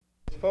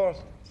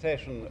fourth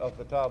session of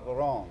the table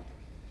ronde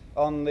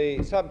on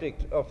the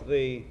subject of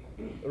the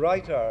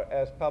writer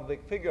as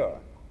public figure.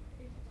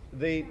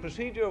 The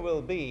procedure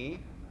will be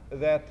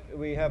that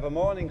we have a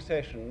morning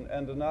session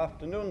and an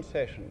afternoon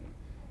session.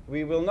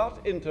 We will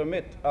not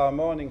intermit our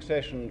morning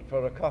session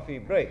for a coffee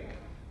break,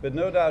 but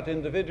no doubt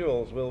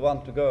individuals will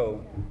want to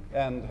go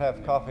and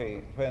have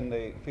coffee when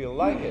they feel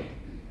like it.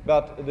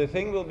 But the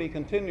thing will be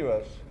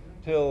continuous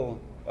till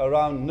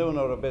around noon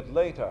or a bit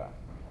later.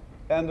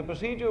 And the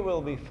procedure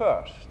will be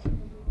first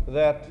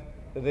that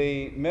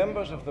the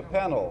members of the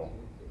panel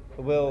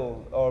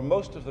will, or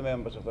most of the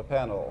members of the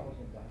panel,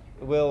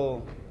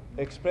 will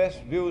express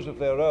views of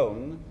their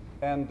own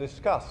and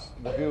discuss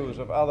the views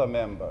of other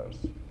members.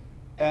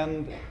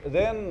 And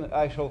then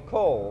I shall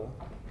call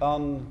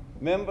on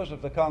members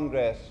of the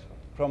Congress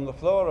from the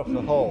floor of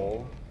the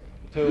hall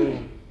to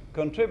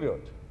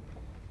contribute.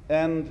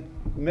 And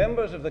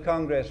members of the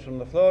Congress from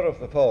the floor of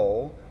the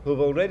hall who've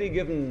already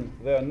given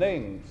their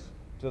names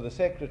to the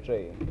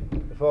Secretary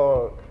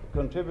for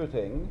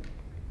contributing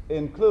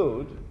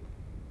include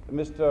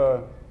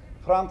Mr.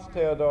 Franz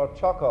Theodor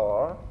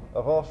Czokor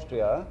of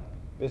Austria,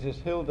 Mrs.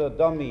 Hilda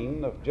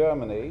Domin of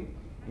Germany,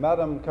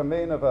 Madam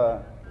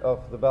Kamenova of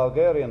the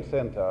Bulgarian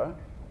Center,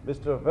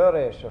 Mr.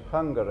 Veres of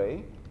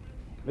Hungary,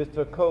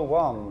 Mr. Ko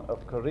Won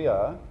of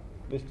Korea,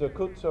 Mr.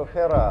 Kutso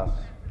Heras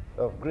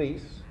of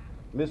Greece,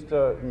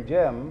 Mr.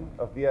 Njem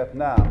of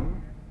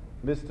Vietnam,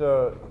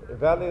 Mr.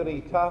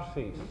 Valery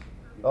Tarsis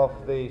of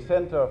the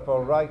Center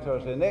for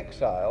Writers in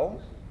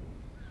Exile,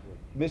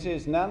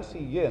 Mrs. Nancy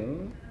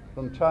Yin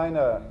from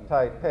China,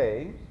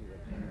 Taipei,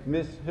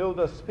 Ms.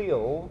 Hilda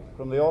Spiel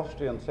from the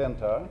Austrian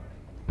Center,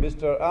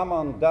 Mr.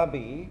 Amon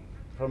Dabi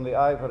from the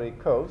Ivory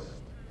Coast,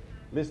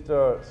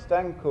 Mr.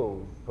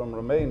 Stancu from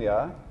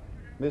Romania,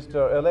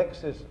 Mr.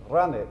 Alexis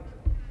Ranit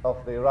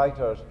of the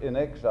Writers in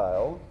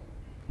Exile,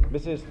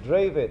 Mrs.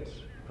 Dravitz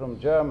from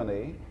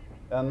Germany,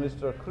 and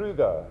Mr.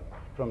 Kruger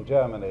from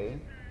Germany,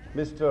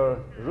 Mr.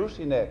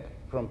 Rusinek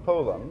from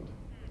Poland,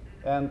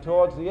 and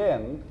towards the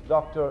end,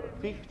 Dr.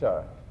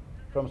 Fichter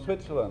from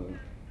Switzerland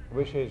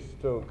wishes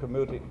to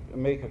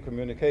make a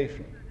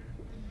communication.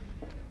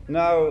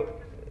 Now,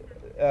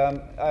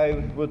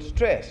 I would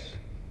stress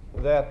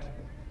that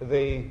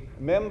the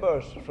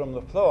members from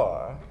the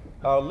floor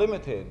are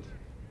limited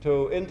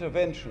to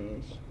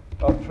interventions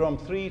of from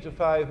 3 to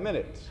 5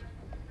 minutes.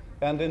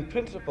 And in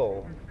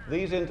principle,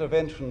 these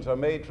interventions are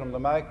made from the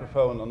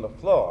microphone on the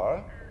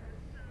floor,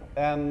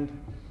 and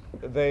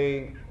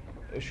they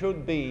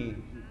should be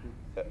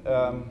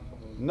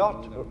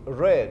not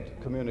read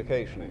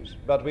communications,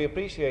 but we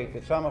appreciate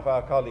that some of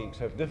our colleagues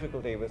have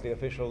difficulty with the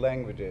official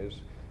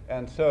languages,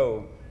 and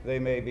so they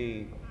may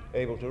be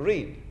able to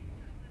read.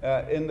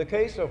 In the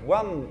case of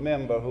one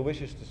member who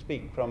wishes to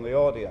speak from the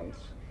audience,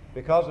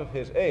 because of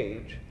his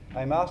age,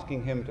 I'm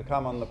asking him to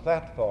come on the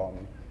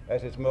platform,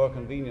 as it's more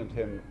convenient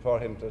for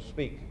him to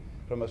speak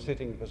from a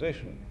sitting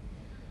position.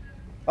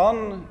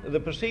 On the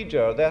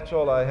procedure, that's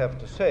all I have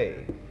to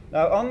say.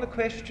 Now, on the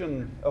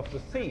question of the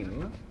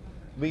theme,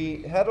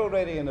 we had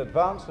already in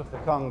advance of the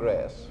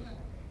Congress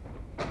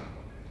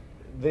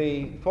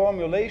the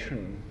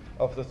formulation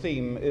of the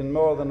theme in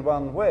more than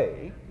one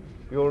way.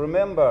 You'll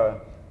remember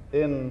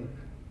in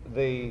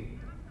the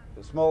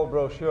small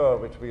brochure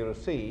which we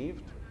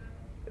received,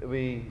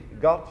 we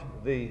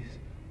got the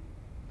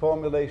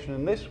formulation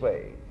in this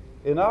way.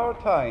 In our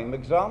time,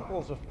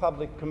 examples of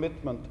public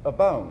commitment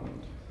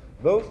abound,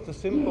 both to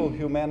simple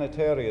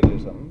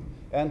humanitarianism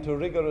and to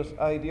rigorous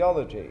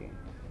ideology,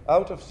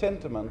 out of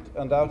sentiment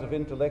and out of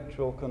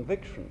intellectual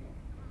conviction.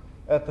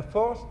 At the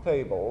fourth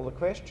table, the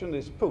question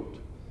is put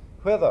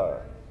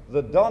whether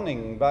the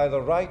donning by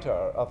the writer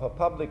of a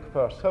public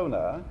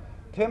persona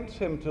tempts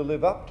him to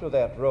live up to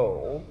that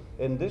role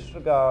in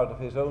disregard of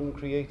his own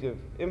creative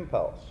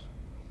impulse.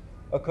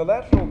 A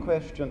collateral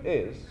question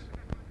is,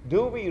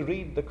 do we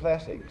read the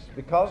classics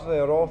because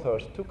their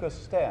authors took a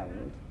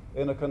stand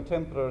in a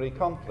contemporary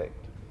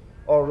conflict,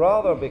 or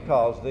rather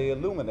because they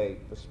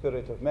illuminate the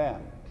spirit of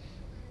man?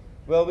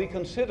 Well, we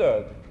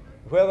considered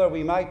whether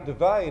we might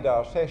divide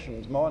our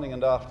sessions, morning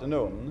and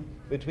afternoon,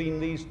 between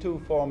these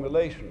two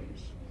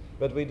formulations,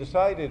 but we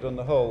decided on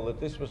the whole that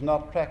this was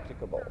not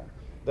practicable,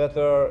 that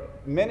there are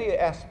many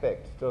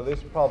aspects to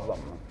this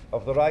problem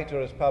of the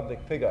writer as public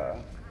figure,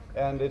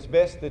 and it's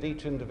best that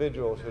each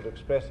individual should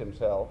express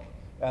himself,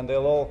 and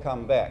they'll all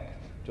come back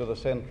to the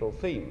central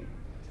theme.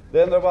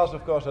 Then there was,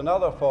 of course,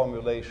 another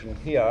formulation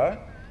here,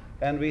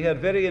 and we had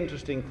very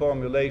interesting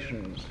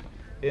formulations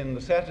in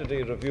the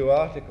Saturday Review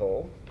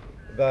article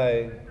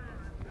by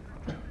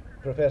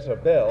Professor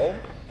Bell,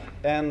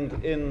 and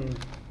in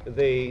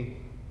the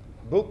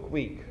Book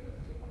Week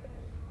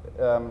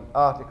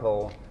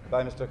article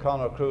by Mr.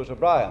 Conor Cruz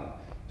O'Brien.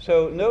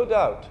 So no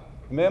doubt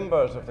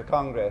members of the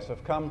Congress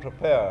have come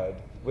prepared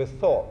with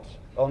thoughts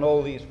on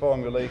all these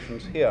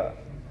formulations here.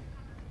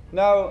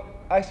 Now,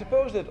 I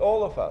suppose that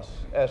all of us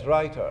as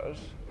writers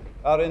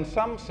are in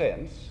some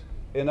sense,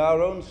 in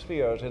our own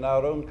spheres, in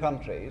our own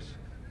countries,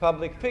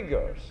 public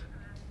figures.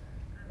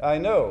 I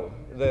know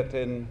that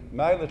in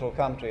my little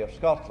country of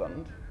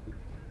Scotland,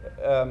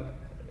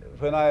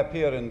 when I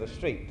appear in the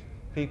street,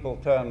 people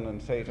turn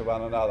and say to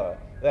one another,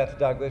 "That's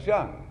Douglas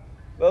Young."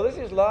 Well, this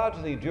is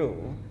largely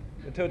due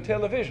to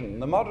television.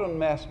 The modern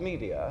mass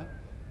media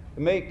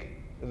make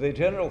the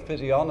general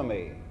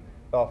physiognomy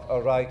of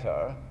a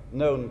writer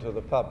known to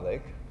the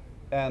public,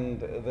 and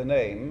the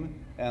name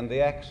and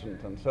the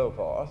accent and so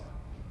forth.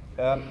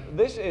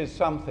 This is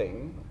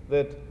something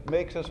that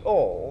makes us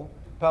all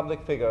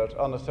public figures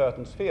on a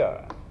certain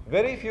sphere.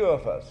 Very few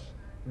of us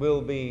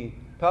will be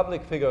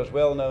public figures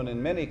well known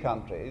in many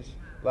countries,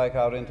 like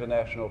our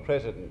international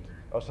president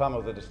or some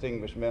of the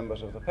distinguished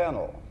members of the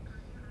panel.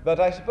 But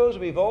I suppose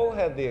we've all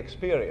had the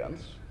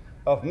experience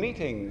of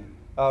meeting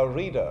our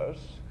readers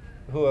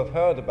who have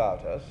heard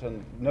about us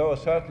and know a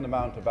certain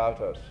amount about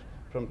us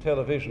from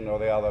television or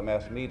the other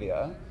mass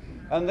media,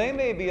 and they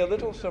may be a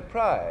little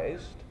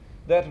surprised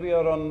that we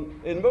are,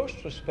 in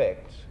most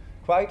respects,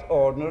 quite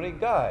ordinary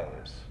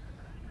guys.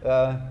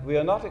 We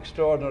are not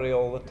extraordinary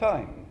all the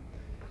time.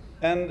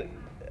 And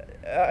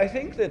I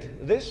think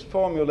that this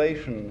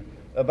formulation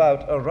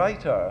about a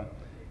writer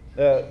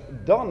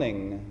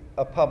donning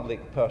a public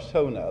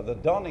persona, the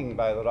donning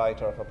by the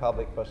writer of a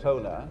public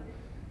persona,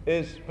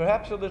 is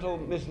perhaps a little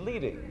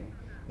misleading.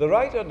 The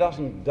writer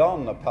doesn't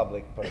don a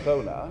public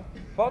persona.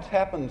 What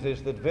happens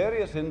is that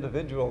various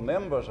individual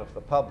members of the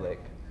public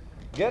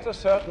get a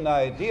certain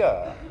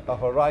idea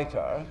of a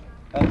writer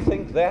and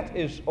think that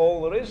is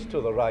all there is to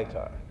the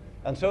writer.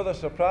 And so they're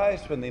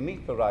surprised when they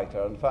meet the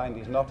writer and find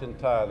he's not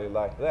entirely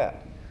like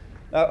that.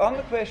 Now, on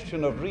the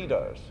question of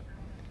readers,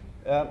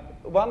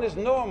 one is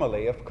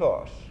normally, of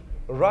course,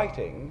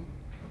 writing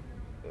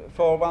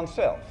for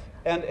oneself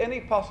and any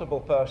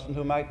possible person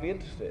who might be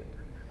interested.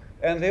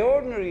 And the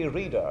ordinary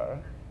reader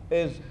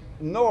is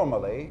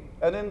normally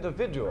an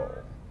individual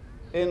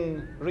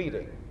in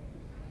reading.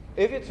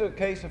 If it's a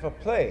case of a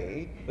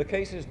play, the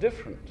case is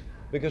different,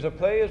 because a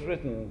play is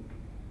written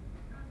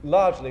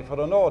largely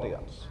for an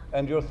audience,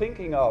 and you're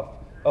thinking of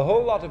a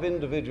whole lot of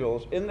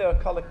individuals in their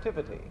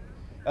collectivity.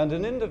 And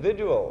an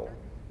individual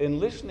in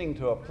listening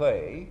to a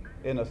play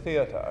in a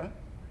theater,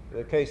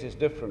 the case is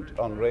different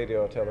on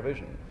radio or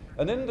television,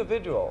 an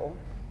individual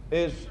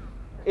is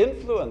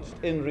influenced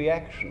in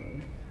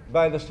reaction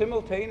by the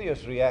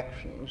simultaneous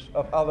reactions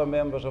of other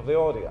members of the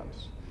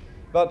audience.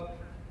 But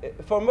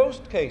for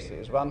most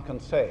cases, one can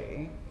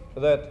say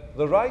that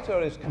the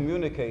writer is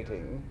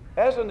communicating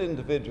as an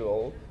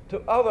individual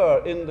to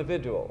other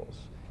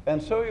individuals.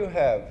 And so you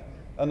have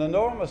an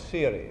enormous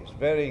series,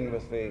 varying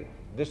with the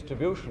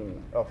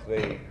distribution of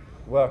the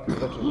work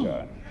of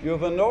literature. You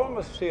have an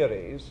enormous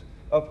series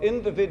of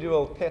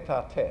individual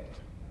tete-a-tete.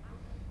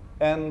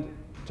 And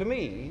to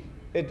me,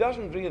 it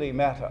doesn't really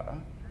matter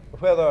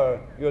whether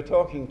you're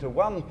talking to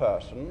one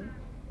person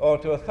or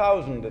to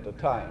 1,000 at a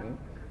time.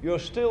 You're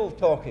still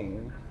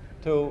talking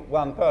to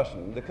one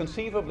person, the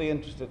conceivably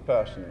interested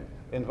person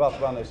in what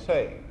one is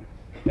saying.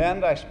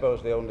 And I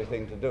suppose the only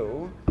thing to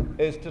do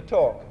is to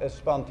talk as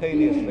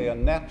spontaneously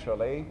and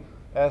naturally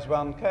as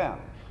one can.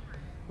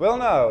 Well,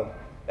 now,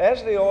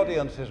 as the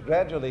audience is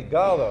gradually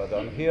gathered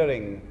on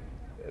hearing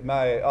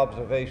my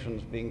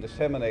observations being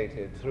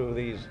disseminated through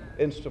these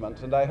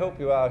instruments, and I hope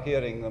you are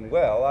hearing them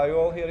well. Are you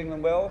all hearing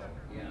them well?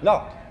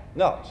 Yeah.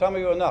 Not. Some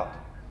of you are not.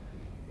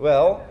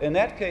 Well, in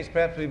that case,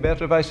 perhaps it would be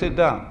better if I sit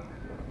down.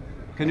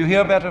 Can you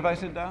hear better if I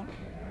sit down?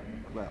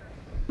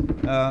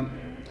 Well,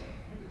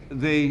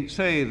 they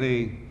say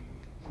the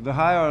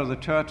higher the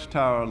church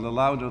tower, the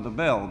louder the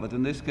bell, but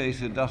in this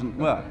case it doesn't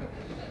work.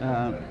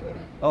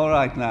 All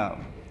right, now.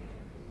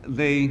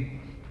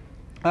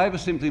 I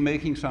was simply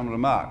making some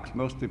remarks,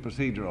 mostly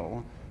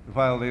procedural,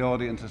 while the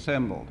audience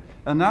assembled.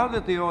 And now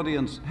that the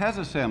audience has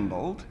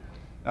assembled,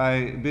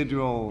 I bid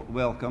you all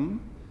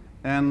welcome,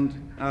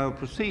 and I'll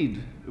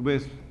proceed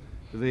with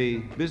the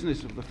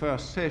business of the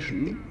first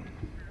session,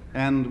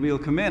 and we'll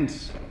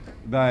commence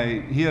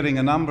by hearing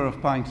a number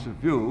of points of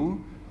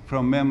view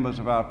from members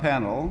of our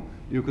panel.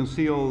 You can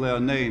see all their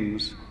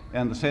names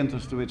and the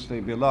centres to which they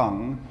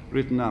belong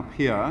written up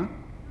here.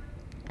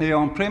 Et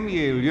en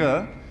premier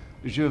lieu,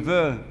 je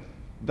veux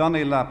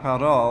donner la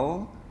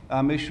parole à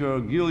M.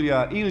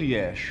 Gyula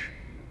Ilyesh,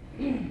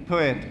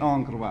 poète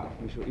hongrois.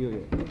 M.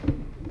 Ilyesh.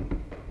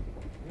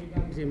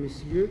 Mesdames et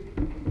messieurs,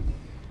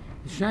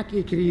 chaque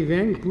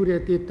écrivain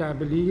pourrait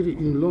établir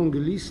une longue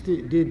liste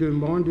des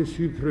demandes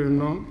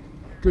surprenantes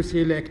que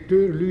ses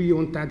lecteurs lui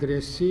ont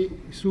adressées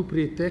sous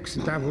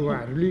prétexte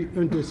d'avoir lu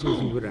un de ses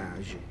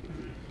ouvrages.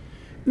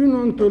 Une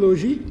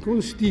anthologie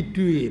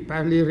constituée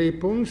par les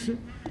réponses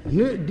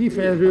ne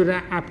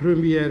différera à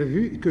première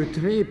vue que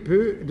très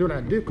peu de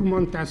la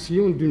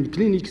documentation d'une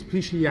clinique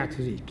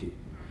psychiatrique.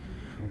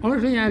 En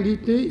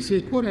réalité,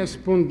 ces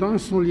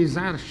correspondances sont les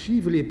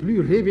archives les plus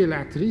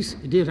révélatrices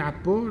des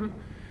rapports,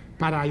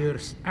 par ailleurs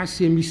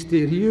assez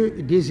mystérieux,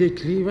 des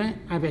écrivains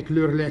avec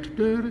leurs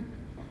lecteurs,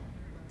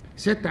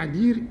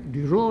 c'est-à-dire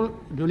du rôle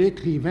de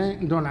l'écrivain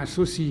dans la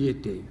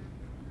société.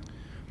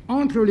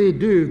 Entre les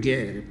deux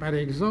guerres, par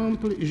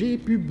exemple, j'ai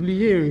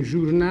publié un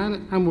journal,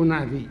 à mon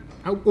avis,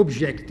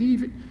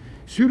 objectif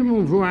sur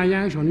mon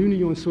voyage en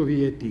Union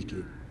soviétique.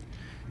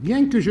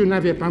 Bien que je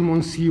n'avais pas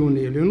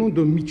mentionné le nom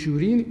de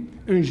Michourine,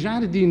 un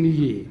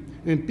jardinier,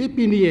 un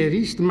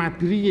pépiniériste m'a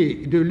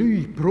prié de lui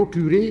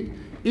procurer,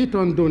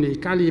 étant donné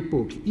qu'à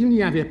l'époque, il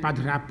n'y avait pas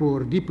de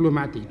rapport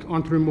diplomatique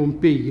entre mon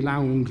pays,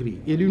 la Hongrie,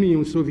 et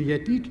l'Union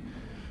soviétique,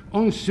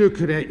 en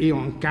secret et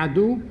en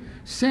cadeau,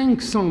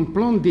 500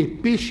 plants des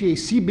pêchers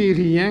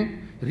sibériens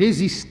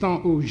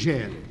résistants au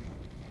gel.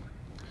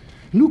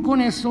 Nous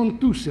connaissons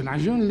tous la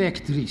jeune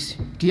lectrice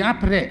qui,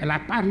 après la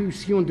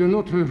parution de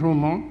notre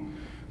roman,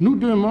 nous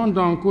demande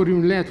encore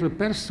une lettre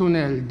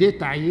personnelle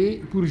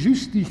détaillée pour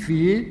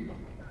justifier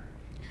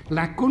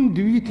la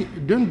conduite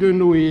d'un de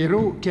nos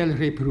héros qu'elle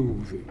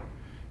réprouve.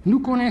 Nous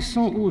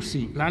connaissons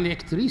aussi la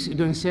lectrice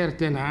d'un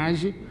certain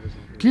âge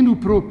qui nous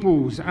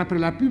propose, après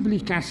la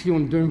publication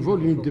d'un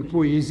volume de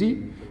poésie,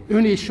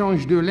 un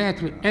échange de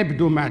lettres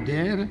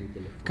hebdomadaires,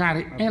 car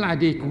elle a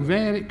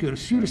découvert que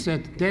sur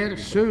cette terre,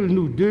 seuls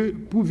nous deux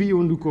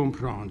pouvions nous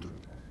comprendre.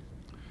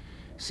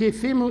 Ces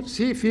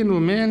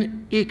phénomènes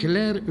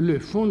éclairent le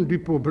fond du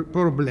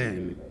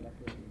problème.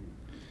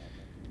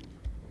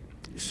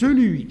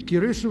 Celui qui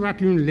reçoit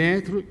une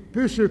lettre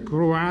peut se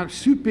croire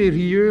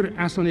supérieur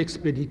à son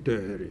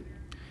expéditeur.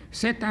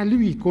 C'est à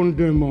lui qu'on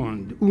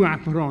demande ou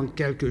apprend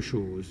quelque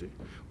chose.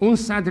 On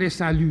s'adresse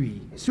à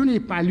lui. Ce n'est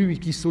pas lui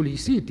qui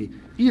sollicite.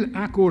 Il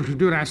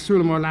accordera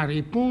seulement la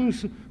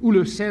réponse ou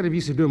le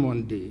service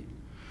demandé.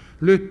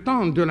 Le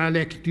temps de la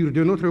lecture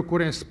de notre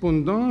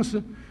correspondance,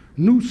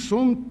 nous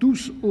sommes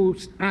tous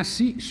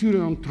assis sur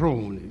un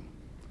trône.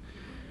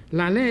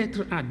 La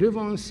lettre a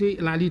devancé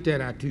la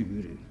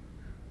littérature.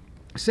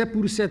 C'est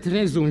pour cette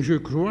raison, je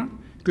crois,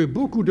 que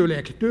beaucoup de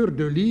lecteurs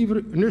de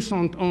livres se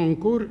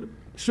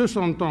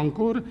sentent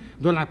encore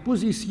dans la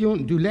position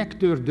du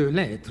lecteur de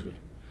lettres.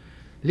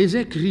 Les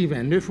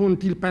écrivains ne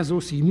font-ils pas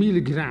aussi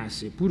mille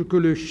grâces pour que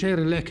le cher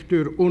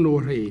lecteur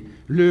honoré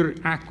leur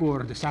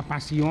accorde sa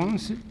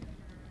patience?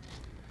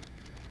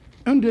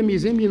 Un de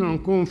mes éminents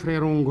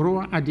confrères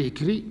hongrois a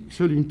décrit,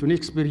 selon une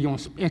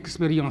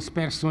expérience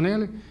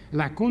personnelle,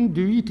 la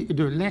conduite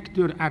de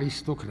lecteurs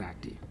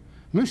aristocrates.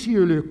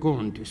 Monsieur le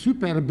comte,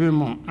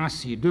 superbement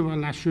assis devant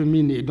la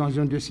cheminée dans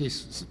une de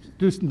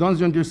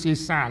ces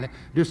salles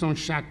de son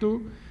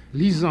château,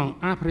 lisant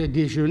après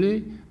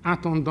déjeuner,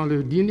 attendant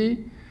le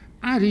dîner,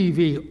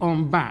 arrivé en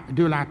bas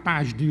de la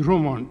page du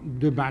roman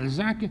de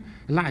Balzac,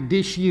 la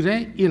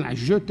déchirait et la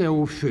jetait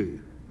au feu.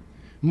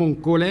 Mon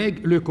collègue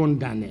le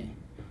condamnait.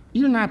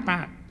 Il n'a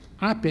pas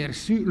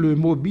aperçu le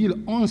mobile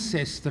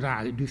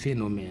ancestral du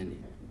phénomène.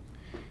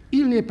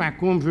 Il n'est pas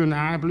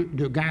convenable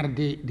de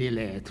garder des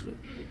lettres.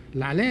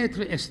 La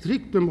lettre est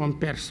strictement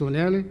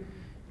personnelle,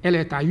 elle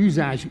est à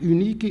usage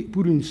unique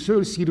pour une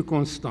seule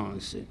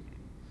circonstance.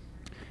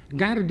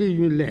 Garder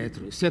une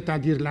lettre,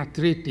 c'est-à-dire la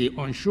traiter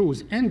en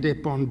chose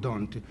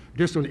indépendante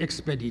de son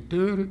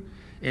expéditeur,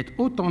 est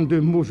autant de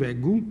mauvais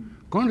goût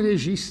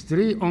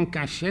qu'enregistrer en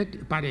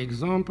cachette, par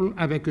exemple,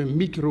 avec un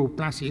micro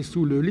placé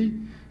sous le lit,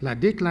 la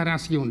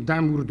déclaration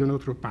d'amour de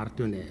notre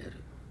partenaire.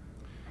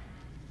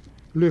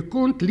 Le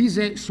comte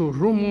lisait son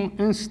roman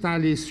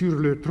installé sur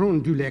le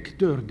trône du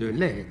lecteur de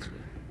lettres.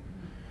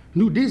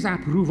 Nous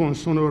désapprouvons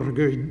son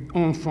orgueil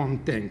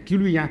enfantin qui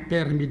lui a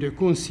permis de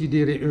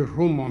considérer un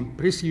roman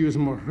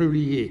précieusement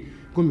relié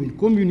comme une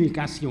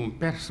communication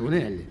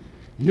personnelle,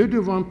 ne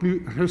devant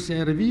plus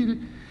resservir,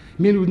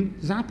 mais nous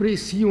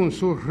apprécions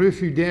son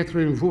refus d'être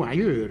un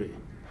voyeur.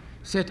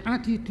 Cette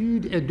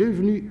attitude est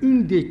devenue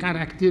une des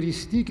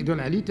caractéristiques de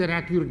la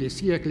littérature des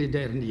siècles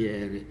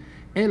derniers.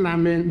 Elle a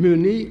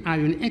mené à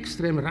un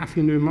extrême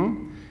raffinement,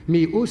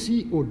 mais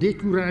aussi au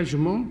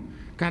découragement,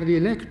 car les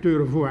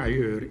lecteurs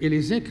voyeurs et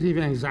les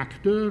écrivains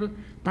acteurs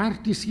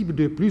participent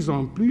de plus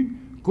en plus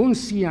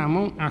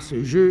consciemment à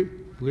ce jeu,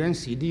 pour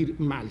ainsi dire,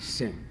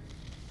 malsain.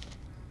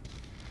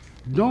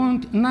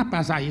 Dante n'a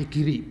pas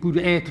écrit pour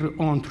être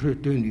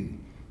entretenu.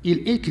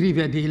 Il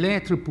écrivait des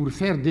lettres pour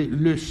faire des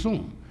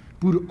leçons,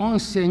 pour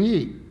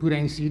enseigner, pour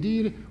ainsi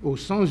dire, au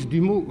sens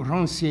du mot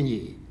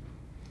renseigner.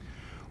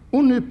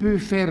 On ne peut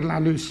faire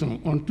la leçon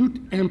en toute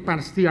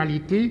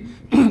impartialité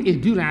et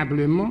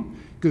durablement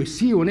que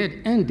si on est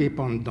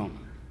indépendant.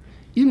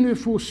 Il ne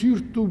faut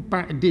surtout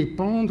pas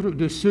dépendre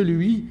de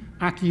celui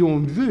à qui on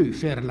veut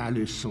faire la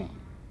leçon.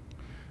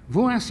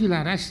 Voici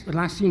la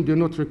racine de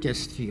notre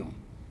question.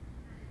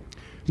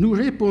 Nous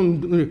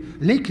répondons,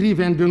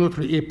 l'écrivain de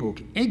notre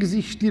époque,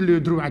 exige-t-il le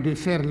droit de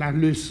faire la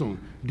leçon,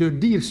 de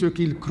dire ce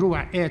qu'il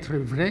croit être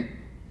vrai?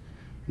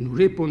 Nous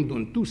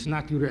répondons tous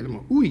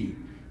naturellement oui,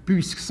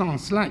 puisque sans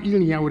cela, il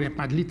n'y aurait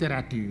pas de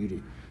littérature.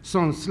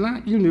 Sans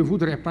cela, il ne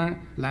vaudrait pas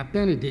la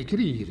peine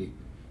d'écrire,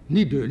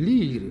 ni de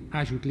lire,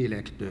 ajoutent les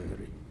lecteurs.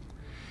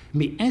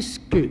 Mais est-ce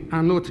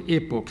qu'à notre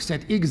époque,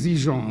 cette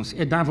exigence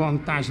est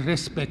davantage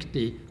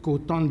respectée qu'au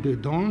temps de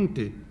Dante?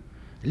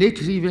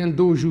 L'écrivain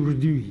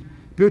d'aujourd'hui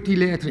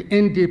peut-il être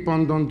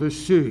indépendant de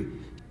ceux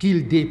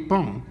qu'il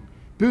dépend?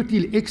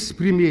 Peut-il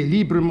exprimer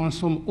librement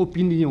son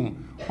opinion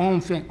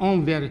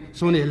envers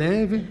son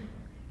élève?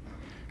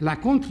 La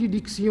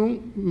contradiction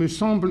me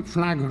semble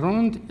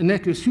flagrante, n'est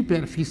que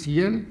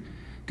superficielle,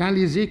 car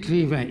les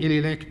écrivains et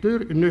les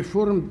lecteurs ne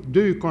forment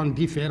deux camps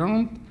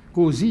différents,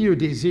 qu'aux yeux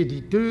des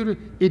éditeurs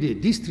et des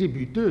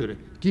distributeurs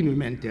qui ne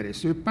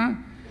m'intéressent pas,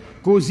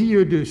 qu'aux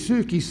yeux de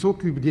ceux qui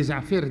s'occupent des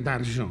affaires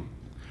d'argent.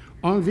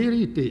 En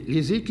vérité,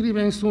 les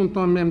écrivains sont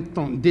en même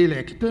temps des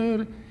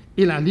lecteurs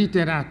et la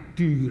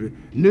littérature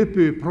ne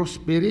peut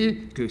prospérer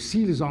que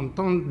s'ils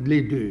entendent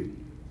les deux.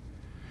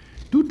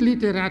 Toute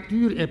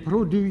littérature est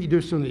produit de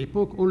son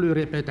époque, on le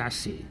répète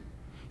assez.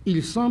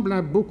 Il semble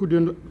à beaucoup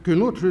que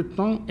notre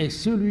temps est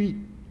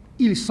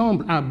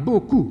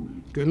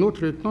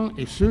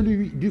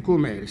celui du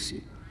commerce.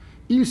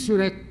 Il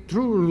serait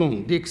trop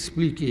long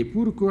d'expliquer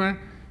pourquoi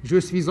je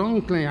suis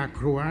enclin à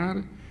croire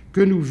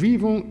que nous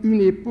vivons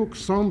une époque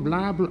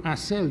semblable à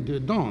celle de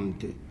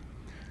Dante.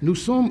 Nous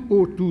sommes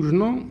au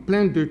tournant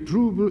plein de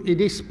troubles et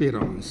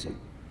d'espérance.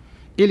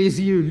 Et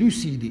les yeux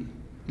lucides,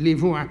 les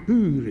voix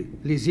pures,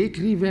 les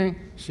écrivains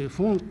se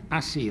font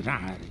assez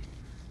rares.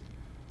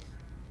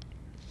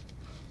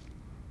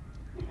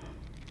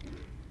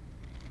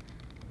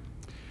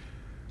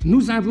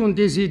 Nous avons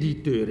des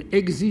éditeurs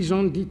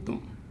exigeants, dit-on,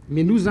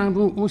 mais nous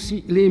avons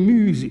aussi les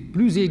muses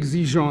plus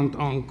exigeantes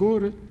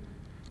encore,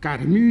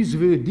 car muse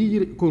veut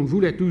dire, comme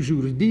voulait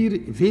toujours dire,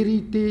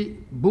 vérité,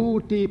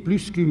 beauté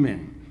plus qu'humain.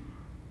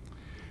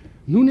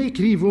 Nous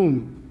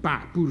n'écrivons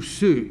pas pour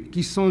ceux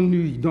qui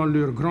s'ennuient dans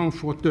leur grand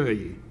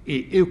fauteuil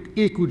et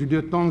écoutent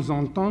de temps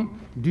en temps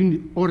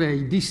d'une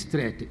oreille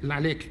distraite la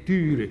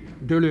lecture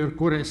de leur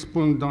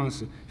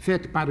correspondance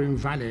faite par un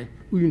valet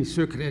ou une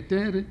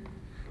secrétaire,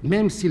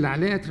 même si la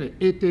lettre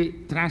était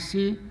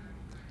tracée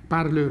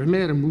par leur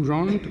mère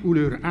mourante ou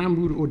leur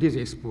amour au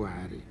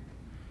désespoir.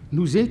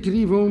 Nous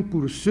écrivons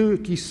pour ceux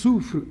qui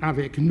souffrent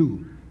avec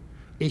nous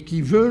et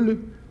qui veulent,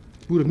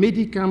 pour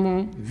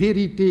médicaments,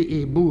 vérité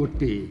et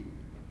beauté,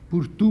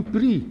 pour tout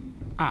prix,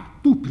 à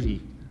tout prix,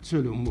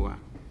 selon moi.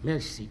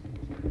 Merci.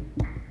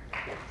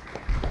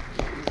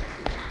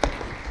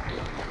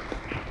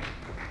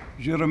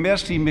 Je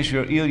remercie M.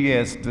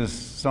 Ilyes de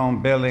son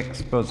bel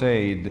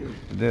exposé,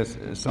 de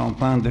son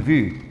point de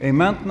vue. Et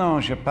maintenant,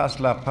 je passe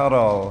la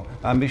parole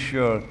à M.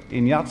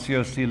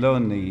 Ignazio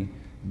Siloni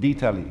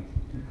d'Italie.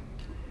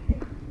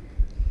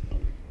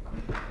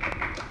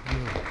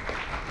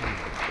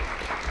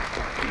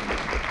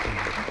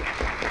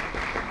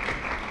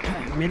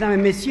 Mesdames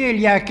et messieurs,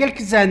 il y a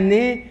quelques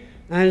années,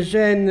 un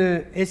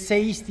jeune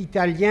essayiste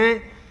italien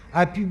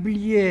a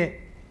publié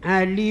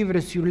un livre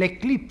sur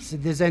l'éclipse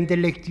des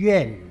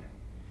intellectuels.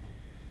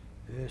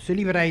 Ce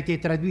livre a été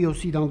traduit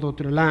aussi dans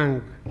d'autres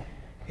langues.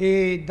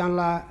 Et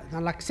dans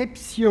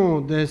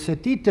l'acception de ce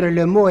titre,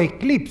 le mot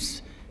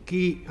éclipse,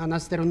 qui en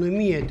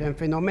astronomie est un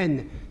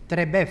phénomène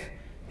très bref,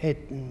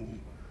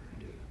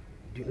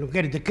 d'une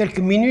longueur de quelques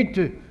minutes,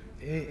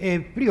 est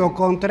pris au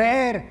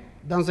contraire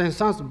dans un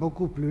sens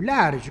beaucoup plus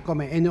large,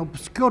 comme un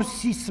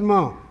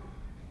obscurcissement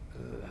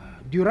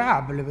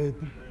durable,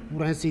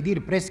 pour ainsi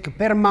dire presque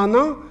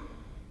permanent,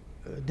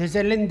 des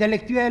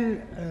intellectuels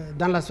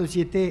dans la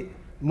société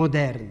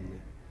moderne.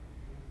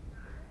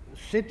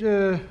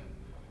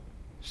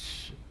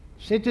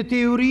 Cette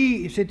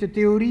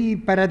théorie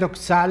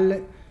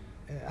paradoxale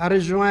a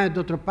rejoint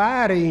d'autre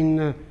part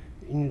une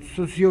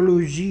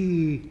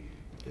sociologie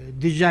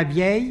déjà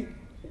vieille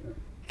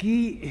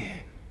qui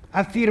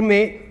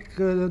affirmait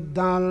que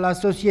dans la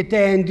société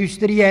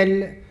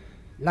industrielle,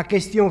 la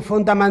question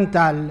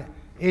fondamentale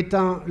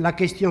étant la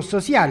question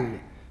sociale,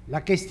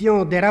 la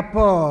question des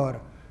rapports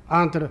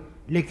entre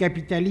les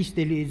capitalistes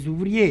et les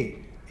ouvriers,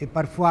 et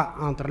parfois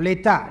entre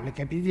l'État, les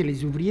capitalistes et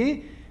les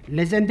ouvriers,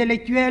 les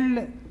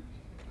intellectuels,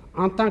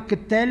 en tant que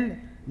tels,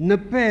 ne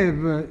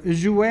peuvent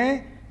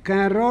jouer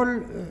qu'un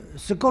rôle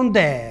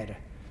secondaire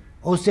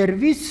au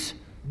service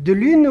de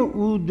l'une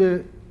ou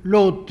de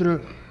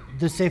l'autre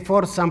de ces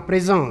forces en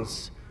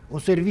présence, au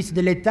service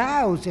de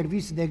l'État, au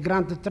service des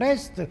grandes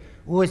trusts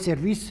ou au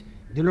service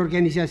de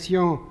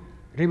l'organisation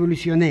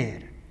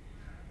révolutionnaire.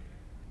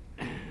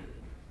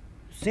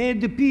 C'est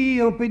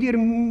depuis, on peut dire,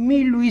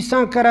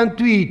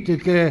 1848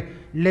 que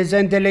les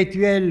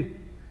intellectuels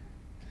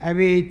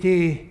avaient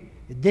été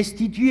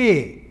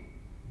destitués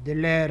de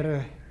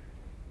leur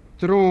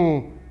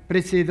tronc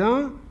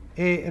précédent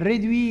et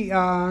réduits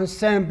à un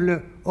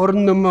simple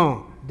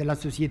ornement de la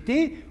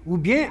société ou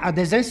bien à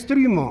des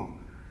instruments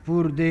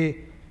pour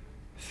des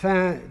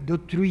fins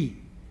d'autrui.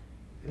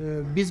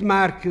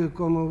 Bismarck,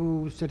 comme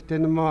vous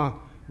certainement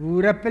vous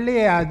vous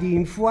rappelez, a dit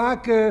une fois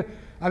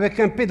qu'avec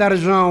un peu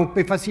d'argent, on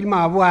peut facilement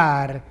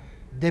avoir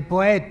des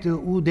poètes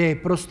ou des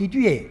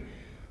prostituées.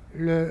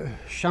 Le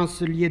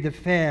chancelier de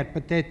fer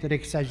peut être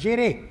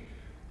exagéré,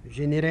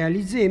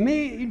 généralisé,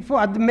 mais il faut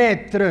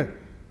admettre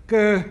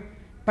que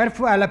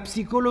parfois la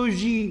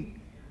psychologie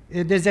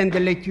des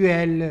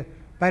intellectuels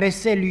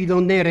paraissait lui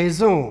donner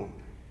raison,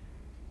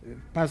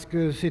 parce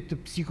que cette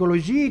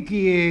psychologie,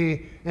 qui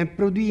est un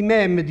produit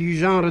même du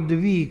genre de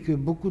vie que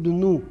beaucoup de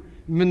nous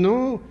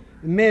menons,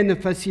 mène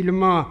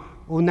facilement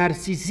au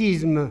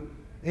narcissisme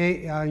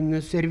et à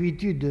une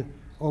servitude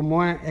au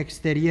moins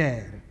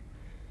extérieure.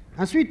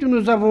 Ensuite,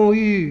 nous avons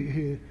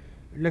eu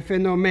le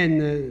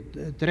phénomène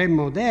très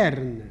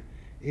moderne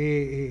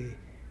et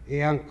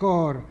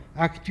encore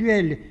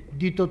actuel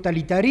du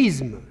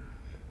totalitarisme,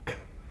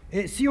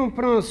 Et si on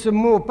prend ce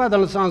mot pas dans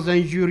le sens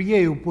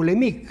injurieux ou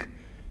polémique,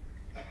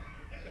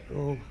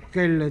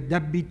 auquel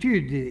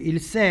d'habitude il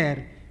sert,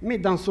 mais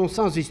dans son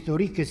sens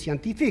historique et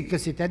scientifique,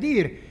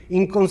 c'est-à-dire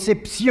une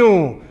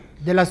conception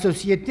de la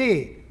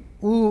société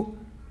où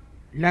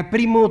la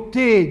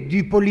primauté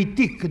du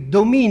politique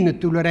domine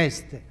tout le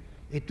reste,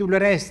 et tout le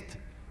reste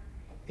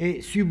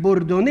est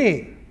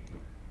subordonné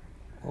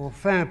aux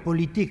fins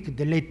politiques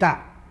de l'État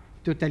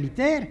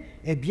totalitaire,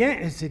 eh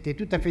bien, c'était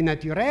tout à fait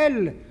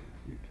naturel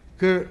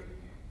que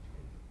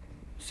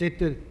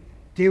cette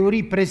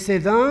théorie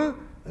précédente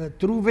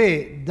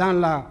trouvait dans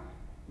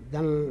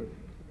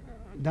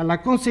la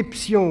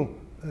conception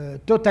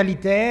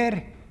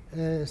totalitaire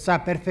sa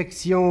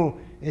perfection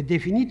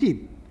définitive.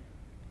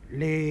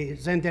 Les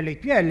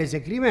intellectuels, les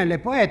écrivains, les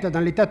poètes dans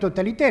l'État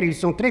totalitaire, ils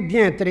sont très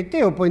bien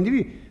traités au point de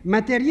vue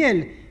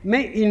matériel,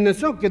 mais ils ne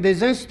sont que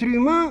des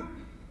instruments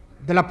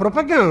de la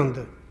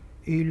propagande.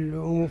 Ils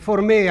ont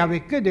formé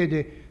avec eux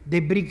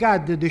des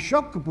brigades de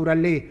choc pour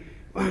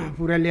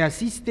aller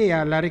assister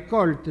à la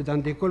récolte dans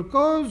des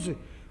kolkhozes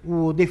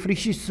ou au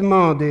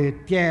défrichissement des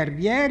terres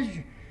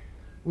vierges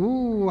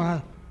ou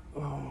à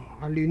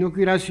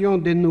l'inauguration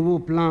de nouveaux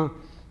plans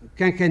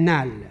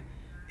quinquennals.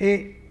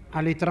 Et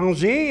à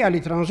l'étranger,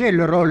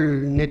 le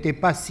rôle n'était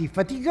pas si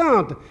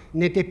fatigant,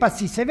 n'était pas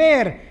si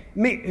sévère,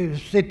 mais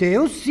c'était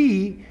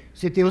aussi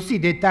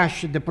des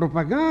tâches de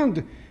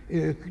propagande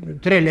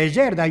très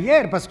légères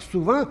d'ailleurs, parce que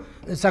souvent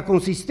ça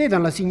consistait dans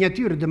la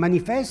signature de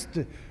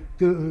manifestes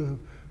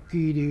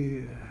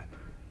qui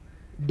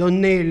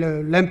donnaient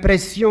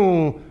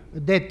l'impression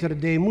d'être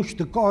des mouches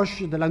de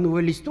coche de la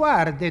nouvelle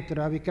histoire, d'être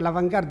avec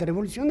l'avant-garde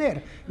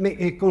révolutionnaire,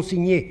 mais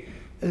consignés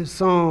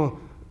sans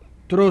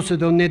trop se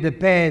donner de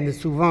peine,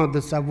 souvent de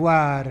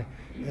savoir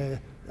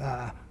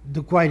de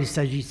quoi il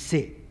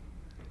s'agissait.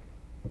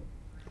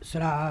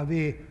 Cela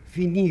avait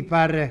fini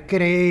par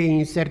créer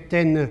une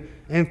certaine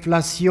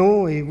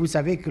inflation, et vous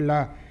savez que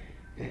la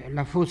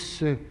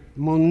fausse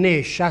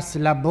monnaie chasse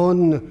la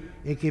bonne,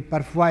 et que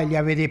parfois il y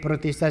avait des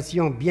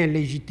protestations bien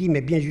légitimes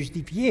et bien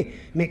justifiées,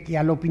 mais qui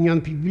à l'opinion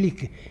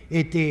publique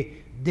étaient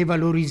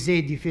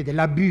dévalorisées du fait de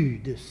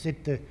l'abus de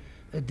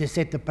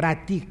cette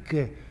pratique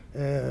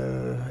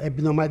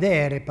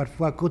hebdomadaire et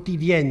parfois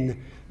quotidienne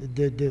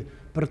de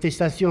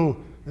protestation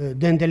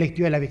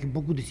d'intellectuels avec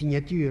beaucoup de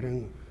signatures,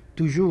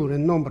 toujours un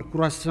nombre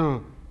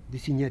croissant de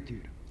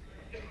signatures.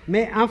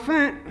 Mais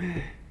enfin,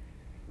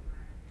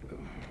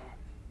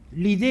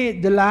 l'idée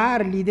de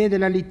l'art, l'idée de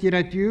la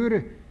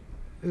littérature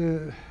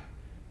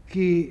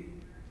qui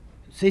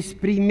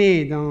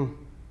s'exprimait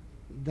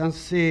dans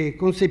ces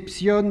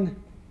conceptions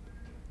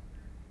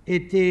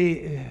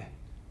était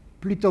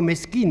plutôt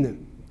mesquine.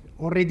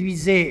 On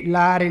réduisait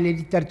l'art et la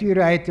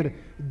littérature à être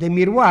des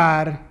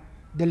miroirs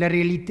de la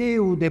réalité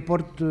ou des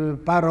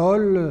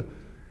porte-paroles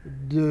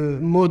de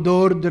mots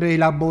d'ordre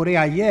élaborés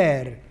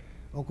ailleurs,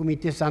 au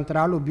comité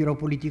central, au bureau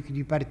politique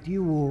du parti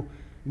ou au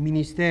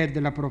ministère de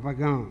la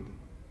propagande.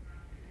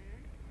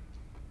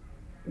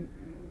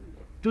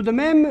 Tout de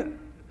même,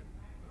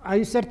 à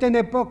une certaine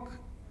époque,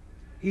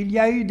 il y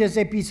a eu des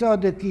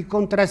épisodes qui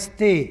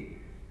contrastaient,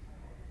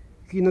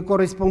 qui ne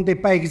correspondaient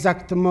pas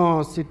exactement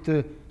à cette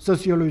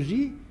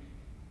sociologie,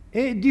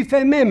 et du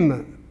fait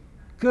même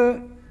que,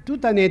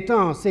 tout en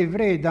étant, c'est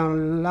vrai, dans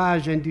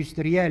l'âge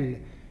industriel,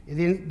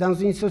 et dans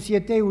une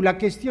société où la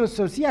question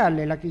sociale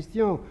est la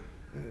question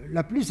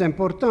la plus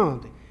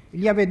importante,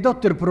 il y avait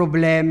d'autres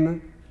problèmes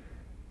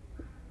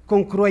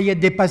qu'on croyait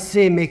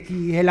dépassés, mais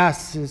qui,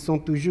 hélas, sont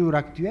toujours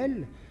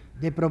actuels,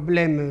 des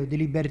problèmes de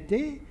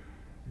liberté,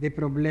 des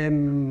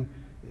problèmes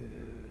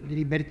de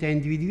liberté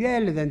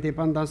individuelle,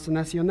 d'indépendance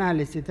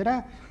nationale, etc.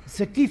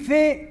 Ce qui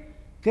fait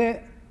que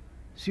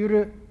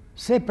sur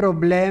ces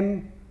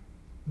problèmes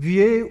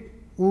vieux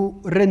ou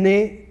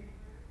renés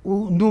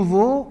ou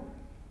nouveaux,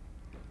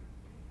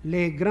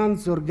 les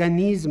grands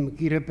organismes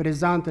qui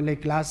représentent les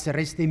classes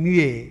restaient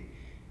muets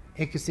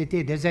et que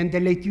c'était des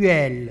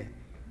intellectuels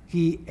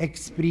qui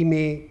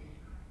exprimaient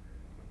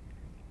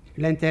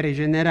l'intérêt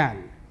général.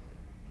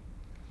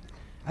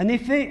 En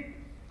effet,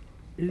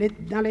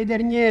 dans les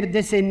dernières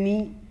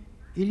décennies,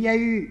 il y a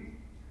eu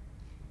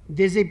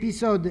des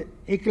épisodes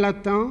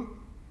éclatants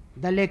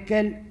dans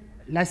lesquels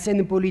la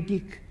scène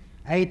politique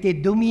a été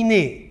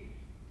dominée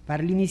par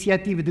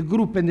l'initiative de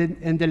groupes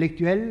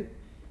intellectuels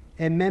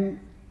et même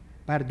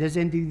par des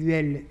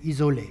individuels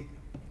isolés.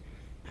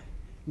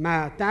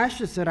 Ma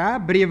tâche sera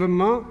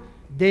brièvement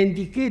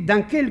d'indiquer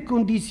dans quelles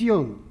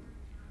conditions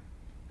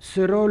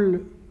ce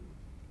rôle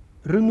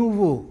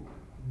renouveau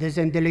des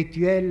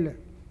intellectuels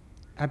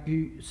a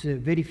pu se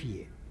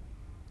vérifier.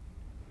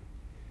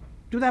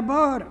 Tout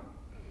d'abord,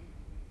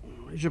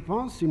 je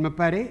pense, il me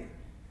paraît,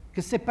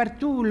 que c'est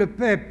partout où le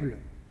peuple,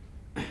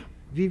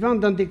 vivant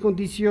dans des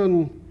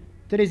conditions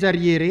très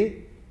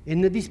arriérées et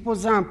ne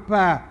disposant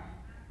pas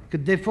que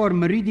des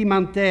formes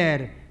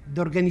rudimentaires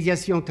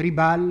d'organisation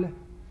tribale,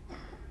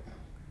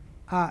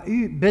 a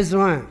eu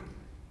besoin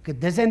que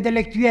des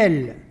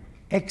intellectuels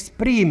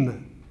expriment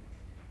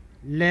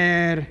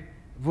leur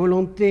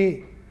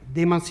volonté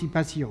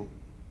d'émancipation.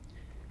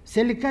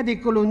 C'est le cas des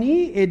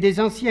colonies et des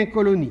anciennes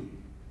colonies.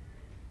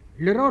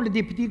 Le rôle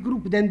des petits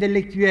groupes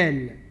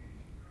d'intellectuels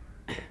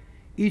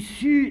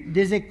issus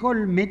des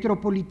écoles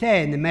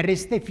métropolitaines, mais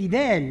restés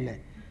fidèles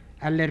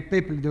à leur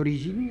peuple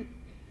d'origine,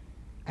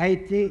 a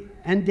été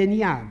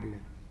indéniable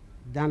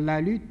dans la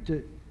lutte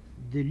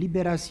de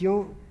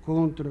libération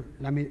contre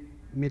la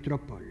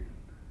métropole.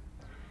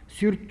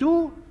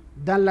 Surtout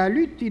dans la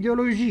lutte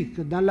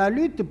idéologique, dans la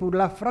lutte pour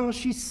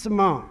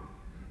l'affranchissement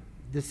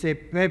de ces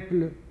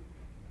peuples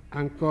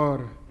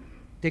encore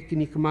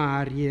techniquement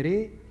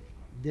arriérés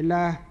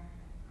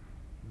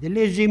de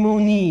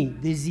l'hégémonie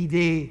des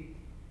idées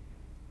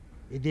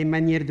et des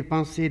manières de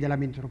penser de la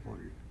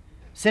métropole.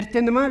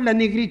 Certainement, la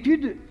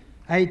négritude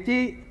a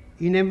été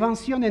une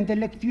invention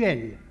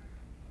intellectuelle.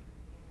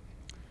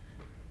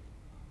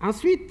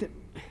 Ensuite,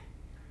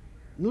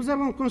 nous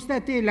avons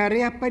constaté la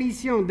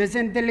réapparition des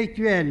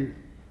intellectuels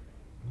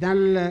dans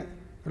le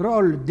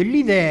rôle de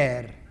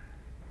leader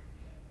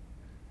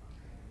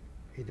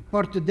et de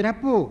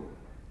porte-drapeau,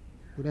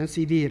 pour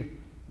ainsi dire,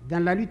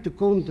 dans la lutte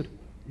contre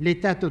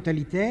l'État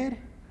totalitaire,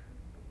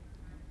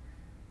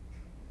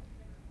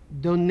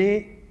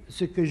 donner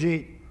ce que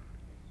j'ai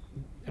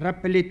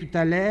rappelé tout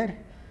à l'heure,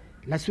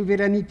 la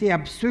souveraineté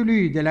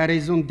absolue de la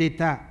raison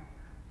d'État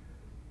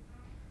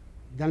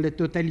dans le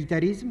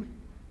totalitarisme,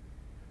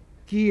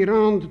 qui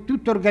rend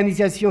toute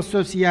organisation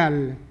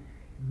sociale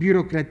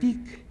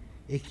bureaucratique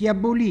et qui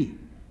abolit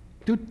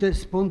toute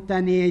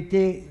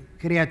spontanéité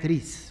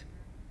créatrice.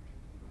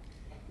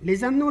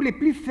 Les anneaux les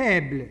plus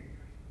faibles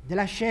de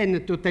la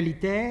chaîne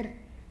totalitaire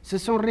se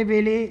sont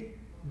révélés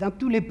dans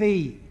tous les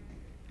pays.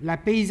 La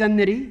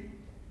paysannerie,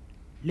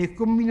 les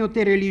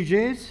communautés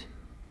religieuses,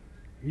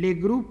 les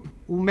groupes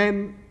ou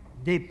même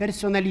des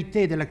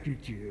personnalités de la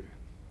culture.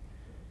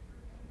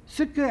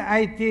 Ce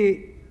qu'a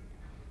été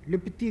le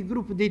petit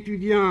groupe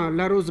d'étudiants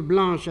La Rose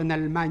Blanche en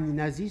Allemagne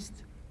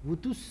naziste, vous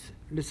tous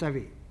le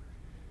savez.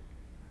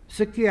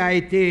 Ce qu'a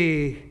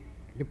été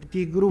le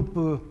petit groupe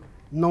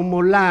Non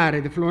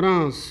Mollare de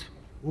Florence,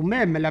 ou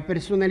même la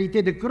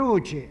personnalité de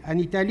Croce en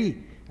Italie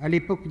à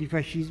l'époque du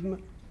fascisme,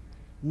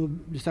 nous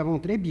le savons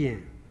très bien.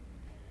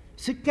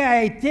 Ce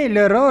qu'a été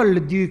le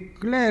rôle du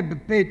club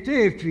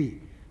Petöfi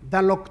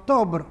dans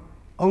l'octobre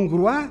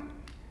hongrois,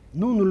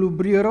 nous ne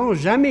l'oublierons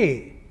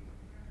jamais.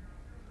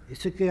 Et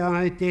ce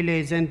qu'ont été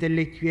les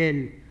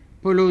intellectuels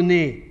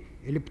polonais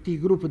et le petit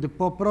groupe de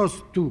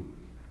Poprostu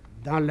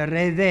dans le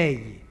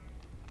réveil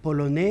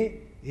polonais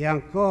et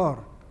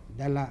encore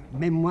dans la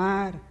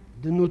mémoire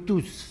de nous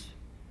tous.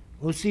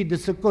 Aussi de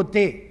ce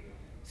côté,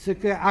 ce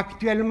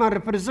qu'actuellement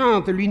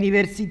représente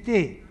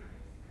l'université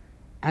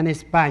en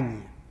Espagne,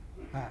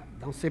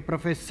 dans ses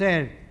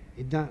professeurs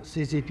et dans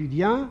ses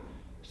étudiants,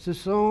 ce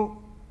sont,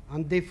 en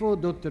défaut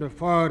d'autres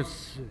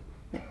forces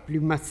plus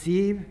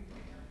massives,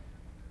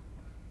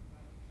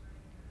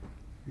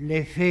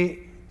 les faits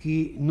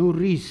qui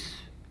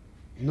nourrissent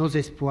nos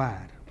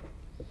espoirs.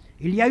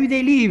 Il y a eu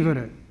des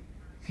livres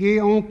qui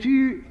ont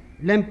eu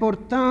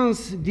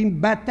l'importance d'une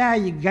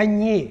bataille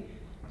gagnée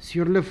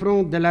sur le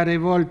front de la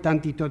révolte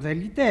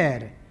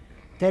antitotalitaire,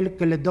 tels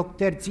que le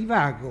Docteur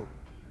Zivago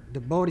de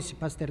Boris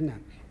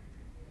Pasternak.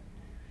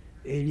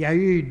 Et il y a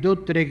eu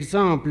d'autres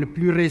exemples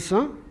plus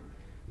récents,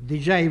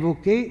 déjà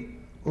évoqués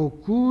au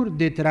cours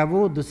des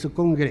travaux de ce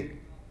congrès.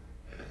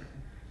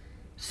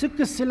 Ce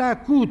que cela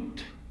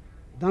coûte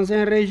dans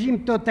un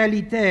régime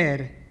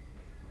totalitaire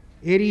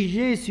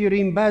érigé sur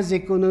une base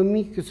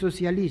économique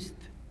socialiste,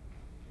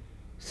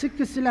 ce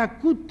que cela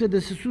coûte de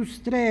se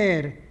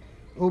soustraire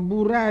au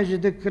bourrage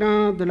de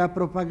cran de la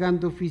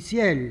propagande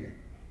officielle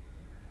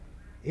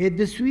et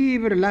de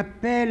suivre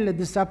l'appel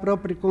de sa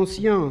propre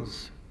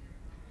conscience,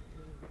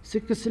 ce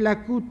que cela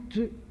coûte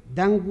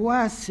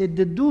d'angoisse et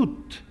de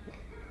doute,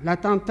 la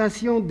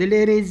tentation de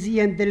l'hérésie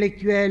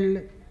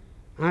intellectuelle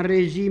en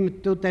régime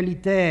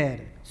totalitaire,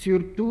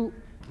 surtout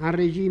en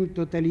régime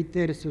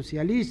totalitaire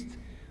socialiste,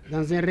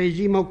 dans un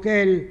régime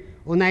auquel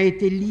on a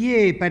été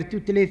lié par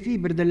toutes les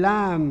fibres de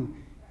l'âme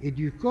et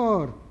du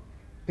corps,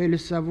 peut le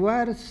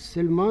savoir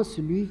seulement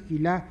celui qui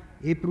l'a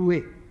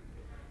éprouvé.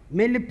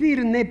 Mais le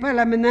pire n'est pas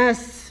la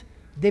menace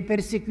des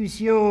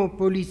persécutions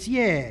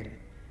policières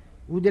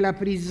ou de la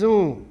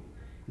prison,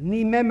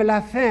 ni même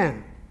la faim,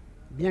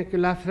 bien que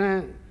la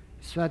faim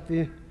soit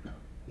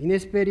une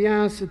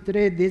expérience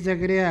très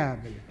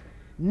désagréable,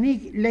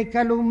 ni les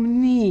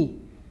calomnies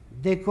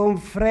des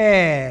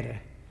confrères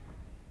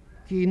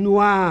qui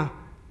noient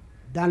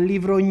dans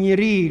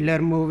l'ivrognerie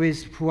leur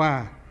mauvaise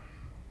foi.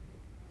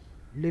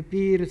 Le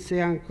pire,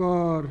 c'est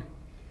encore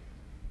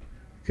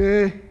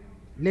que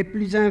les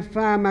plus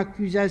infâmes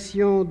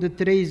accusations de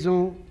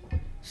trahison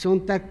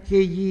sont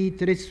accueillies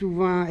très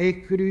souvent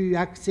et crues,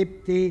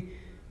 acceptées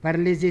par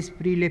les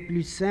esprits les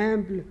plus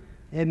simples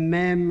et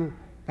même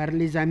par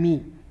les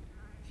amis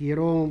qui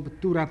rompent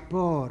tout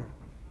rapport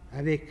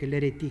avec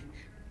l'hérétique.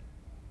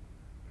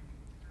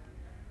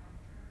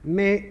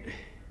 Mais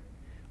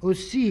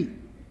aussi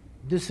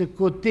de ce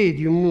côté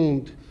du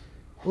monde,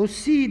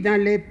 aussi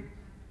dans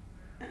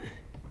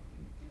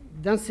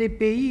ces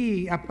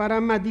pays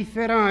apparemment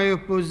différents et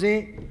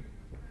opposés,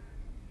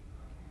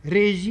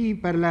 régis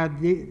par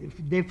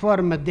des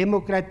formes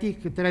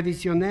démocratiques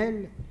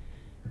traditionnelles,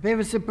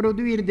 peuvent se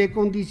produire des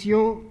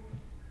conditions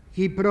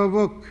qui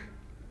provoquent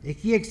et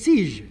qui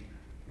exigent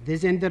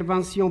des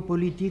interventions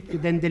politiques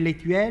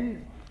d'intellectuels,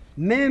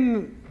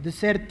 même de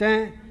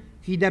certains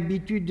qui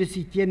d'habitude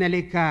s'y tiennent à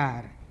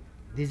l'écart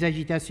des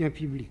agitations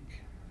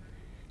publiques.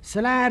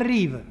 Cela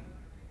arrive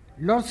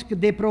lorsque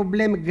des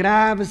problèmes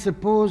graves se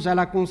posent à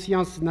la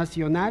conscience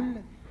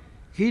nationale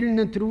qu'ils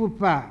ne trouvent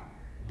pas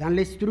dans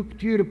les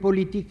structures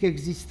politiques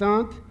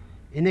existantes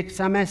un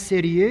examen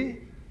sérieux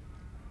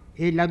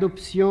et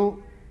l'adoption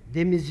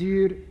des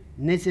mesures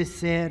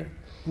nécessaires,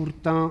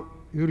 pourtant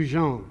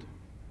urgentes.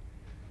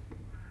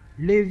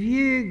 Les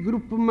vieux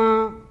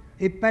groupements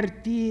et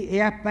partis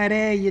et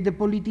appareils de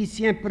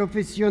politiciens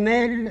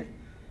professionnels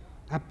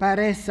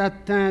apparaissent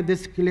atteints de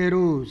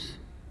sclérose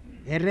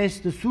et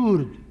restent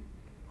sourds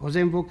aux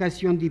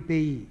invocations du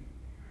pays.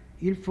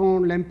 Ils font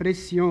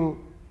l'impression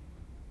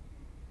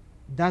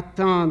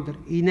d'attendre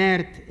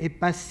inertes et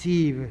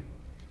passives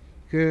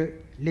que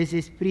les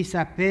esprits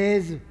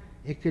s'apaisent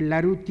et que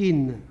la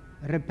routine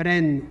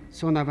reprenne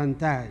son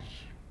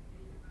avantage.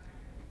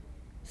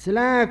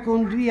 Cela a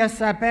conduit à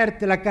sa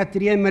perte la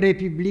 4e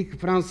République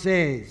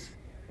française.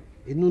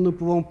 Et nous ne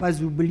pouvons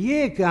pas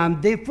oublier qu'en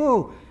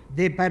défaut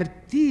des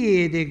partis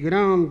et des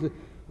grands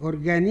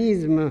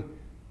organismes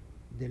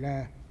de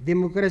la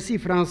démocratie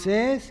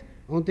française,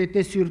 ont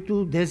été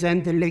surtout des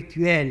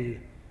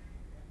intellectuels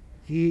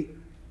qui,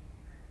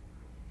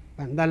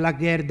 pendant la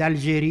guerre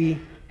d'Algérie,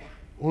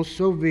 ont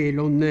sauvé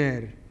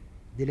l'honneur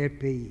de leur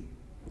pays.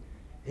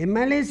 Et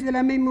malaise de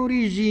la même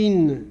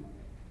origine,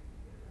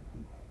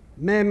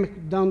 même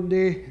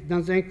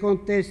dans un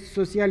contexte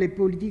social et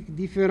politique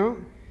différent,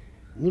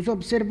 nous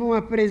observons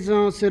à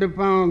présent se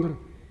répandre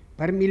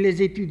parmi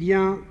les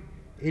étudiants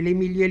et les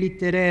milieux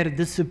littéraires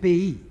de ce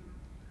pays,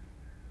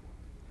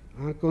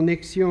 en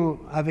connexion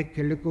avec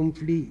le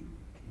conflit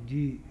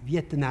du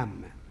Vietnam.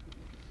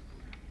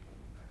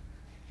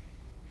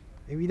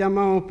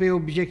 Évidemment, on peut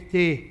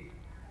objecter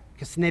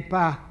que ce n'est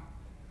pas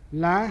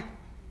là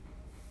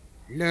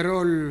le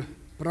rôle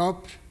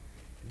propre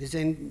des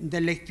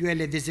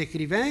intellectuels et des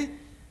écrivains,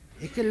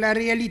 et que la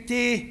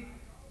réalité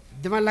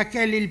devant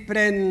laquelle ils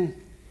prennent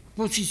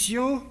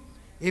position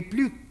est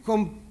plus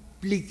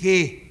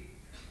compliquée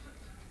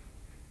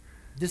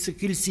de ce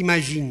qu'ils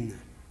s'imaginent,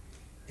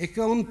 et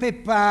qu'on ne peut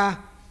pas,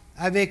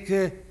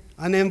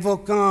 en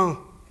invoquant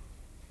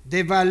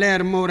des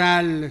valeurs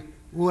morales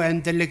ou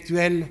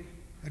intellectuelles,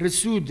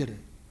 résoudre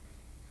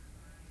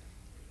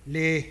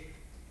les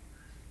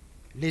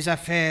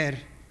affaires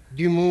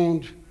du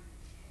monde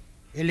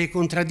et les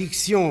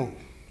contradictions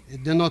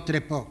de notre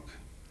époque.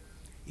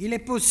 Il est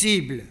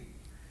possible,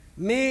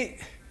 mais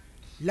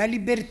la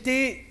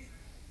liberté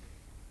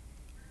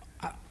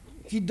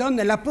qui donne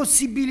la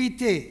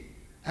possibilité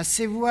à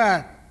ces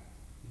voix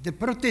de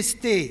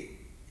protester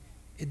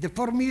et de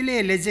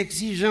formuler les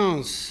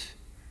exigences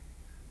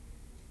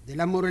de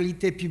la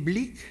moralité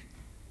publique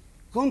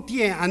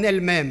contient en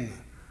elle-même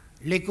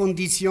les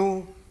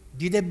conditions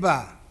du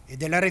débat et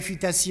de la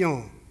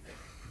réfutation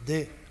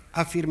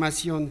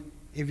d'affirmations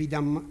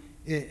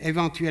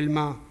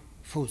éventuellement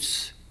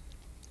fausses.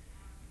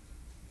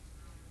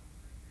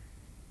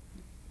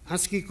 En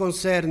ce qui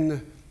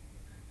concerne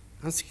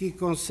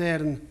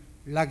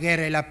la guerre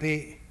et la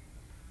paix,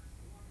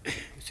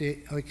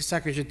 c'est avec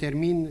ça que je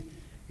termine,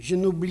 je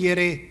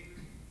n'oublierai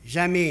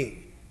jamais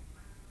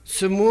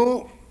ce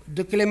mot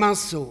de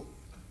Clemenceau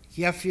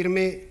qui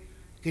affirmait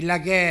que la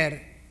guerre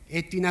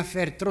est une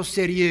affaire trop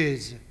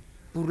sérieuse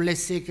pour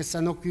laisser que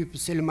ça n'occupe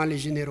seulement les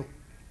généraux.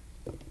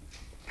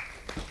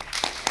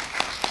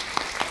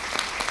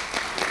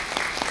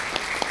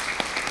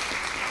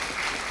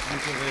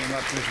 Thank you very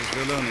much, Mrs.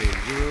 Villoni.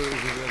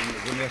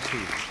 Je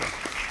remercie.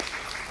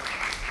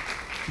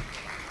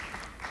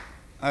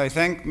 I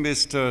thank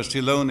Mr.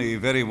 Siloni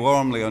very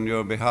warmly on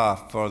your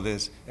behalf for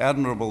this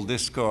admirable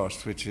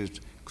discourse, which has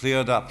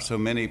cleared up so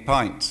many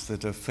points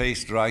that have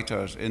faced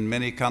writers in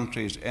many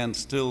countries and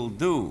still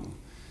do.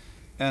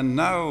 And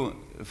now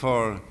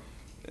for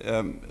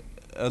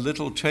a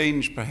little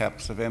change,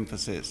 perhaps, of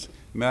emphasis,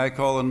 may I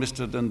call on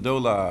Mr.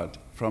 Dendolaard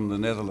from the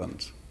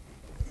Netherlands.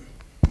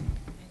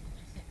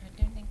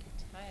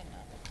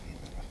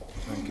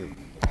 Thank you.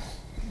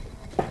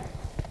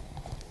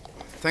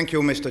 Thank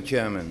you, Mr.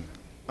 Chairman.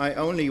 I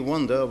only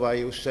wonder why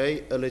you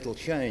say a little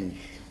change.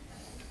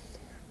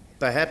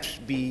 Perhaps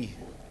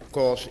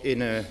because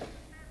in a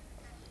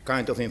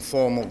kind of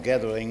informal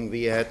gathering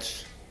we had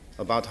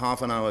about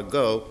half an hour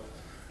ago,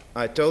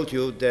 I told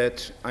you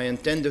that I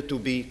intended to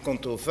be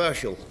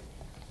controversial,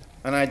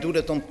 and I do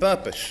that on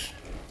purpose.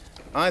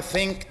 I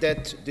think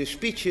that the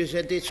speeches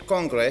at this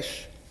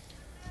Congress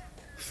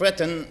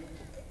threaten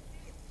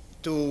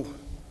to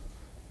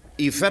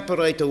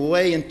evaporate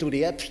away into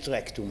the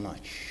abstract too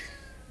much.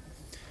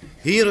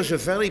 Here is a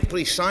very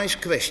precise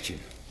question.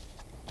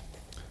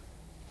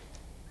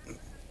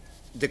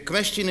 The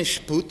question is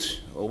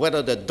put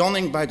whether the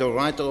donning by the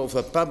writer of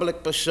a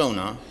public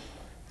persona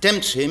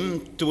tempts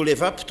him to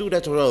live up to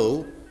that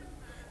role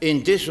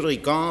in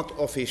disregard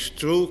of his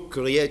true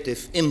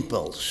creative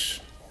impulse.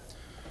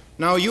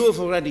 Now, you have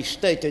already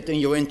stated in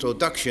your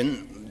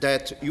introduction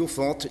that you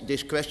thought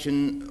this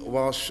question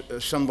was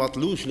somewhat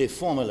loosely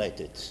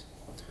formulated.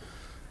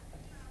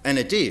 And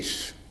it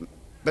is.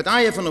 But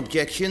I have an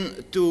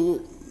objection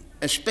to,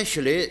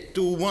 especially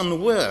to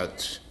one word,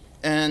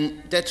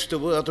 and that's the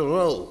word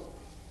role,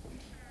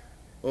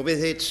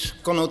 with its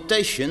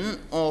connotation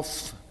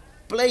of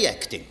play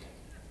acting.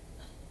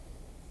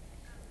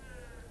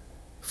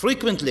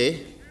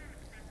 Frequently,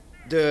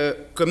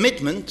 the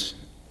commitment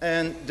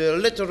and the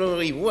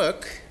literary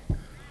work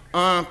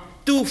are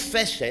two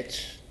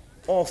facets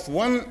of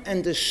one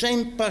and the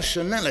same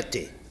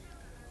personality.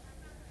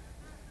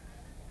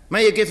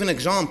 May I give an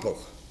example?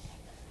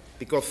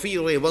 Because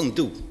theory won't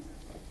do.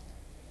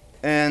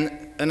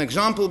 And an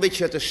example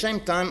which at the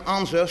same time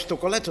answers the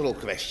collateral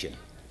question.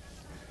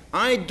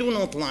 I do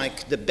not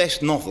like the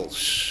best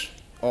novels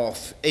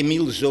of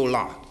Émile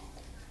Zola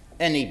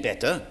any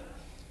better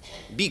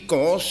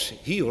because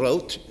he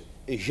wrote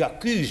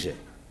J'accuse,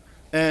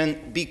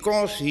 and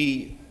because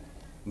he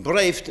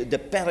braved the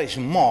Paris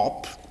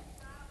mob,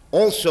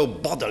 also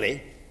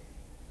bodily,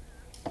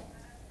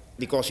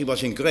 because he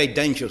was in great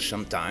danger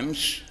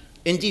sometimes,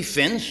 in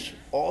defense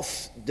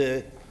of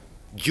the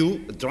Jew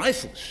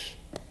Dreyfus.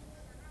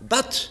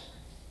 But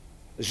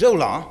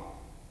Zola,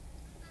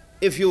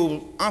 if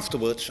you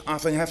afterwards,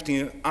 after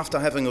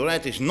having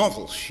read his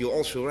novels, you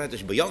also read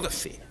his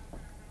biography,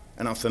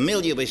 and are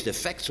familiar with the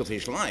facts of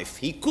his life,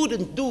 he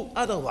couldn't do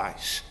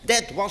otherwise.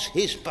 That was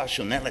his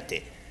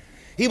personality.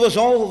 He was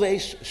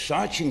always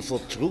searching for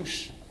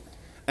truth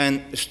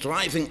and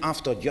striving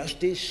after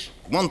justice.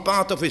 One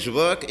part of his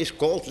work is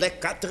called Les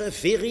Quatre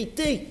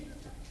Vérités.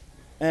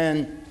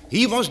 And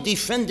he was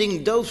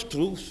defending those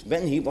truths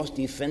when he was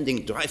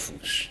defending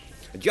Dreyfus.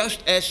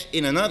 Just as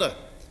in another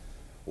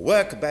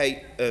work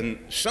by a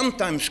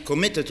sometimes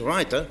committed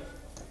writer,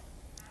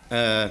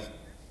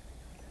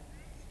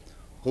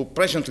 who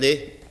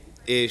presently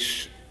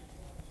is,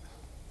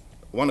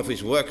 one of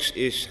his works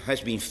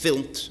has been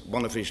filmed,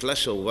 one of his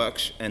lesser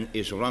works, and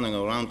is running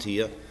around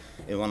here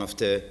in one of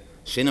the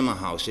cinema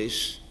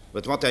houses.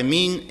 But what I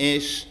mean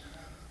is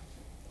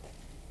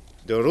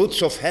The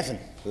Roots of Heaven,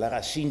 La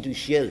Racine du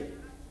Ciel,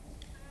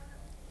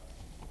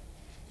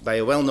 by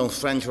a well-known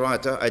French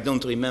writer, I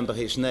don't remember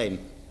his name.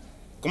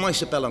 Comment il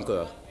s'appelle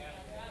encore?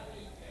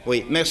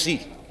 Oui, merci.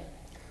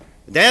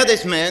 There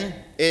this man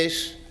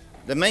is,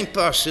 the main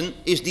person,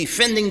 is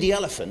defending the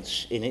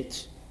elephants in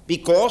it,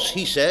 because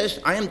he says,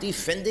 I am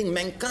defending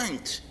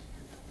mankind.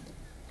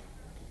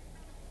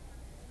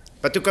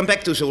 But to come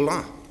back to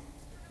Zola,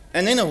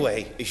 and in a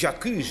way,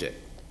 J'accuse,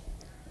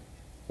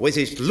 with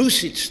his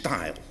lucid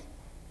style,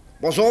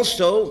 was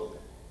also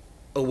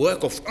a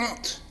work of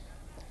art.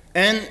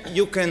 And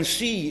you can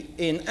see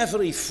in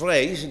every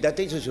phrase that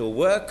it is a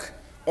work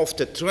of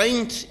the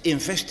trained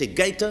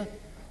investigator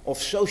of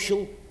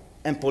social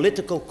and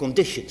political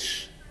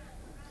conditions.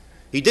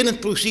 He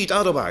didn't proceed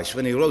otherwise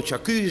when he wrote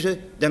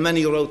J'accuse than when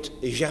he wrote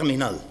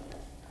Germinal.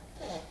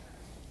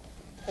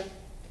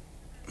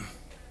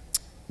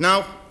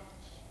 Now,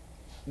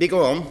 we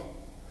go on,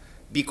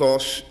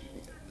 because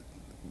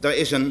there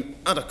is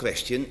another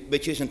question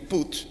which isn't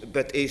put,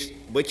 but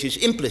which is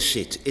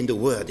implicit in the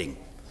wording.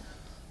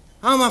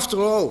 How, after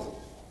all,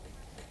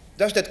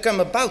 does that come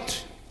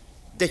about,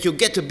 that you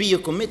get to be a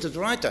committed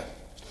writer?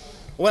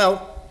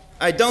 Well,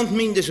 I don't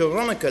mean this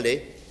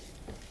ironically,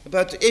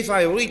 but if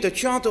I read the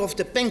charter of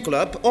the pen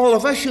club, all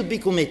of us should be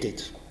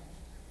committed.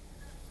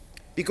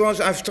 Because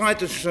I've tried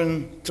to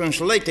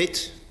translate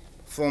it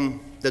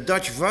from the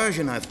Dutch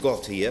version I've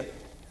got here,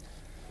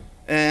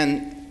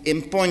 and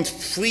in point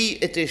 3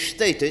 it is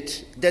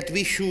stated that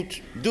we should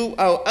do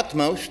our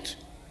utmost,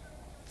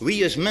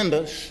 we as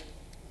members,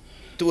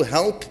 to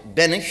help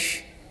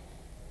banish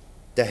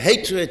the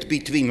hatred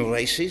between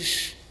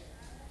races,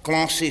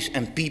 classes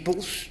and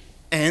peoples,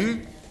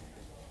 and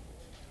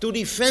to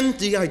defend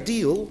the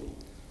ideal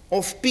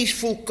of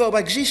peaceful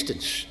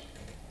coexistence.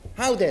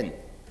 How then?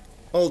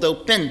 Although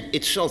PEN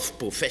itself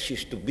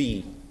professes to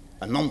be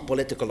a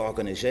non-political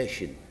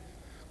organization,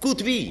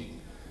 could we,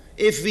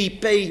 if we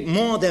pay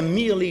more than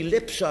merely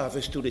lip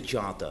service to the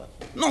Charter,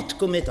 not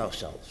commit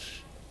ourselves?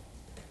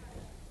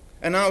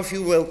 And now, if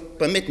you will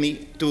permit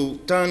me to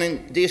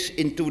turn this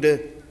into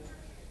the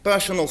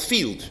personal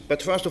field,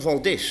 but first of all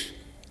this,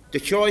 the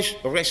choice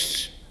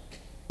rests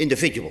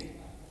individual.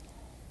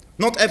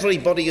 Not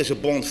everybody is a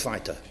born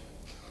fighter.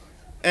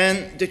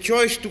 And the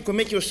choice to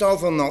commit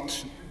yourself or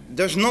not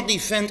does not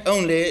depend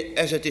only,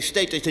 as it is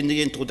stated in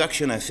the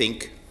introduction, I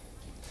think,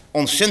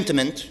 on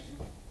sentiment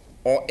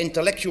or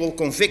intellectual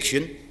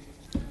conviction,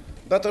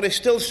 but there is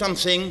still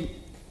something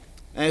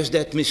as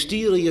that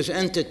mysterious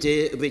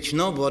entity which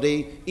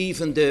nobody,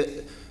 even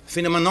the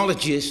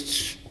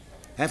phenomenologists,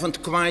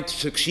 haven't quite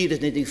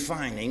succeeded in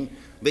defining,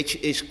 which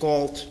is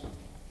called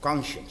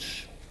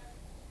conscience.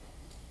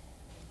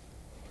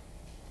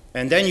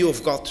 And then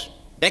you've got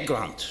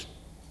background,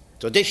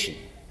 tradition,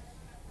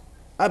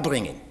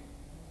 upbringing.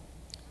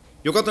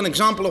 You got an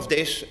example of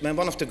this when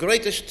one of the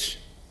greatest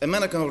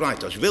American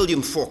writers,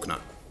 William Faulkner,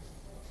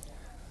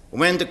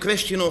 when the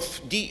question of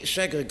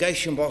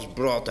desegregation was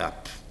brought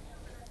up.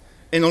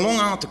 In a long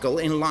article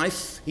in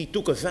Life, he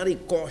took a very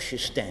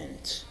cautious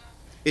stand.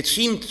 It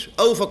seemed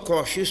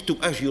overcautious to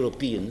us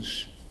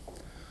Europeans,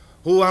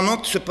 who are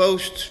not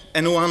supposed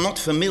and who are not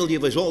familiar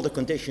with all the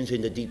conditions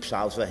in the Deep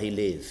South where he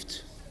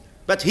lived.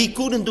 But he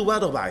couldn't do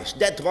otherwise.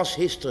 That was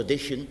his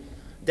tradition,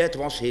 that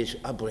was his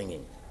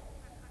upbringing.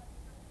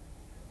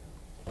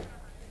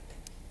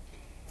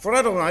 For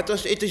other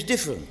writers, it is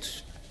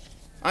different.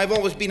 I've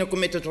always been a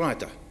committed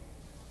writer.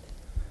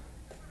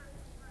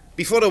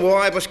 Before the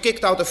war, I was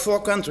kicked out of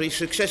 4 countries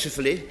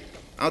successively,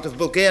 out of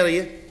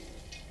Bulgaria,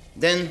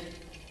 then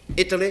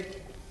Italy,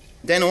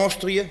 then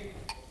Austria,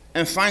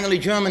 and finally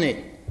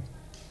Germany.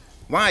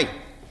 Why?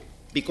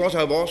 Because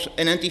I was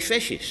an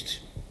anti-fascist,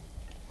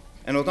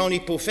 and not only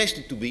professed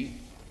it to be,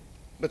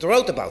 but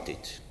wrote about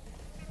it.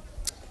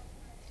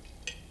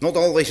 Not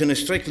always in a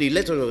strictly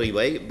literary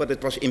way, but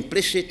it was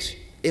implicit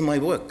in my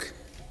work.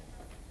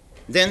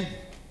 Then,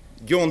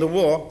 during the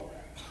war,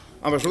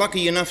 I was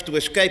lucky enough to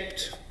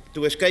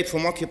escape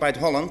from occupied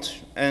Holland,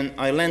 and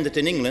I landed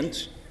in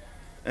England.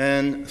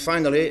 And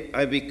finally,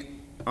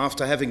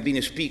 after having been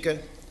a speaker,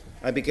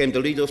 I became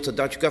the leader of the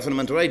Dutch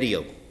government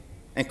radio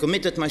and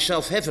committed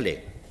myself heavily.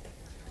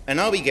 And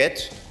now we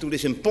get to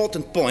this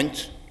important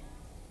point.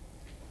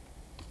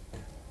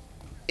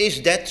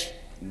 Is that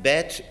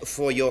bad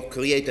for your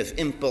creative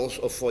impulse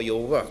or for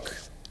your work?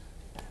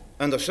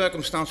 Under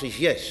circumstances,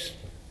 yes.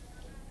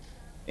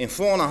 In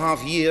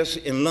 4.5 years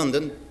in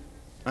London,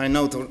 I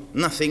know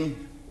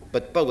nothing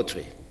but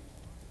poetry.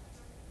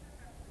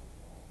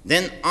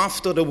 Then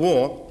after the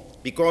war,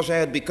 because I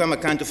had become a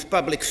kind of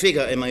public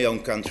figure in my own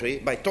country,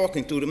 by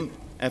talking to them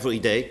every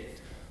day,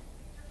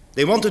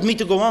 they wanted me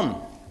to go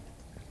on.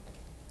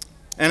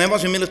 And I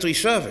was in military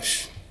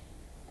service.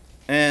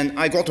 And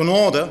I got an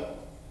order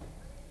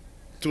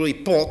to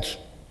report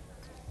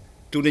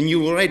to the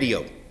new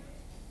radio.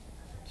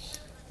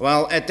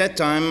 Well, at that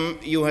time,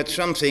 you had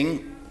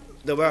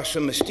there was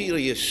some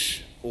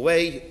mysterious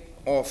way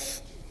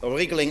of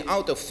wriggling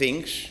out of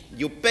things.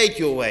 You paid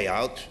your way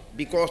out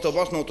because there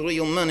was not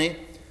real money.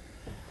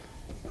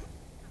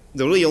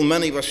 The real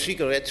money was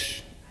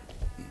cigarettes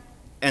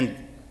and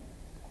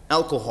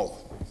alcohol.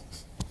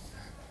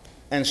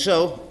 And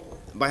so,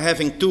 by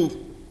having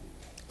 2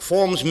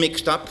 forms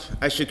mixed up,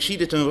 I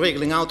succeeded in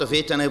wriggling out of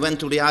it, and I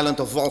went to the island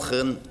of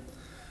Walcheren,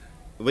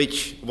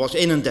 which was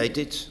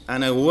inundated,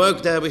 and I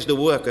worked there with the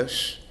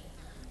workers.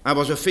 I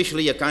was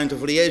officially a kind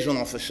of liaison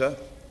officer,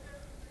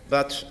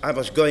 but I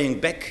was going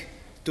back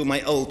to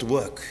my old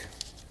work.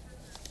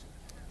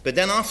 But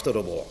then after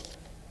the war,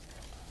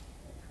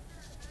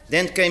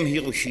 then came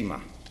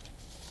Hiroshima.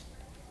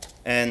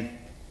 And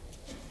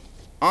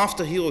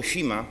after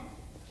Hiroshima,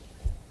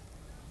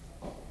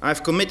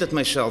 I've committed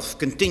myself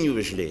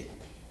continuously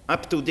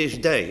up to this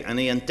day, and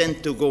I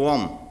intend to go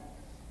on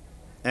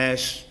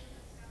as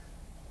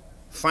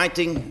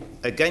fighting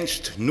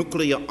against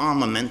nuclear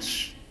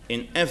armaments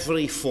in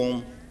every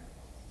form,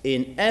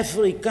 in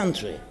every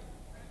country.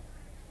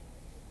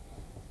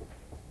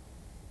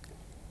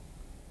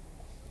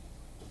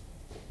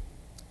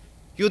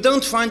 You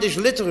don't find this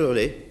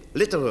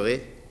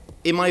literary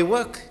in my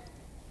work,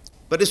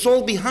 but it's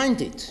all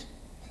behind it.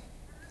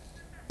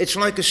 It's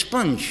like a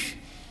sponge.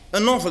 A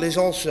novel is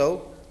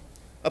also,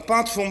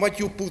 apart from what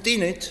you put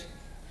in it,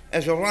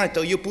 as a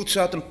writer, you put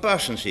certain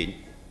persons in.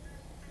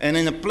 And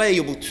in a play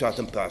you put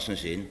certain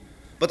persons in.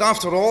 But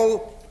after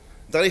all,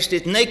 there is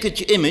this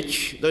naked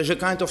image, there is a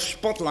kind of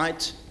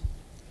spotlight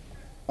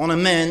on a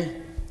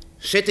man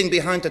sitting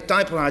behind a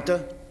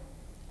typewriter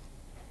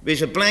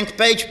with a blank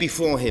page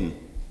before him.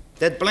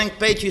 That blank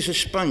page is a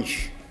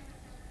sponge,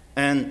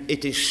 and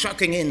it is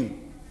sucking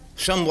in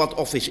somewhat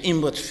of his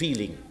inward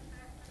feeling,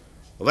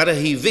 whether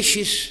he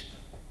wishes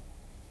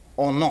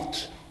or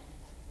not.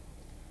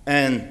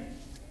 And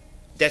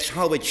that's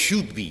how it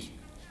should be,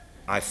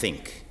 I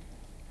think.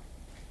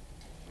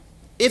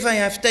 If I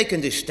have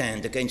taken this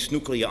stand against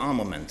nuclear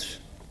armament,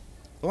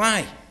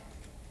 why?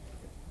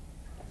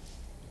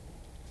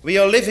 We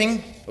are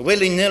living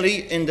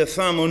willy-nilly in the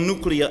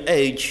thermonuclear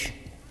age.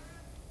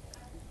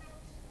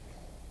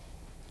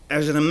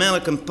 As an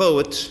American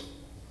poet,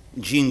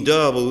 Jean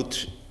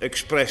Durwood,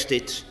 expressed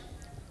it,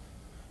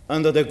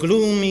 under the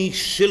gloomy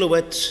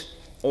silhouette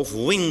of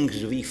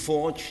wings we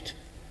forged,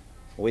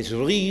 with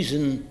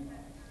reason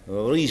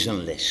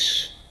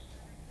reasonless.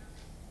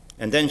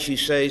 And then she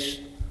says,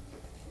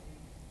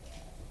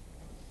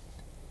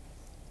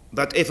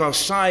 but if our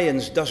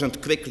science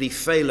doesn't quickly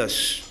fail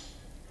us,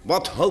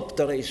 what hope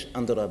there is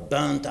under a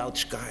burnt out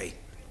sky?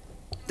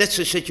 That's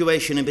the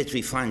situation in which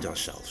we find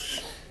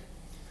ourselves.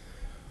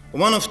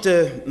 One of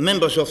the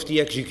members of the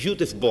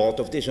executive board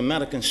of this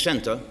American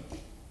center,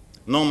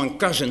 Norman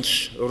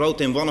Cousins,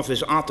 wrote in one of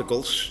his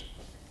articles,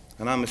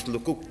 and I must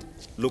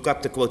look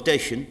up the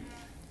quotation,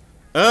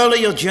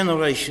 earlier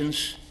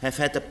generations have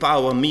had the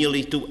power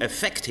merely to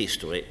affect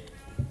history.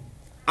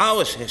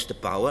 Ours has the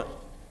power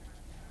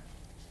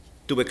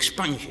to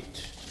expunge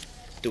it,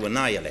 to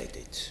annihilate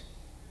it.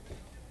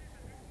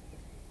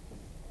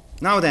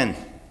 Now then,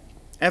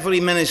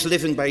 every man is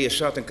living by a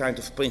certain kind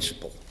of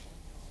principle.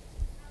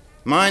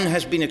 Mine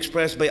has been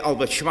expressed by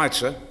Albert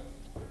Schweitzer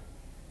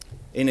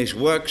in his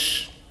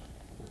works,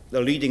 the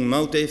leading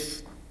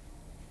motive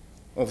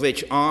of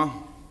which are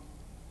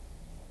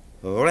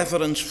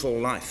reverence for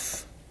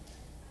life.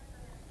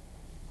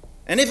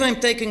 And if I'm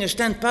taking a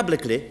stand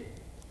publicly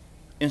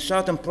in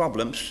certain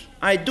problems,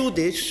 I do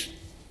this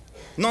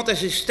not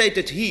as is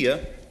stated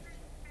here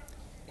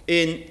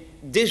in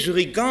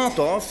disregard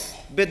of,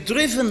 but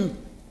driven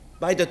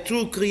by the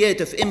true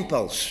creative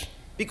impulse.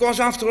 Because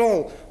after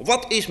all,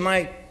 what is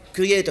my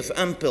creative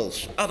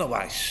impulse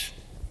otherwise?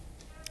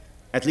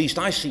 At least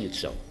I see it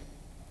so.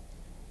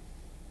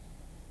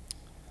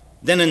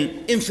 Then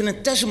an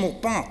infinitesimal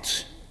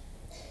part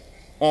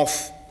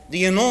of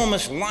the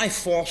enormous life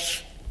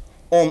force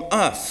on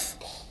earth.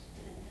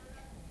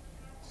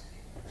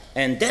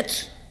 And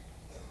that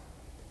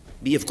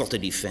we have got to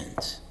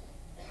defend.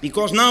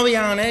 Because now we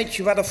are in an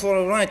age whether for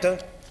a writer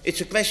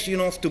it's a question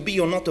of to be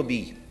or not to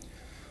be.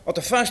 At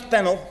the first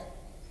panel,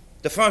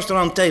 the first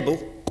round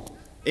table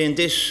in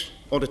this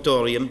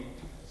auditorium,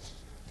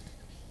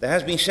 there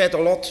has been said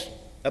a lot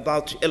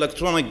about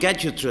electronic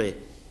gadgetry.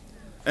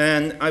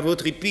 And I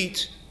would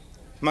repeat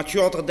much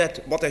shorter than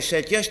what I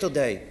said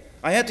yesterday.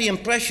 I had the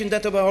impression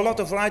that there were a lot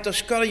of writers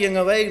scurrying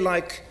away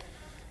like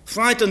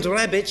frightened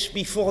rabbits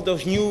before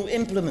those new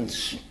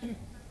implements.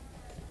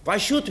 Why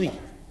should we?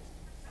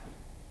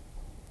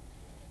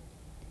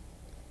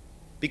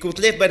 We could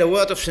live by the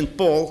word of St.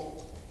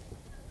 Paul,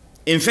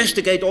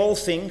 investigate all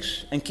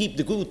things and keep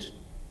the good.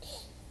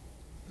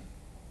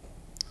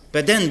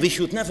 But then we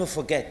should never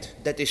forget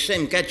that this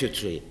same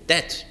gadgetry,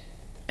 that,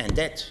 and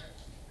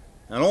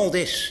all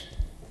this,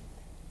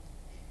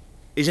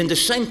 is in the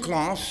same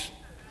class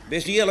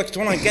with the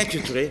electronic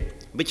gadgetry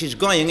which is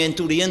going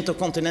into the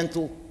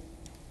intercontinental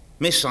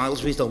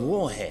missiles with the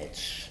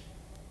warheads.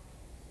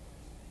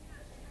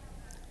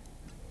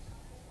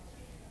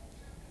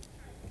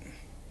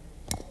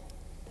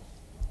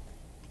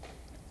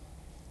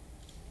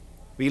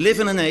 We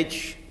live in an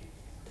age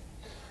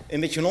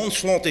in which an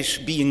onslaught is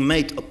being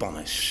made upon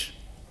us.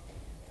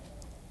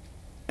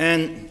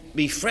 And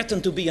we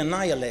threaten to be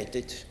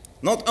annihilated,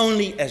 not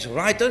only as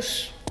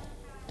writers,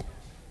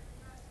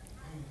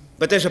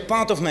 but as a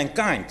part of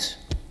mankind.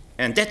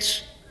 And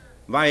that's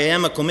why I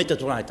am a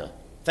committed writer.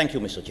 Thank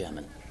you, Mr.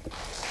 Chairman.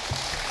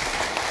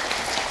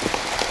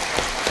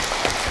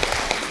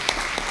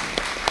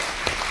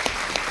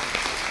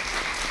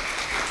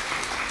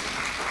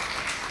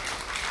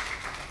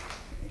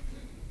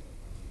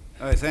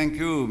 I thank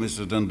you,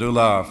 Mr.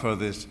 Dandula, for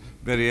this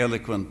very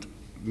eloquent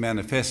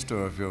manifesto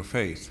of your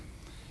faith.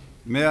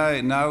 May I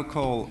now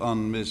call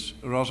on Ms.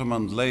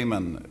 Rosamund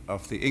Lehman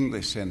of the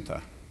English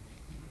Center.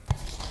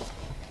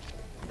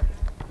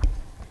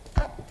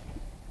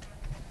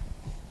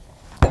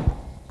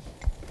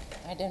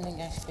 I don't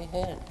think I should be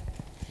heard.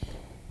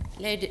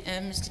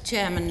 Mr.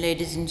 Chairman,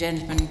 ladies and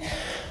gentlemen,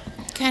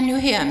 can you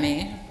hear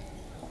me?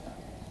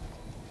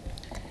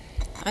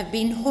 I've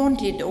been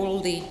haunted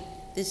all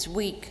this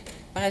week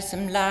by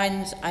some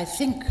lines, I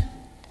think,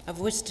 of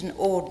Wystan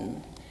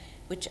Auden,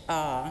 which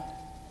are,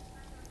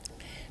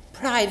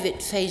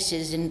 private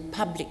faces in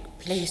public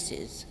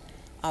places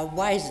are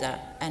wiser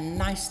and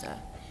nicer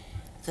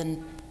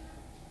than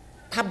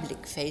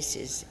public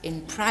faces in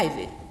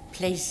private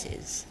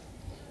places.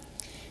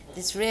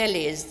 This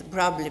really is the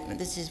problem.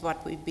 This is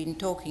what we've been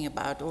talking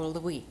about all the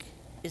week,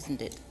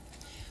 isn't it?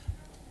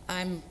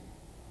 I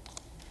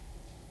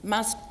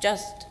must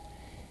just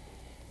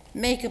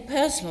make a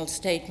personal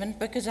statement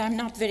because I'm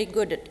not very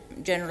good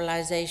at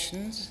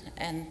generalizations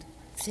and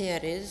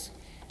theories,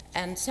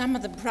 and some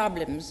of the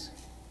problems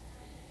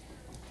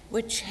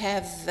which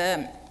have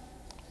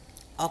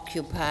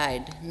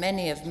occupied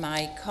many of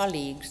my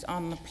colleagues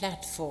on the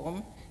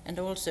platform and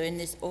also in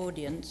this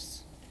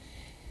audience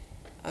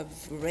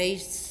of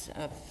race,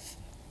 of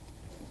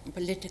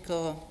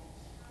political,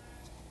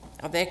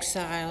 of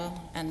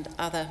exile and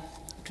other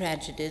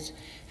tragedies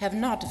have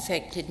not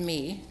affected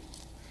me.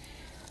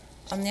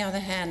 On the other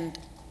hand,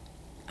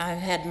 I've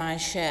had my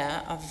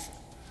share of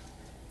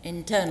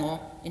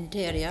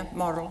interior,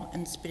 moral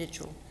and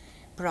spiritual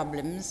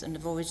problems, and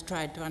have always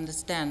tried to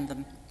understand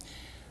them.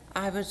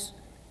 I was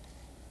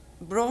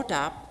brought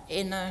up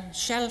in a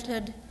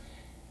sheltered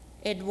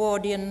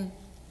Edwardian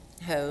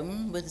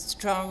home with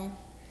strong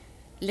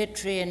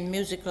literary and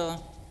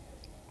musical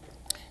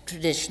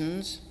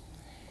traditions,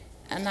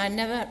 and I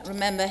never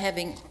remember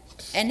having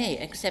any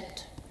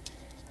except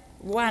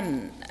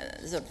one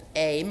sort of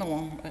aim,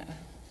 or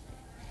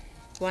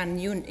one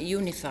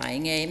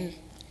unifying aim,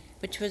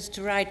 which was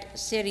to write a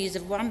series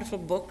of wonderful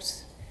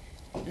books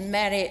and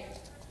marry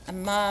a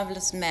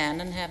marvelous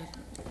man and have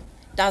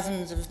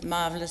dozens of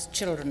marvelous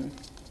children.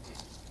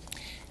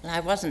 And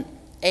I wasn't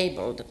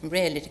able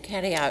really to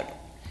carry out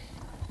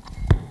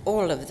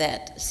all of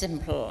that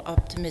simple,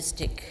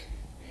 optimistic,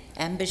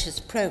 ambitious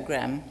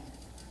program.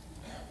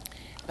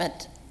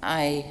 But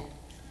I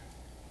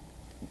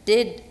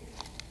did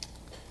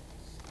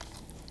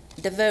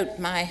devote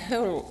my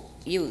whole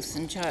youth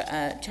and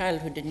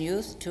childhood and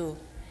youth to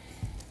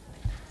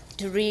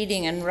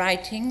reading and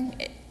writing.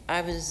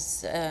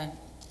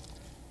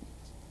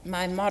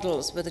 My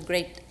models were the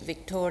great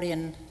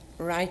Victorian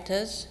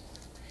writers,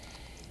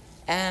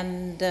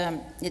 and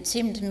it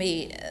seemed to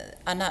me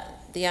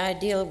the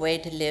ideal way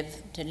to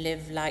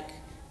live like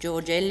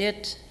George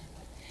Eliot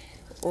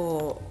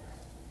or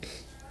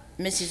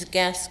Mrs.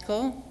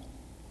 Gaskell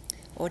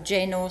or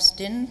Jane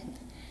Austen,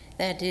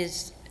 that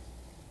is,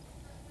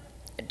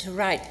 to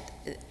write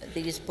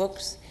these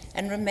books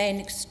and remain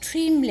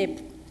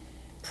extremely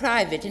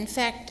private, in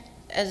fact,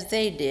 as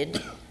they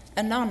did,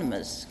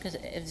 anonymous, because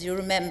as you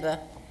remember,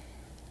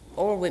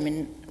 all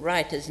women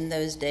writers in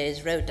those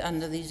days wrote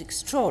under these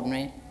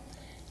extraordinary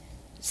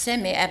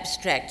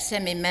semi-abstract,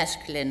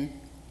 semi-masculine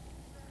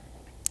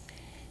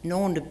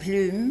nom de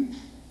plume,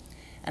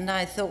 and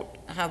I thought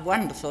how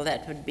wonderful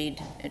that would be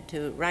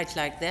to write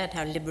like that,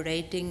 how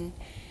liberating,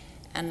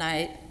 and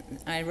I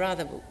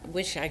rather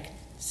wish I could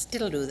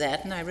still do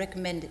that, and I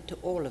recommend it to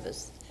all of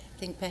us. I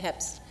think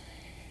perhaps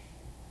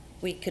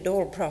we could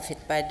all profit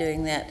by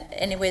doing that.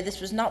 Anyway, this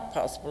was not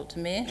possible to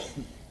me.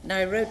 And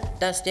I wrote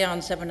Dusty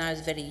Answer when I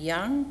was very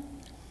young,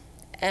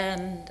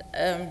 and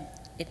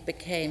it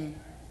became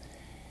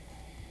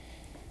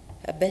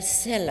a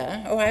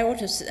bestseller. Oh, I ought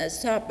to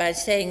start by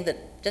saying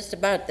that just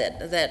about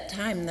that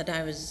time that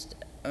I was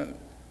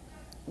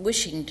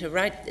wishing to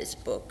write this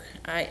book,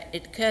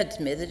 it occurred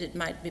to me that it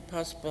might be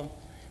possible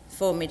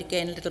for me to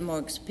gain a little more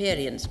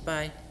experience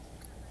by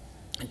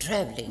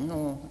traveling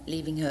or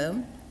leaving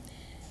home.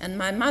 And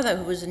my mother,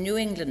 who was a New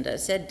Englander,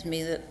 said to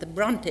me that the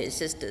Bronte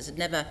sisters had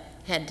never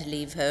had to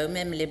leave home.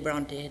 Emily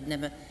Bronte had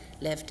never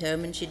left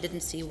home, and she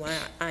didn't see why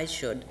I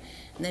should.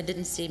 And there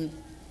didn't seem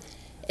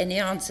any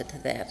answer to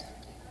that.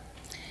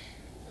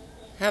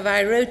 However,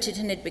 I wrote it,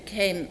 and it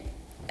became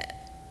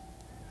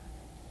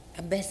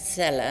a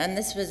bestseller, and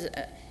this was,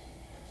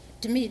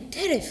 to me,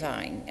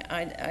 terrifying.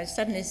 I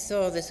suddenly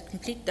saw this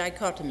complete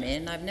dichotomy,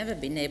 and I've never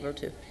been able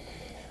to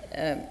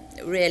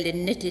really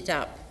knit it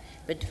up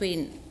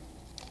between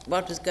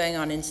what was going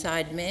on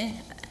inside me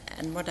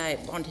and what I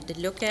wanted to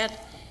look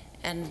at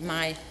and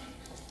my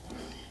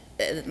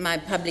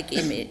public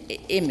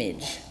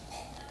image.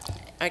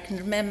 I can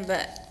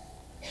remember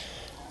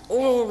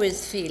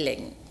always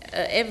feeling,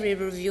 every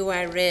review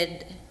I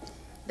read,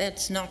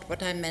 that's not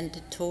what I meant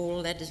at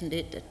all, that isn't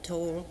it at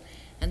all,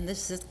 and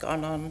this has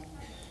gone on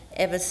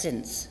ever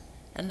since.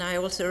 And I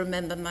also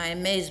remember my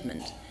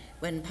amazement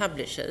when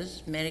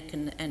publishers,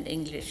 American and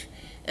English,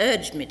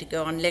 urged me to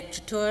go on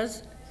lecture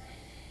tours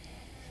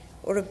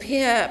or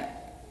appear,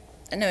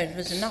 no, it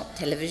was not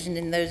television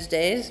in those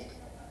days,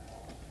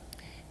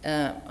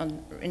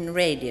 in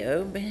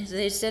radio, because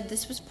they said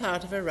this was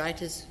part of a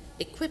writer's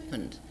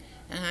equipment.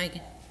 And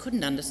I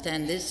couldn't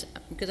understand this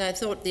because I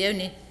thought the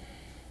only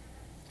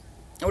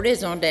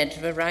raison d'etre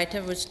of a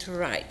writer was to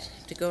write,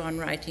 to go on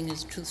writing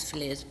as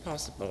truthfully as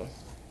possible.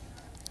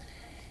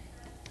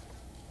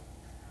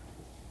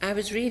 I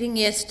was reading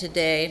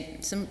yesterday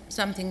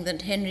something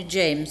that Henry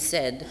James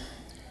said,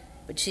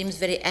 which seems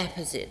very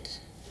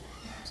apposite.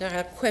 So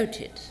I'll quote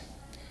it.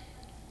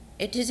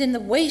 It is in the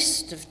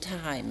waste of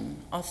time,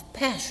 of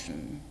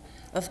passion,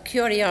 of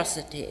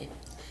curiosity,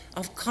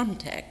 of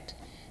contact,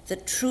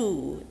 that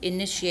true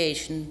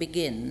initiation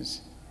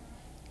begins.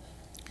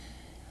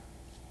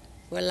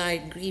 Well, I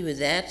agree with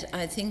that.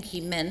 I think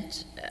he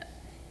meant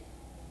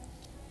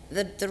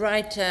that the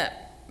writer,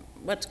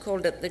 what's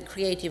called the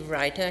creative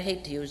writer, I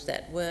hate to use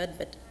that word,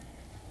 but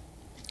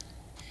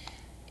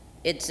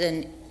it's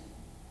a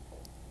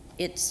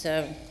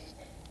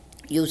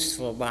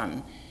useful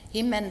one.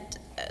 He meant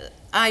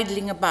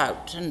idling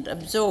about and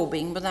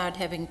absorbing without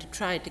having to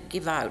try to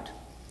give out.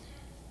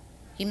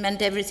 He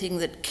meant everything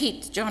that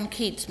John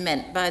Keats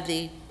meant by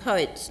the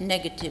poet's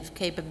negative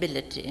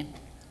capability.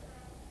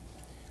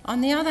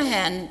 On the other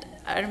hand,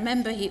 I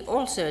remember he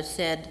also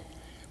said,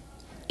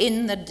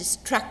 in the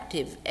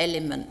destructive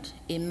element,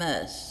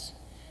 immerse.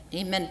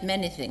 He meant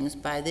many things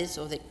by this,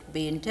 or they could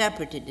be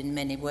interpreted in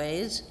many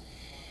ways,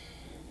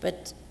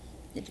 but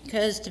it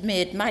occurs to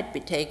me it might be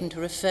taken to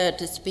refer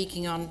to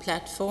speaking on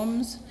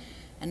platforms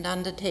and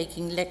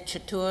undertaking lecture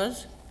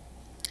tours.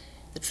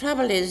 The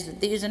trouble is that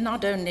these are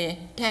not only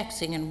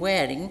taxing and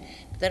wearing,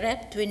 but they're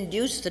apt to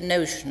induce the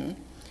notion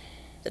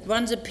that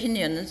one's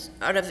opinions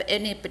are of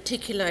any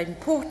particular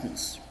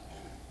importance.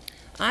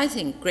 I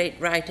think great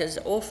writers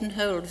often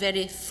hold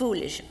very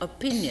foolish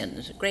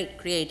opinions. Great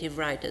creative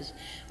writers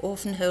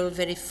often hold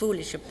very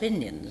foolish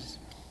opinions.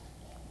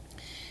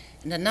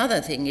 And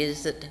another thing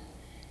is that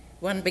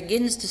one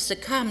begins to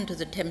succumb to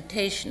the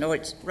temptation, or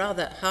it's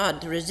rather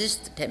hard to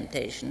resist the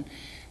temptation,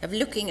 of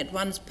looking at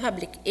one's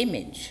public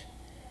image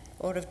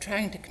or of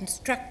trying to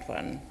construct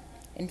one.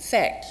 In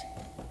fact,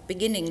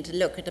 beginning to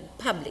look at a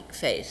public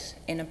face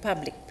in a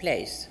public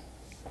place.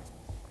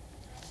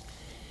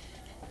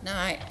 Now,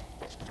 I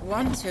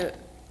want to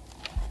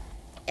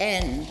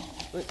end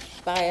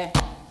by a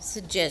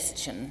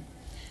suggestion.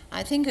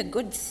 I think a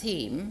good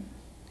theme,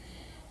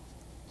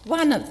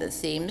 one of the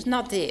themes,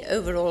 not the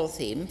overall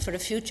theme, for a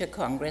future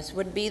Congress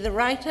would be the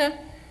writer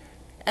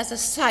as a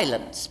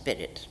silent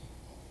spirit.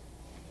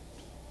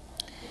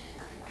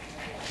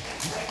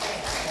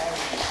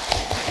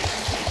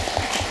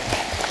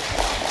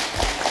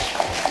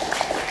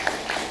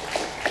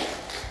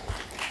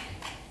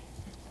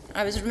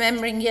 I was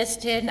remembering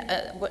yesterday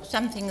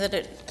something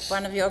that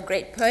one of your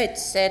great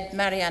poets said,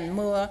 Marianne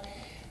Moore.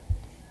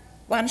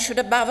 One should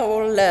above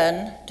all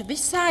learn to be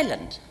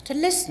silent, to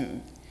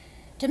listen,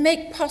 to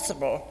make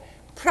possible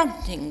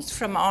promptings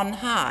from on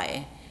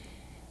high.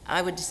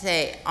 I would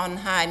say on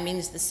high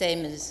means the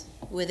same as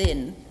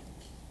within.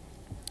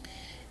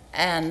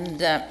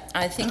 And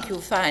I think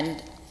you'll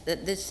find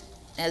that this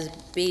has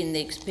been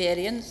the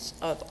experience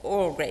of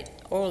all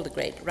the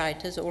great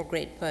writers, all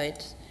great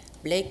poets,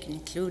 Blake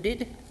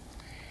included.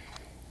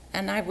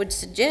 And I would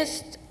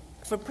suggest,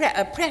 for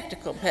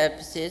practical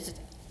purposes,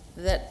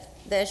 that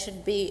there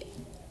should be,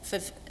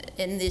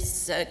 in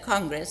this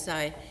Congress,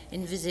 I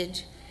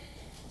envisage,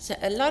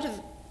 a lot of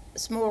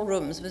small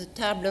rooms with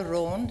table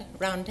ronde,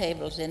 round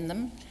tables in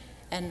them,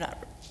 and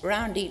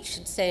round each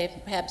should say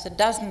perhaps a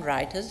dozen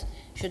writers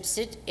should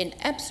sit in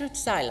absolute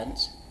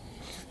silence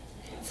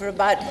for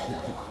about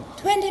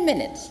 20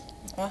 minutes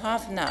or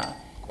half an hour.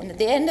 And at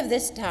the end of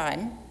this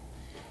time,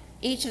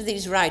 each of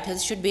these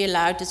writers should be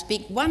allowed to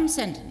speak one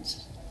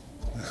sentence.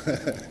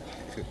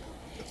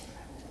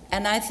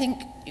 And I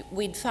think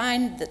we'd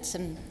find that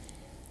some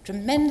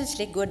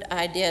tremendously good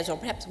ideas, or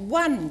perhaps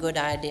one good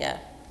idea,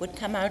 would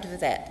come out of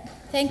that.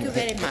 Thank you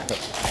very much.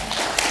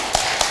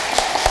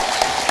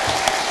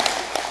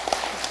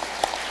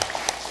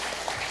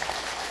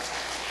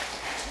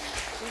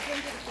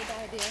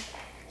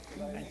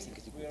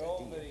 We are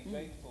all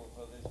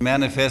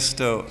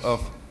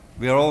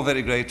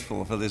very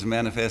grateful for this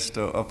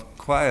manifesto of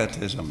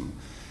quietism.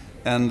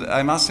 And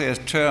I must say, as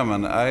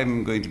chairman,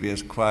 I'm going to be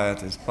as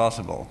quiet as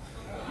possible.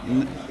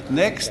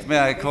 Next, may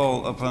I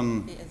call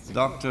upon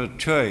Dr.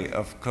 Choi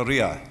of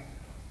Korea.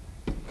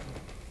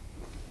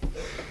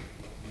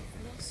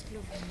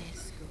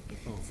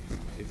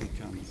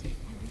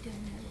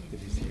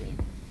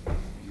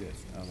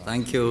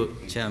 Thank you,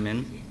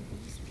 Chairman.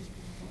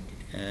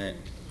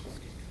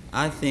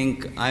 I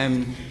think I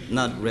am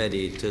not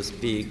ready to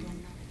speak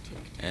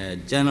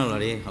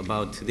generally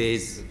about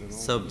today's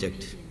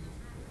subject.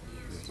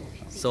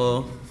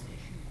 So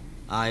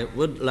I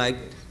would like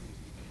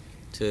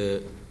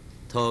to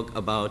talk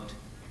about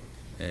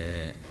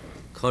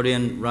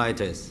Korean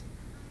writers,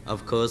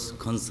 of course,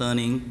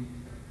 concerning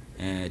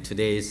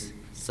today's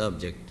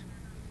subject.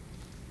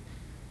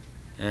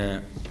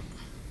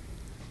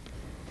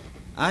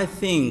 I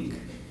think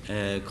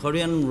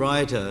Korean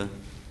writer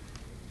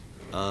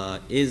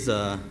is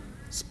a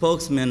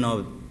spokesman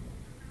of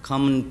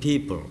common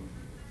people.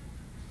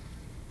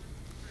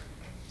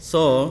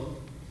 So,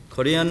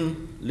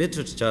 Korean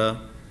literature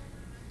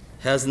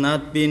has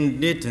not been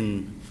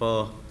written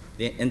for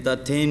the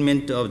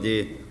entertainment of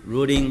the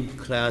ruling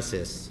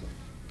classes,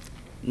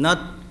 not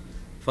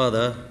for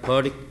the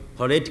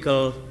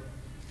political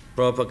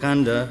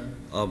propaganda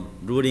of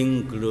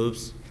ruling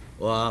groups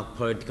or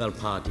political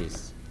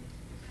parties,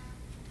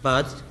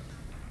 but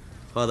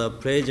for the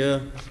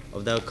pleasure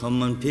of the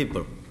common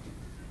people.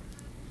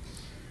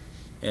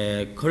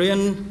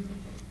 Korean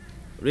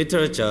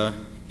literature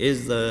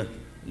is the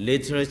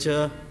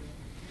literature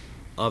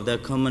of the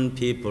common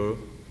people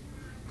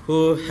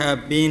who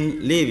have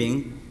been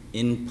living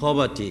in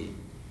poverty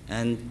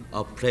and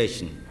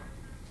oppression.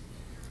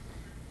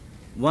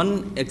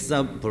 One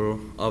example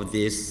of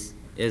this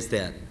is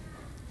that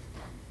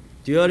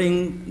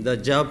during the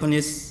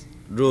Japanese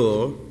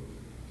rule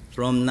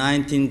from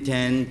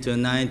 1910 to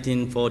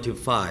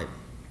 1945,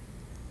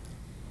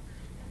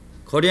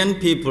 Korean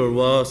people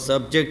were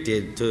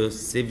subjected to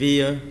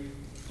severe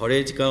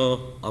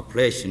political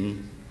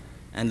oppression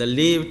and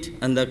lived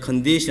under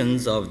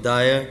conditions of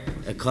dire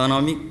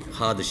economic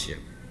hardship.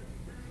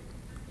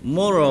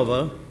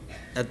 Moreover,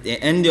 at the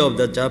end of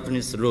the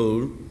Japanese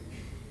rule,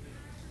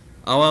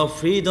 our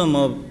freedom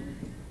of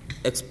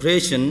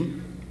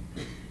expression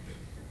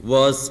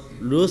was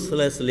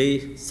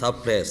ruthlessly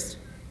suppressed,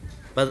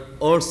 but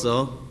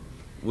also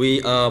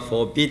we are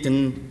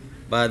forbidden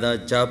by the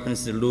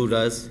Japanese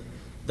rulers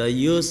the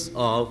use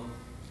of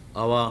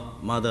our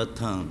mother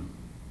tongue.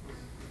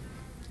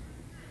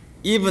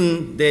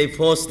 Even they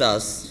forced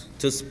us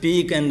to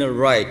speak and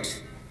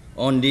write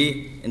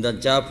only in the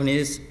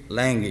Japanese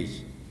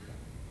language.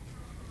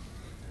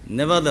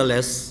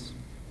 Nevertheless,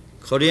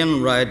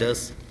 Korean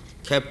writers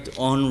kept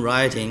on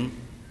writing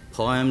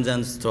poems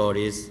and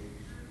stories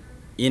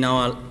in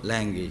our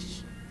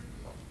language.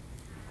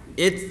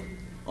 It's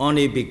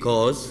only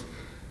because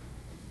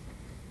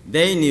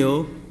they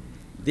knew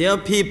their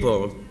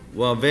people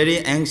were very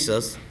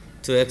anxious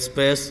to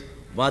express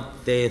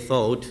what they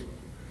thought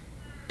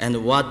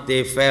and what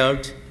they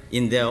felt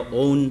in their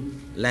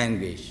own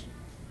language.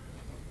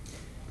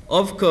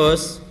 Of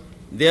course,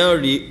 their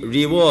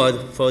reward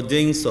for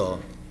doing so,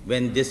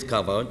 when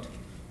discovered,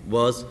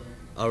 was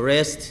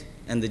arrest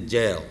and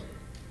jail.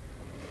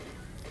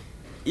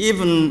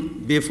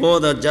 Even before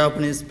the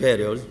Japanese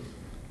period,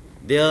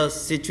 their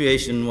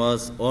situation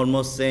was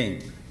almost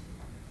same.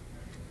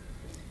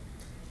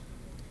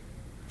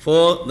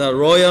 For the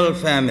royal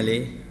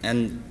family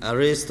and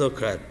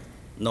aristocrat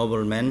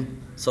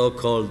noblemen,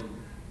 so-called,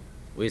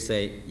 we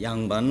say,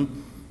 Yangban,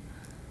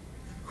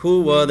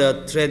 who were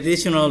the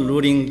traditional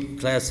ruling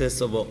classes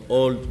of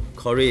old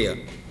Korea,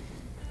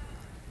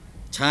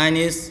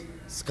 Chinese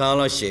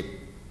scholarship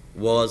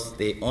was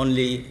the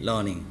only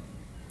learning,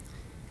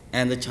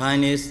 and the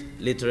Chinese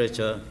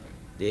literature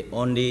the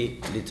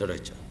only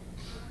literature.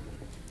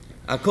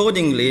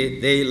 Accordingly,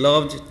 they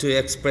loved to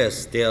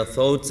express their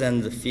thoughts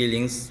and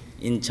feelings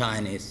in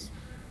Chinese,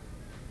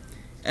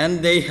 and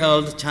they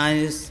held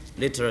Chinese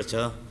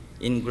literature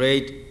in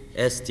great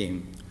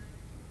esteem,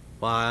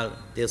 while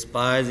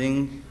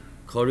despising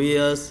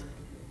Korea's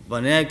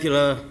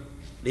vernacular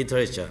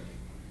literature.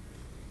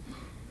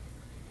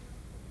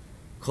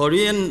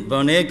 Korean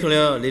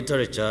vernacular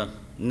literature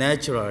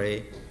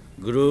naturally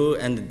grew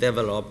and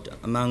developed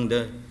among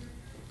the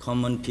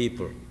common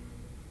people.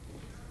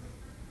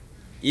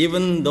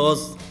 Even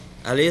those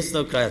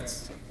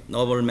aristocrats,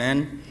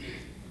 noblemen,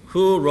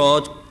 who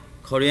wrote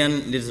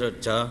Korean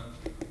literature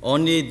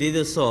only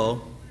did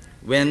so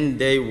when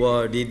they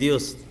were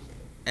reduced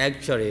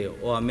actually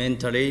or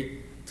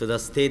mentally to the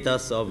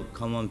status of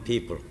common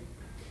people.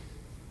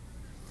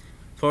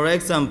 For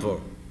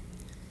example,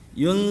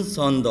 Yun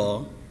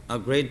Son-do, a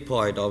great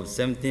poet of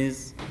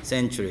 17th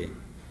century,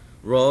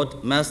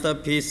 wrote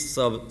masterpieces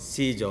of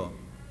Sijo,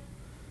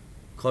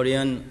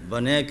 Korean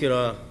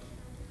vernacular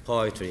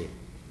poetry,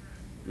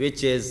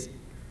 which is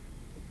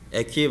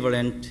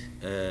equivalent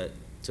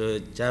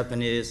to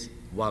Japanese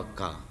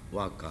waka.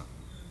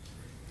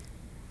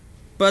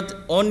 But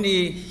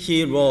only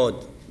he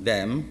wrote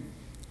them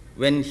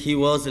when he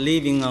was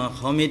living a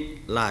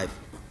hermit life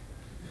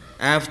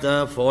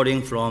after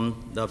falling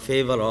from the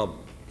favor of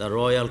the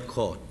royal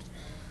court.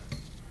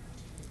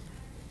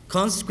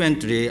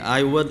 Consequently,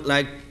 I would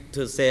like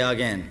to say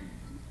again,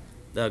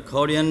 the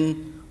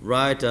Korean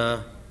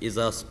writer is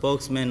a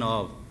spokesman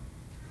of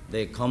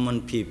the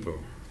common people,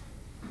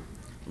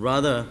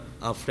 rather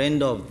a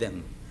friend of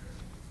them.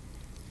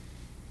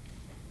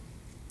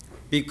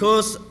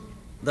 Because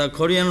the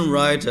Korean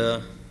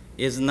writer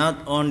is not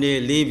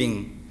only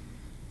living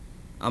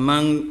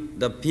among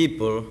the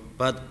people,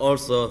 but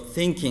also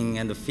thinking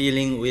and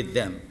feeling with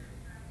them.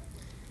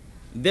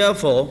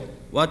 Therefore,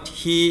 what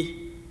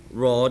he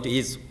wrote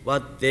is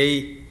what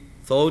they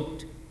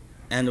thought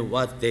and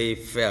what they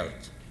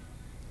felt.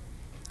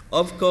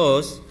 Of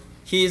course,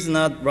 he is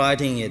not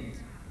writing it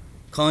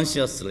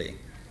consciously,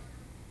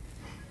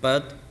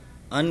 but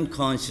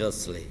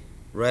unconsciously,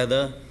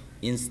 rather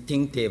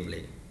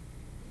instinctively.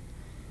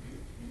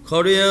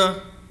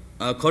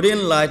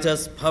 Korean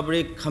writers'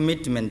 public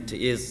commitment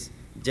is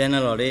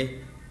generally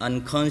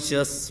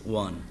unconscious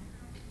one.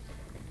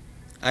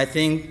 I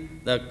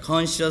think the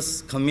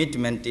conscious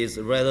commitment is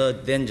rather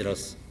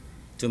dangerous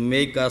to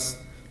make us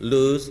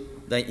lose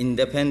the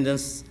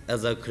independence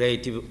as a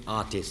creative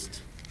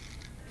artist.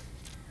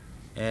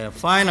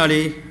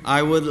 Finally,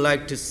 I would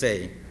like to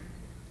say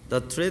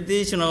the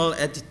traditional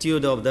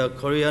attitude of the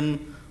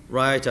Korean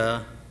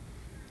writer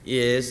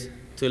is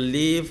to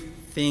live,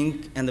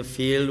 think, and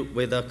feel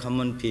with the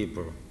common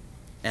people,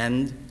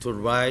 and to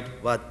write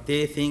what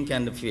they think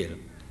and feel.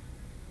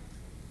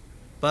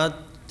 But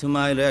to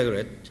my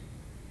regret,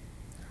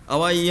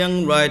 our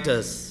young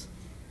writers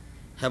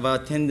have a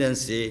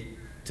tendency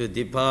to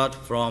depart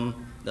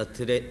from the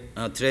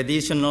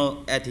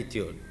traditional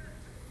attitude.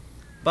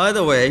 By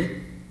the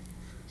way,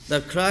 the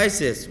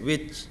crisis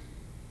which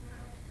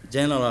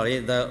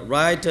generally the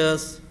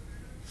writers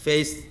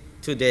face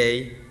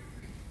today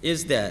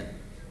is that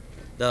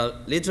the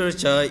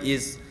literature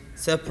is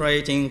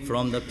separating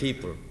from the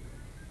people.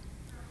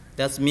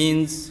 That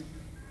means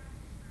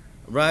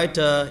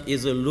writer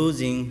is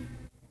losing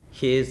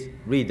his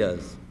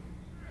readers.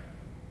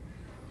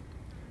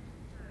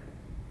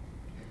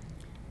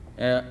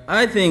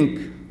 I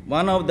think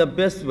one of the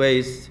best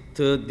ways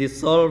to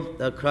dissolve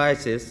the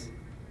crisis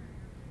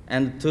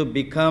and to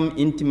become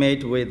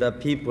intimate with the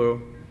people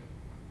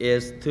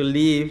is to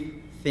live,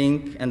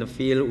 think, and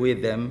feel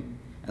with them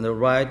and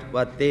write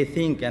what they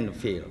think and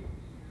feel.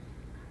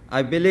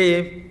 I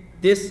believe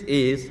this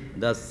is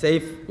the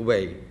safe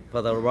way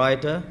for the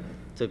writer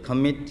to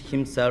commit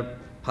himself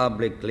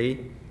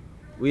publicly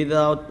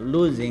without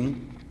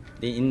losing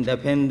the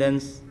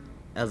independence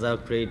as a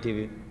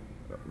creative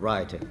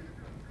writer.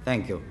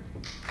 Thank you.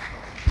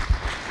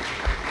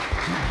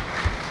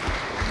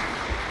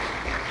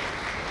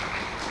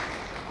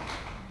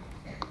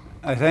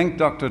 I thank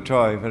Dr.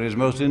 Choi for his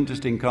most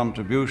interesting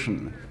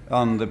contribution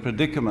on the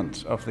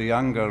predicaments of the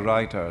younger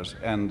writers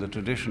and the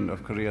tradition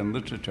of Korean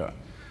literature.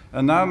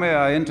 And now may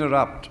I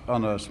interrupt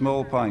on a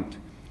small point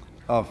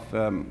of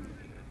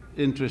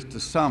interest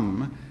to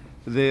some.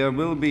 There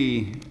will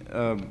be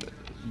a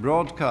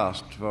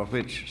broadcast for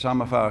which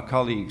some of our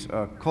colleagues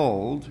are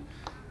called,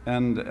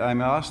 and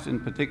I'm asked in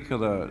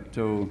particular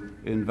to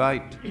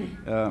invite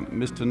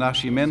Mr.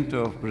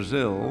 Nascimento of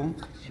Brazil,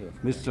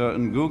 Mr.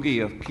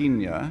 Ngugi of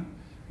Kenya,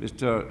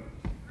 Mr.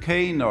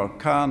 Kane or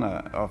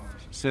Kana of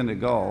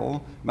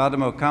Senegal,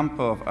 Madame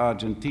Ocampo of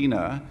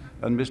Argentina,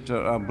 and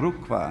Mr.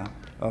 Abrukwa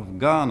of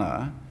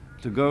Ghana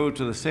to go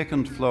to the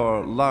second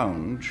floor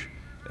lounge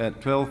at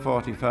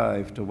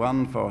 12:45 to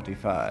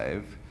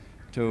 1:45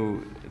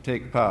 to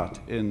take part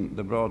in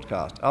the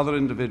broadcast. Other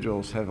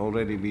individuals have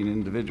already been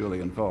individually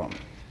informed.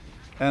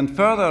 And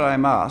further, I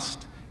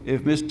must,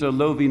 if Mr.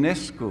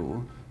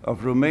 Lovinescu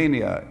of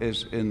Romania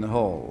is in the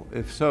hall.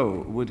 If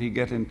so, would he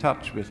get in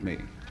touch with me?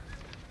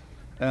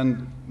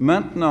 And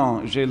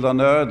maintenant, j'ai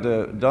l'honneur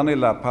de donner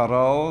la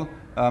parole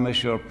à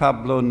Monsieur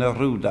Pablo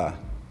Neruda.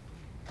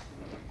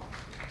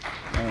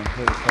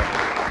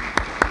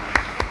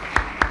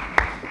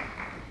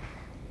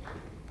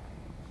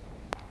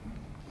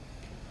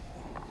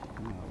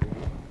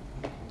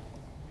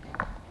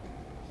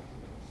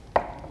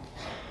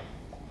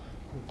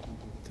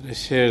 Très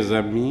chers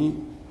amis,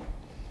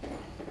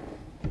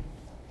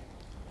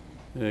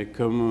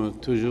 comme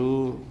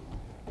toujours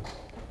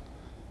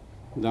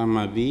dans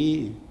ma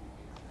vie,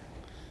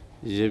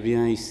 je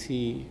viens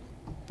ici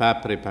pas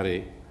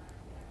préparé.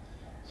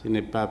 Je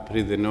n'ai pas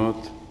pris de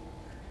notes.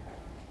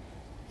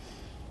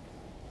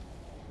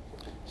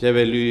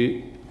 J'avais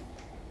lu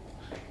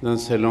dans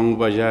ce long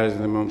voyage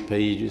de mon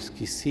pays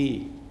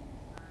jusqu'ici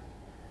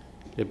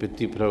les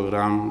petits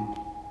programmes,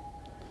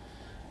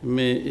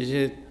 mais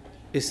j'ai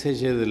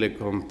essayé de les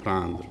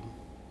comprendre.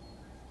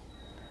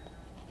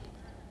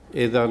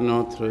 Et dans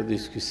notre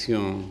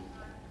discussion,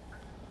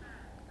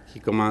 qui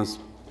commence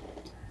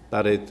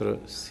par être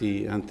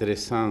si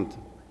intéressante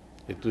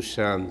et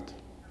touchante,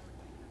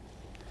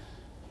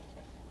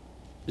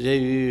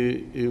 j'ai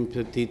eu une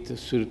petite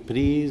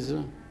surprise.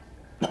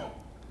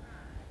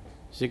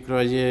 Je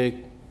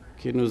croyais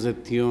que nous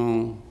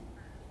étions,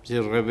 je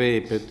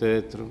rêvais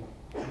peut-être,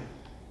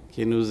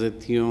 que nous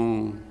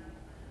étions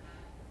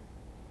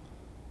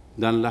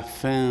dans la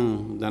fin,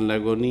 dans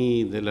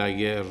l'agonie de la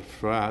guerre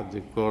froide,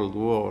 du Cold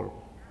War,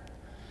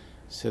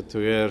 cette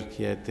guerre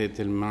qui a été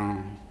tellement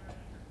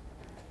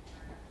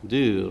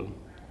dure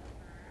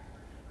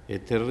et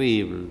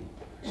terrible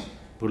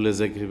pour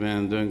les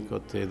écrivains d'un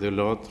côté et de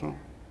l'autre.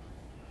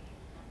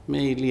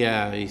 Mais il y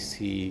a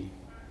ici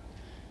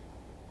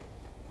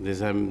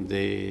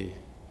des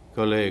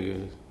collègues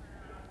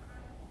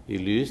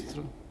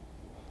illustres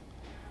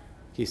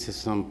qui se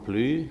sont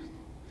plu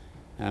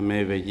à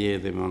m'éveiller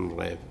de mon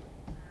rêve.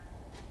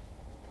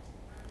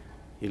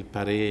 Il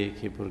paraît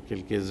que pour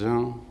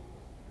quelques-uns,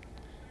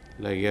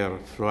 la guerre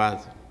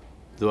froide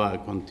doit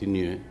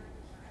continuer.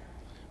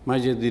 Moi,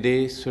 je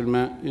dirais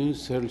seulement une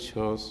seule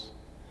chose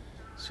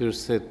sur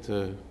cette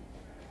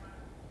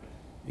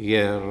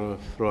guerre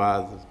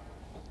froide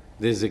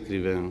des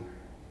écrivains.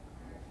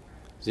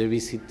 J'ai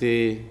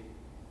visité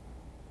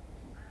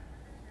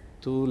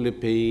tous les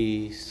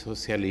pays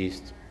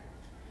socialistes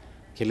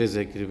que les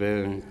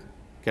écrivains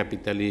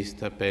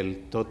capitalistes appellent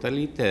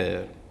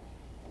totalitaires.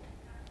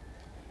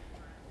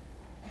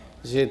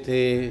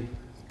 J'étais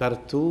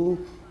partout,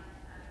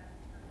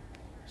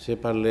 j'ai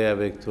parlé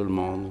avec tout le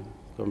monde,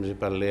 comme j'ai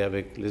parlé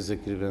avec les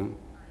écrivains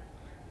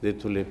de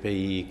tous les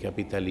pays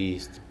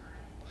capitalistes.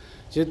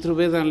 J'ai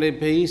trouvé dans les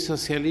pays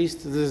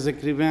socialistes des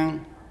écrivains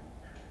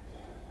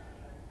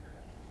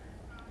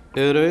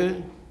heureux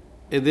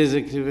et des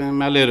écrivains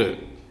malheureux.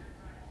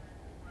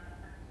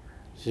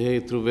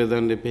 J'ai trouvé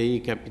dans les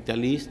pays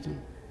capitalistes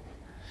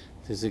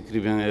des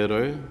écrivains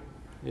heureux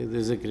et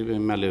des écrivains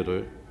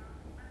malheureux.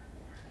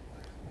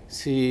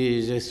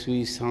 Si je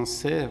suis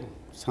sincère,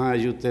 sans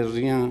ajouter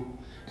rien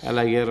à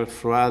la guerre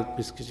froide,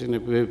 puisque je ne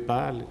pouvais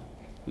pas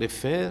le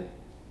faire,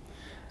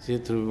 j'ai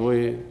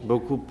trouvé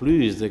beaucoup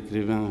plus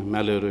d'écrivains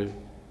malheureux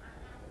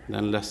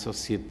dans la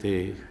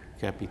société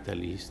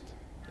capitaliste.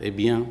 Eh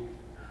bien,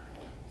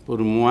 pour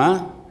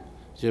moi,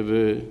 je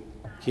veux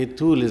que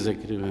tous les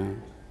écrivains,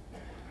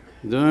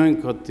 d'un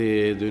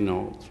côté et de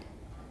l'autre,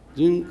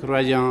 d'une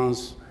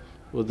croyance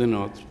ou d'une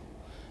autre,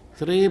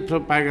 très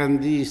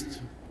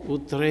propagandistes ou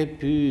très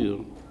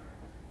purs,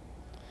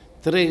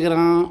 très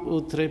grands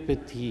ou très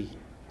petits,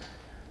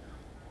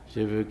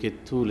 je veux que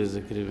tous les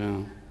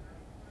écrivains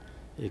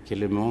et que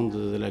le monde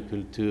de la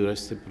culture et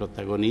ses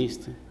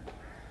protagonistes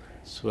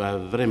soient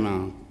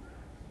vraiment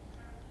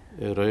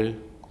heureux,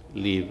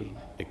 libres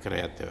et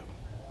créateurs.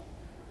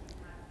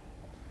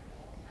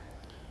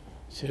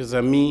 Chers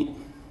amis,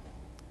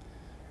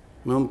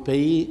 mon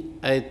pays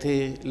a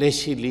été le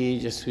Chili,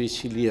 je suis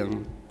chilien,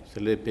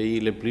 c'est le pays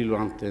le plus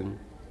lointain,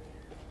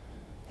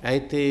 a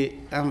été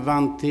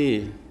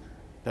inventé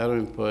par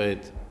un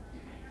poète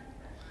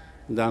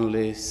dans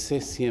le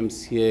XVIe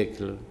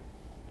siècle.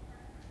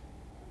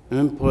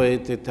 Un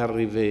poète est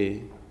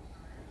arrivé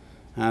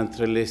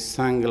entre les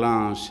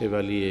sanglants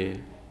chevaliers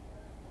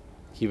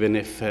qui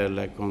venaient faire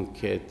la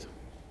conquête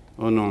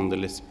au nom de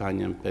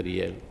l'Espagne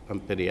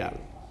impériale.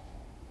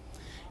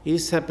 Il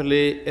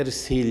s'appelait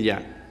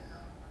Ercilla.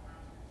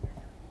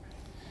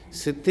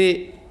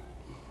 C'était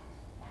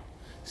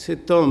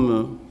cet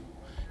homme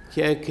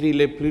qui a écrit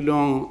les plus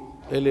longs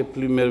et les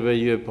plus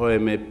merveilleux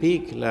poèmes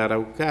épiques, la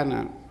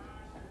Araucana.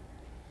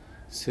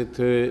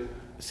 C'était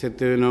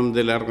un homme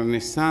de la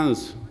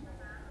Renaissance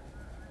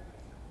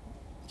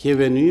qui est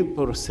venu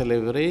pour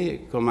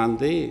célébrer,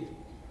 commandé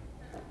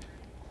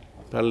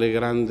par les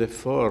grandes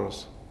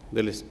forces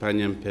de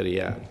l'Espagne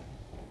impériale.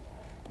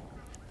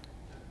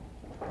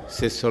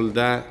 Ces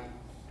soldats,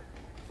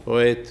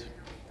 poètes,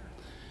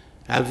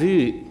 a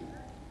vu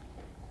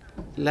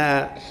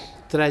la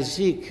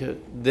tragique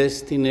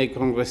destinée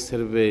qu'on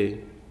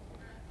réservait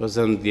aux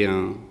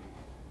Indiens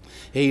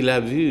et il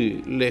a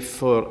vu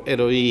l'effort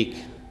héroïque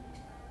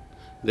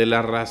de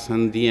la race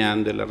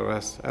indienne, de la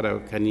race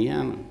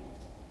araucanienne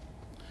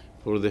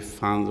pour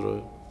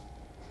défendre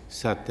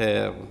sa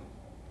terre,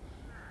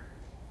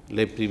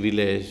 les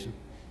privilèges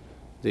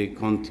de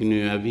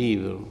continuer à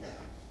vivre,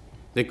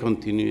 de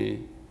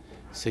continuer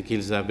ce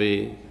qu'ils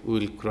avaient ou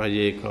ils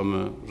croyaient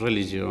comme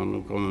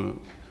religion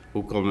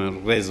ou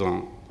comme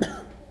raison.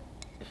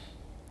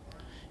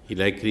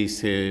 Il a écrit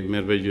ces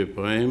merveilleux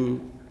poèmes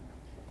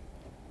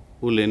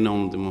où le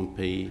nom de mon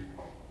pays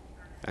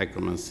a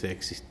commencé à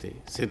exister.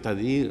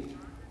 C'est-à-dire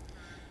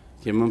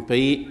que mon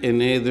pays est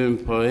né d'un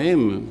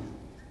poème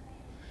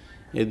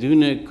et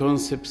d'une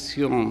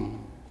conception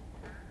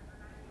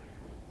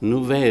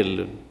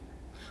nouvelle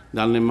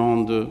dans le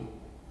monde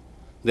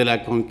de la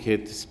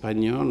conquête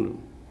espagnole,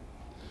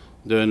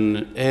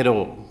 d'un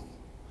héros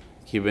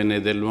qui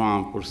venait de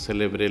loin pour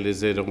célébrer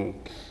les héros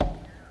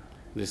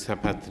de sa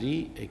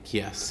patrie et qui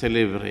a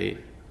célébré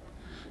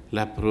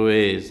la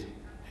prouesse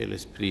et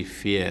l'esprit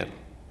fier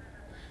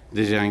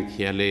des gens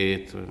qui allaient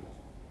être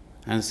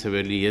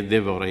ensevelis et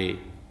dévorés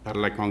par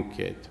la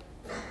conquête.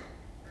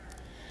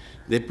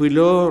 Depuis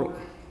lors,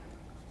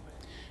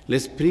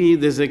 l'esprit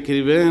des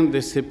écrivains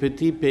de ces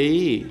petits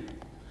pays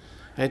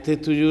a été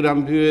toujours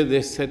imbué de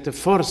cette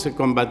force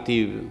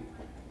combative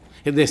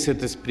et de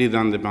cet esprit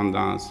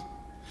d'indépendance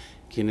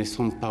qui ne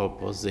sont pas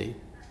opposés,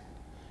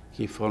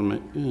 qui forment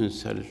une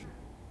seule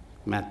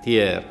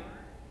matière.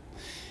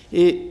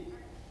 Et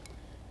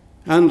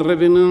en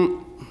revenant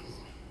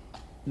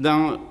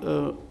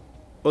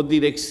aux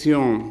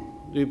directions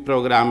du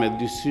programme et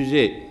du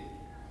sujet,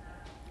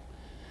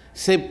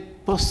 c'est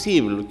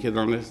possible que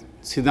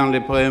si dans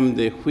les poèmes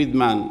de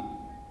Whitman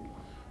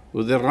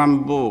ou de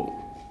Rimbaud,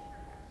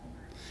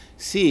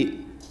 si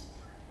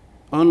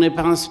on ne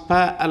pense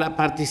pas à la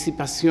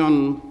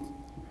participation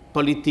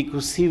politique ou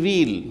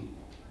civile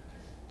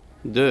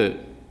d'eux,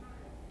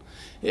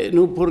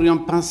 nous pourrions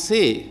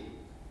penser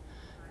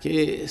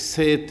que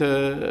cette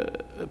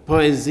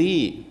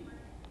poésie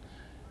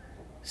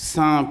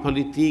sans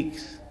politique,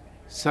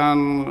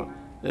 sans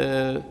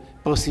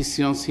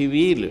position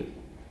civile,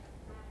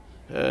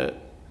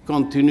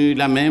 continue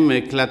la même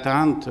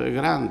éclatante,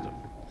 grande.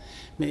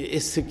 Mais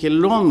est-ce que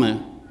l'homme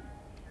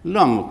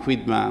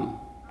Whitman,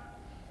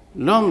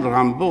 l'homme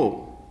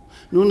Rimbaud,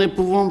 nous ne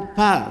pouvons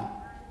pas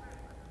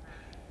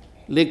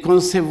les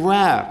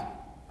concevoir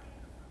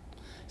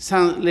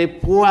sans le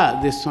poids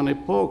de son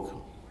époque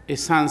et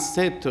sans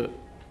cette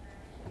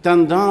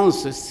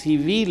tendance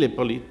civile et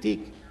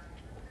politique.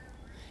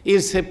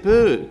 Il se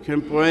peut qu'un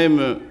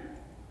poème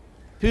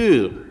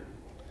pur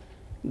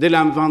de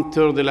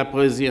l'inventeur de la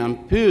poésie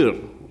impure,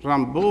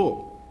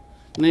 Rimbaud,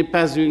 n'ait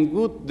pas une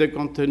goutte de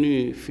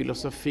contenu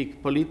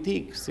philosophique,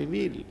 politique,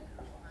 civil.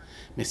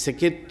 Mais c'est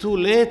que tout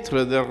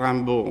l'être de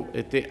Rimbaud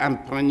était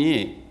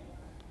imprégné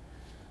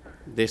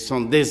de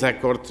son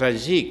désaccord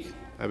tragique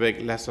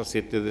avec la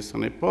société de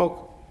son époque,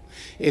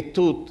 et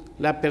toute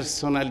la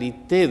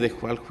personnalité de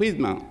Walt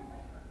Whitman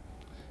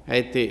a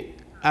été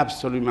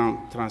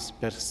absolument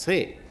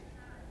transpercée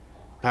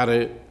par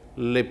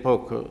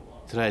l'époque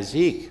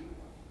tragique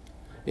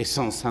et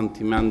son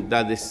sentiment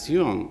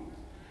d'adhésion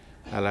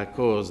à la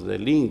cause de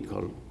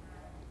Lincoln.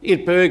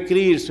 Il peut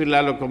écrire sur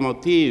la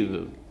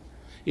locomotive,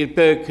 il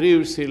peut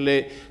écrire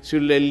sur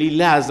les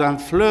lilas en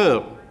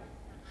fleurs,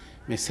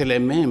 mais c'est le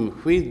même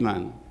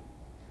Whitman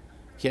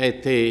qui a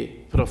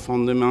été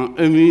profondément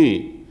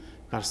ému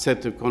par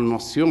cette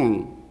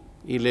commotion.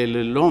 Il est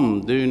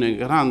l'homme d'une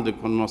grande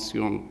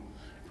commotion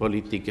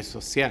politique et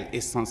sociale,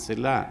 et sans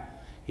cela,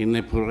 il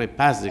ne pourrait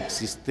pas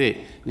exister,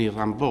 ni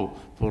Rimbaud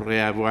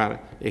pourrait avoir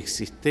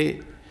existé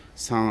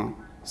sans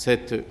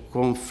ce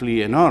conflit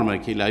énorme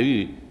qu'il a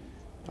eu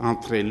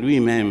entre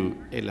lui-même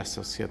et la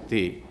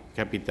société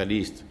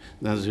capitaliste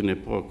dans une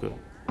époque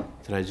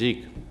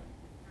tragique.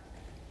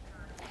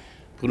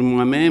 Pour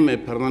moi-même, et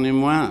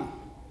pardonnez-moi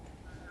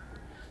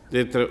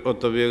d'être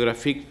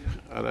autobiographique,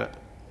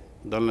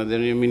 dans la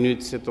dernière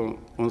minute,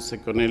 on se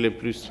connaît le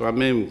plus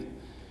soi-même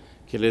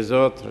que les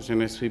autres. Je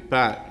ne suis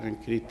pas un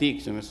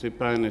critique, je ne suis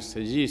pas un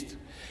essayiste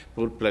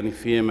pour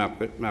planifier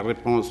ma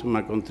réponse ou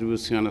ma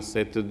contribution à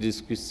cette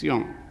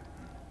discussion.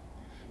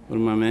 Pour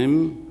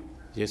moi-même,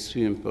 je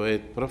suis un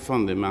poète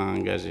profondément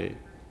engagé.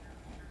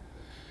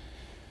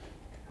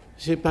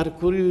 J'ai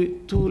parcouru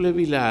tous les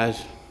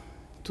villages,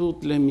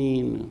 toutes les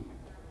mines,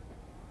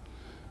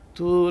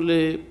 tous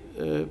les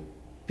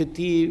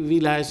petits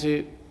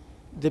villages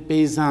de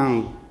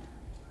paysans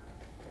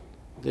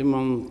de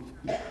mon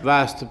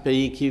vaste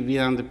pays qui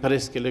vient de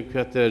presque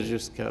l'équateur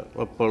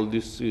jusqu'au pôle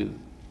du Sud.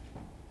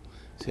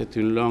 C'est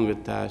une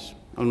longue tâche.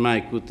 On m'a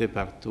écouté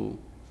partout.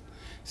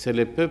 C'est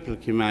le peuple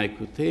qui m'a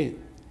écouté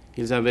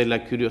Ils avaient la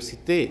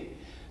curiosité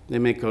de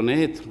me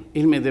connaître.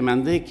 Ils me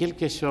demandaient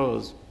quelque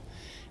chose.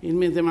 Ils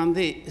me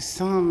demandaient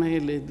sans me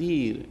le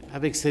dire,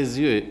 avec ses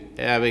yeux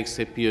et avec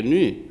ses pieds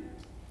nus.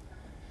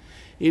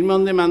 Ils m'ont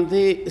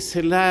demandé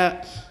cela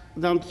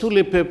dans tous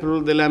les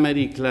peuples de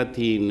l'Amérique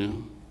latine,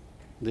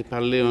 de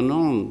parler au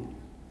nom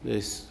de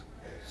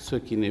ceux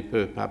qui ne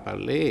peuvent pas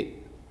parler,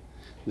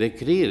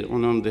 d'écrire au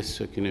nom de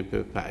ceux qui ne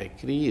peuvent pas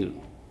écrire.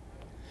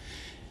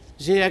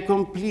 J'ai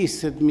accompli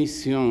cette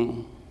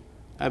mission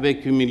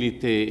avec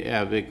humilité et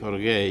avec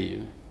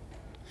orgueil.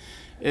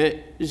 Et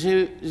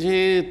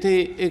j'ai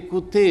été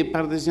écouté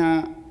par des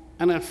gens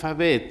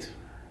analphabètes.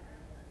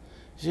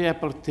 J'ai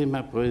apporté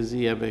ma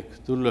poésie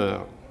avec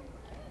douleur,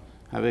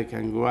 avec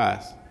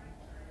angoisse,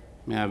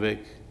 mais avec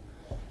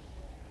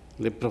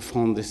le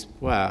profond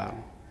espoir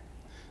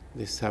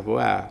de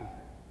savoir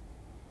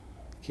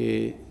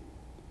que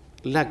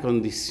la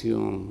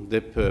condition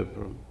des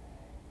peuples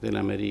de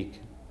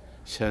l'Amérique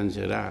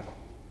changera.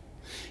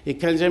 Et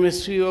quand je me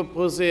suis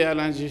opposé à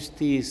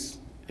l'injustice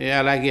et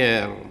à la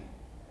guerre,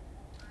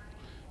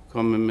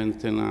 comme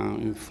maintenant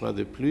une fois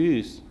de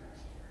plus,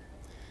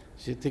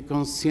 j'étais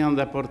conscient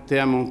d'apporter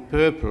à mon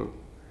peuple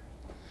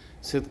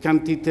cette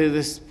quantité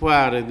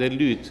d'espoir et de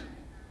lutte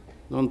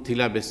dont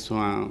il a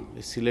besoin.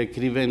 Et si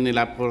l'écrivain ne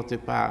l'apporte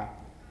pas,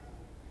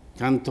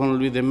 quand on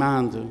lui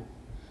demande,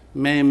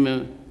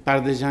 même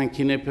par des gens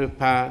qui ne peuvent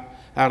pas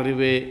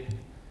arriver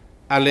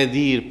à le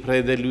dire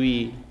près de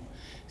lui,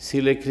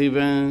 si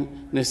l'écrivain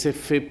ne se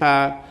fait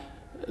pas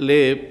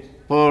le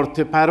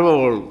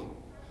porte-parole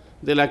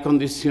de la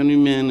condition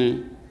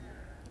humaine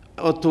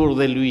autour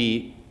de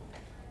lui,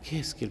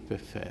 qu'est-ce qu'il peut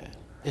faire?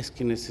 Est-ce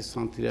qu'il ne se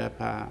sentira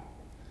pas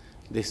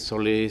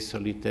désolé,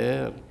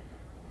 solitaire?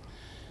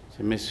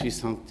 Je me suis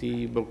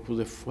senti beaucoup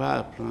de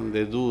fois plein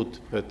de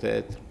doutes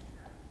peut-être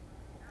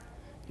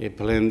et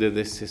plein de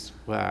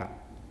désespoir.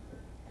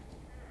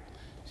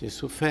 J'ai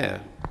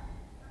souffert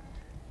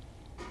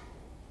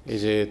et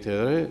j'ai été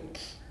heureux.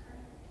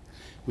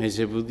 Mais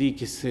je vous dis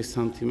que ce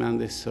sentiment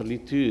de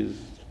solitude,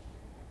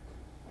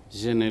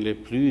 je ne l'ai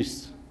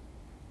plus.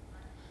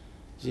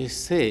 Je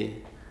sais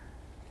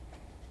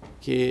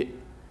que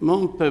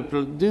mon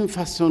peuple, d'une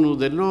façon ou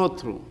de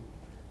l'autre,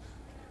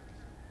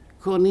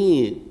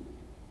 connaît,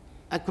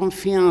 a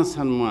confiance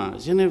en moi.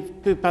 Je ne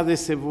peux pas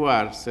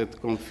décevoir cette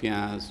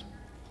confiance.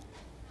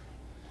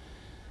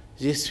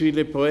 Je suis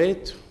le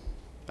poète,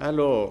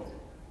 alors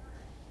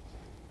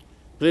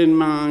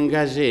pleinement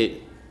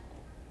engagé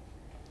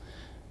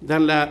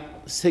dans la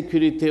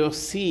sécurité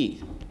aussi,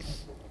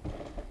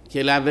 que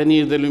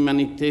l'avenir de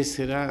l'humanité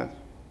sera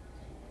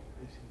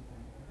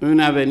un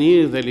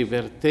avenir de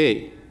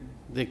liberté,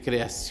 de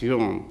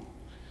création,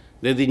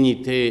 de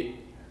dignité,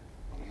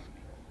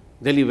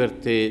 de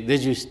liberté, de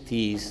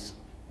justice.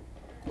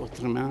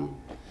 Autrement,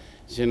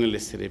 je ne le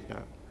serai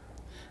pas.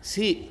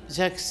 Si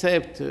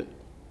j'accepte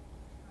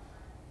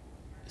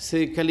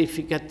ces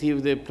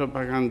qualificatifs de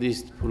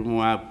propagandiste pour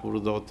moi,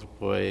 pour d'autres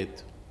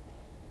poètes,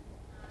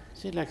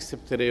 je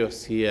l'accepterai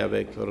aussi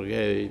avec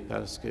orgueil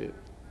parce que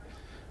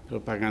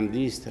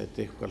propagandiste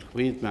était Walt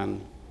Whitman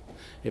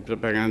et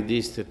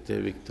propagandiste était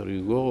Victor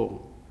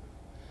Hugo.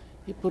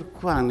 Et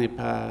pourquoi ne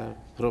pas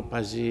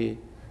propager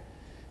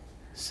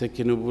ce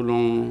que nous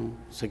voulons,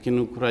 ce que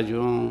nous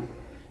croyons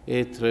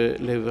être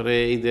le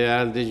vrai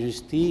idéal de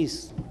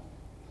justice?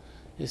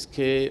 Est-ce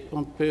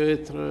qu'on peut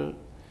être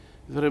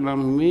vraiment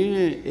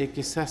mieux et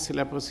que ça c'est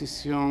la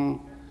position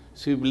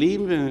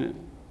sublime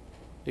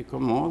et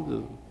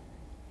commode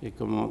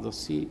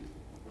aussi?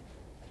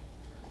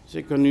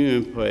 J'ai connu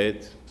un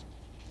poète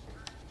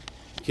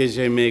que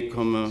j'aimais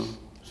comme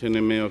je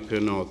n'aimais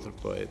aucun autre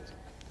poète.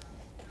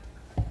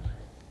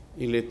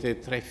 Il était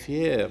très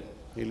fier,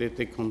 il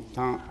était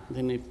content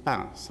de ne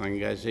pas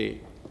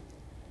s'engager.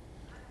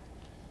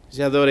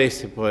 J'adorais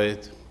ce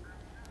poète.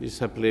 Il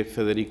s'appelait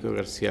Federico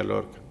García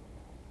Lorca.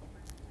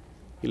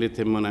 Il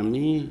était mon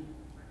ami.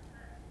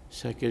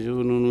 Chaque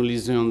jour, nous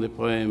lisions des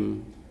poèmes.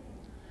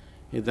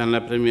 Et dans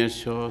la première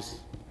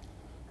chose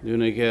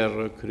d'une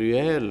guerre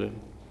cruelle,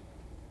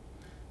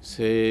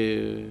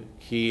 c'est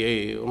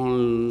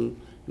qu'on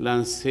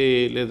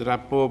lançait les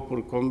drapeaux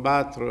pour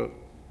combattre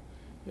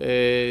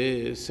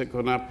ce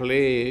qu'on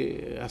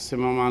appelait à ce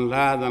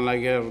moment-là, dans la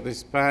guerre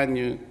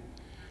d'Espagne,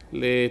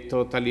 les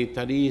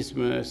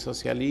totalitarismes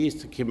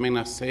socialistes qui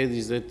menaçaient,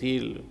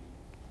 disait-il,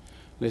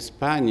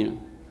 l'Espagne,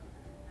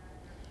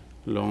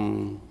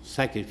 l'ont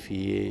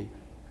sacrifié.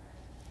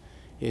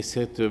 Et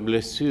cette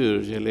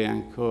blessure, je l'ai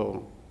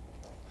encore.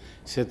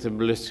 Cette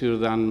blessure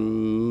dans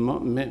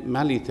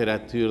ma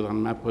littérature, dans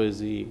ma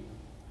poésie,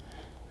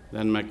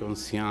 dans ma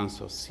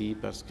conscience aussi,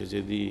 parce que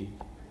j'ai dit,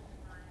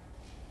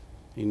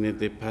 il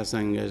n'était pas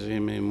engagé,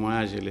 mais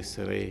moi je le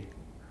serai.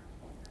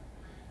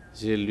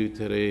 Je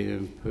lutterai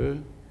un peu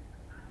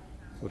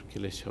pour que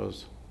les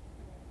choses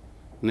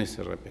ne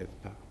se répètent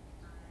pas.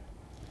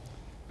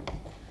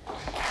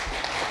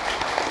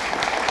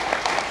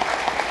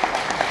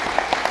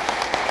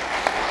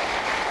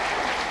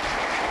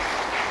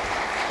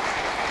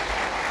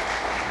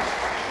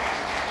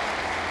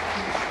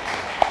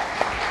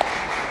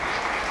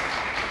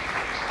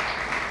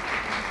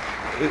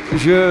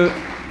 Je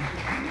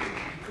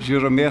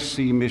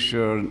remercie M.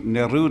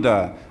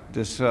 Neruda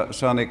de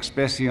son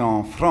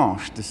expression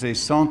franche, de ses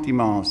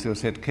sentiments sur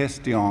cette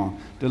question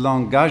de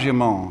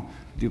l'engagement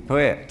du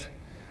poète.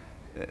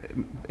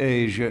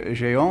 Et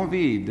j'ai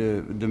envie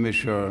de M.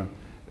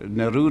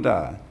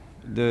 Neruda,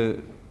 de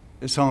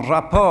son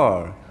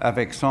rapport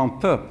avec son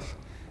peuple.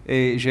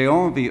 Et j'ai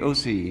envie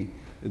aussi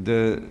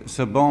de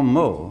ce bon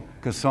mot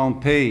que son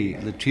pays,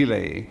 le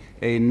Chili,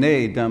 est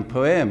né d'un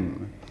poème.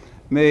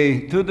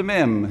 Mais tout de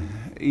même,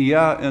 il y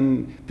a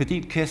une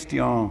petite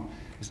question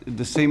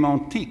de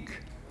sémantique.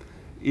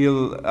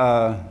 Il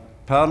a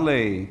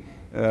parlé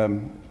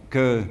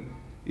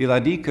il a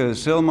dit que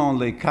seulement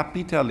les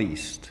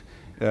capitalistes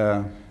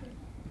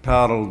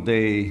parlent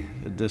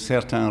de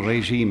certains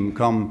régimes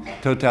comme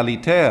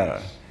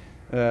totalitaires.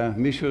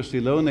 Michel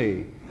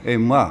Silone et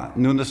moi,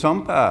 nous ne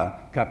sommes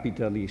pas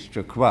capitalistes,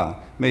 je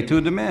crois, mais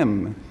tout de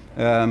même,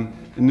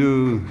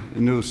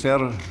 nous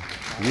servions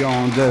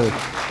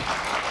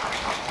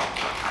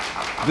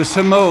de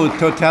ce mot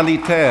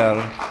totalitaire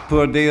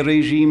pour des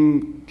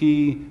régimes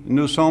qui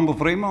nous semblent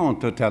vraiment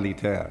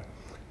totalitaires.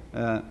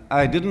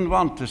 I didn't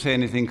want to say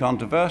anything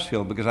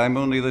controversial because I'm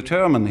only the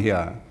chairman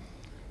here.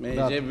 Mais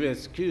je vous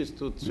excuse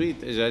tout de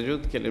suite et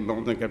j'ajoute que le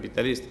monde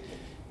capitaliste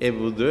et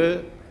vous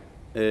deux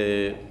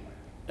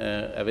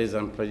avez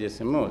employé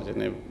ce mot. Je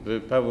ne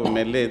veux pas vous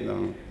mêler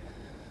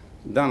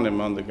dans le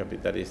monde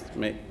capitaliste,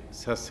 mais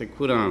ça c'est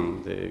courant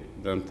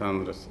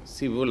d'entendre.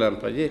 Si vous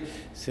l'employez,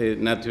 c'est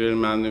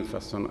naturellement d'une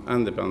façon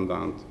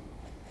indépendante.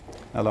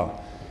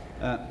 Alors,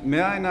 may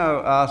I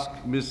now ask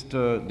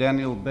Mr.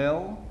 Daniel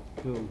Bell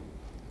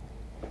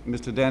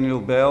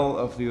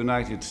of the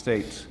United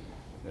States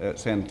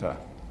Center.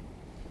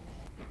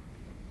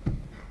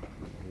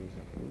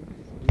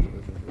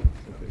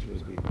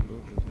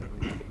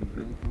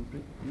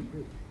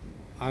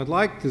 I'd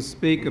like to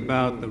speak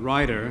about the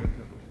writer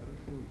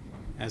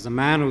as a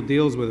man who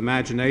deals with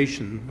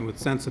imagination and with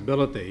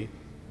sensibility,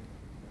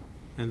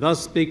 and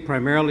thus speak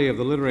primarily of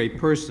the literary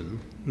person,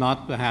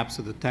 not perhaps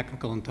of the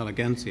technical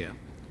intelligentsia.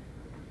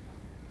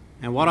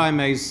 And what I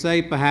may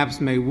say perhaps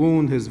may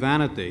wound his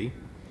vanity,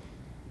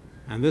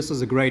 and this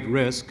is a great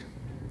risk.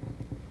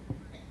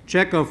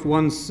 Chekhov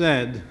once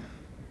said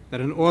that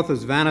an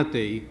author's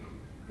vanity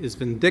is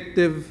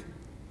vindictive,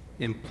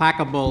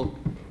 implacable,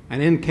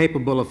 and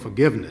incapable of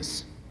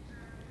forgiveness.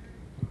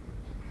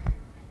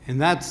 In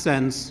that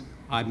sense,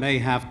 I may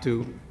have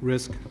to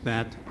risk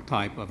that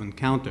type of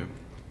encounter.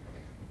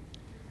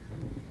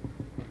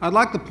 I'd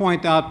like to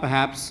point out,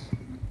 perhaps,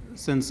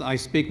 since I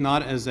speak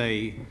not as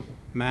a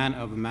man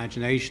of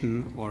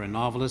imagination or a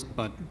novelist,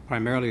 but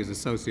primarily as a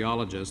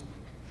sociologist,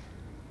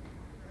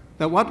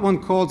 that what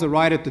one calls a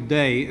writer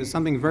today is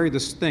something very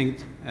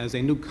distinct as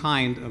a new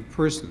kind of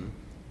person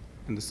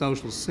in the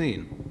social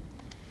scene.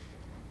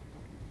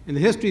 In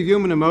the history of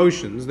human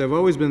emotions, there have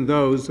always been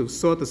those who've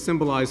sought to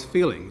symbolize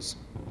feelings.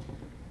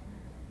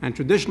 And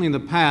traditionally in the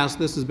past,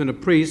 this has been a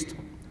priest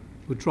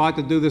who tried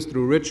to do this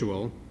through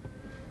ritual,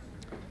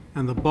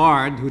 and the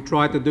bard who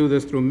tried to do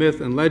this through myth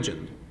and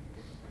legend,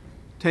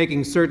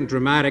 taking certain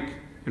dramatic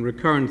and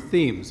recurrent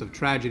themes of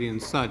tragedy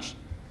and such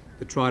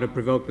to try to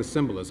provoke the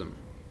symbolism.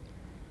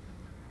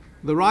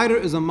 The writer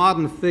as a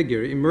modern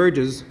figure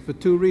emerges for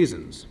two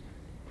reasons.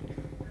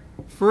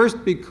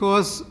 First,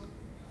 because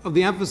of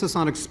the emphasis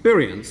on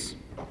experience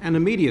and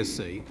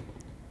immediacy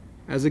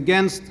as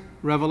against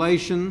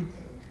revelation,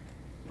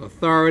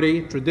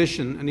 authority,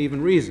 tradition, and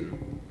even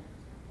reason.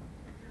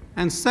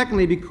 And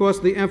secondly, because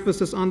of the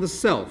emphasis on the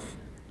self,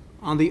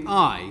 on the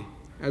I,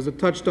 as a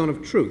touchstone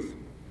of truth,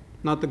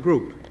 not the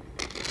group.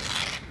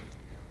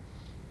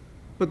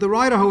 But the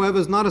writer, however,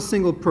 is not a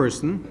single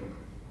person.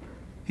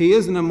 He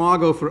is an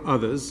imago for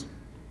others,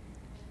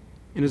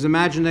 in his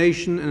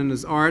imagination and in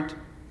his art,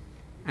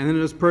 and in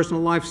his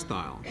personal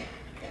lifestyle.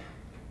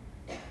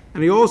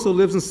 And he also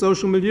lives in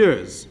social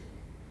milieus.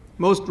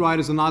 Most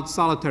writers are not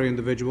solitary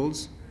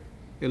individuals.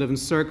 They live in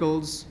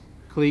circles,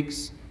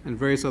 cliques, and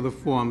various other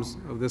forms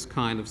of this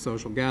kind of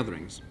social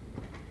gatherings.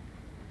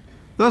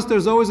 Thus,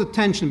 there's always a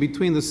tension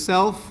between the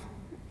self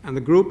and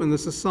the group and the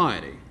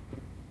society.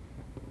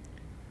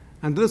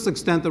 And to this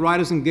extent, the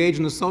writers engage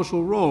in a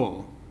social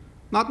role,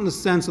 not in the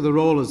sense of the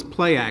role as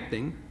play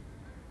acting,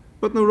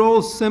 but in the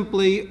role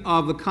simply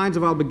of the kinds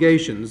of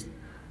obligations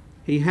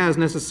he has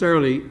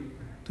necessarily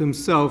to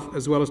himself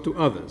as well as to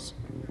others.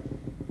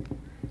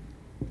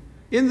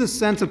 In the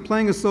sense of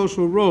playing a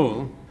social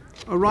role,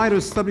 a writer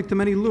is subject to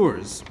many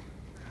lures,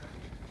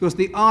 because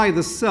the I,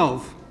 the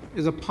self,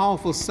 is a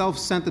powerful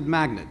self-centered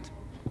magnet.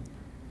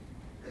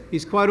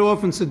 He's quite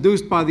often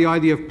seduced by the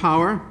idea of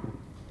power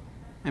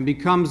and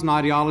becomes an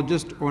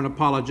ideologist or an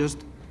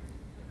apologist,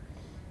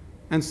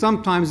 and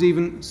sometimes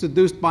even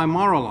seduced by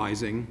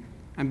moralizing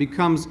and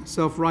becomes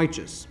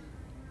self-righteous.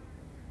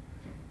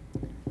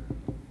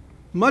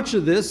 Much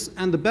of this,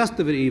 and the best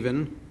of it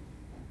even,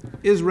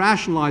 is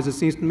rationalized, it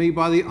seems to me,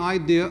 by the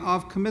idea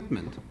of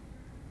commitment.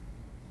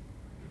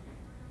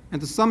 And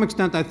to some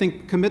extent, I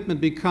think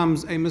commitment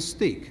becomes a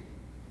mystique.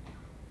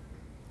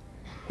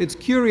 It's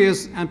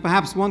curious, and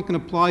perhaps one can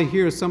apply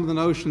here some of the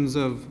notions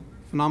of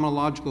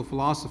phenomenological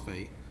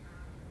philosophy.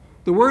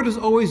 The word is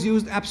always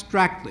used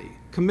abstractly,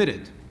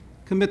 committed,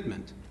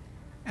 commitment,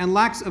 and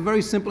lacks a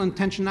very simple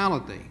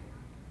intentionality.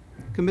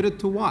 Committed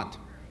to what?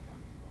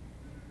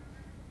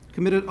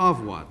 Committed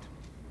of what?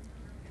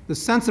 The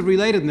sense of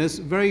relatedness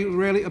very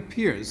rarely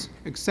appears,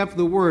 except for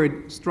the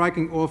word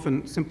striking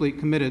often simply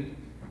committed,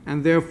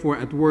 and therefore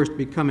at worst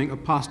becoming a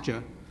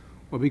posture,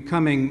 or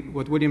becoming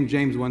what William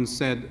James once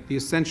said, the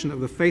ascension of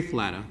the faith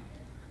ladder,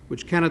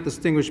 which cannot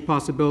distinguish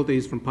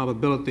possibilities from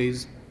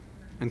probabilities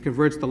and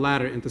converts the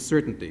latter into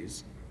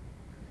certainties.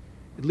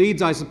 It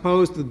leads, I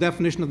suppose, to the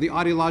definition of the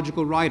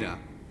ideological writer,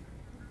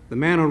 the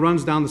man who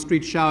runs down the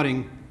street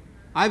shouting,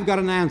 "I've got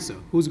an answer,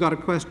 who's got a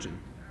question?"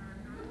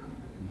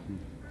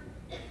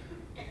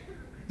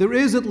 There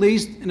is, at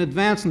least in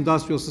advanced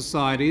industrial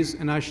societies,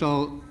 and I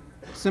shall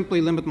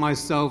simply limit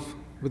myself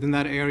within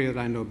that area that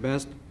I know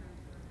best,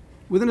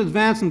 within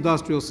advanced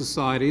industrial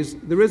societies,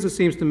 there is, it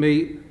seems to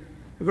me,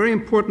 a very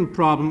important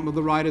problem of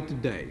the writer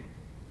today.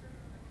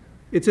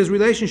 It's his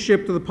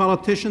relationship to the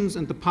politicians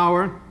and to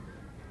power,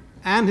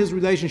 and his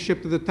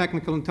relationship to the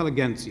technical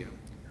intelligentsia.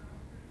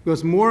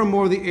 Because more and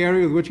more the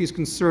area with which he's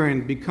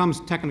concerned becomes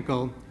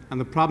technical, and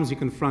the problems he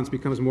confronts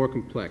becomes more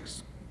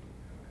complex.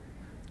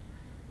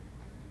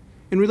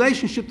 In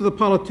relationship to the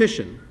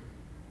politician,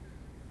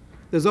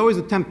 there's always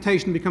a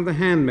temptation to become the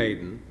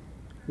handmaiden,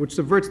 which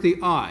subverts the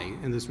I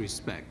in this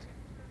respect.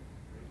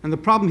 And the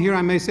problem here,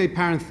 I may say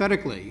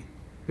parenthetically,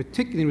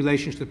 particularly in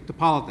relationship to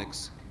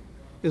politics,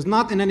 is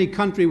not in any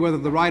country whether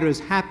the writer is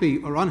happy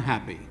or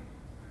unhappy,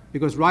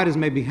 because writers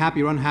may be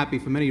happy or unhappy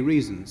for many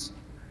reasons.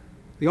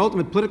 The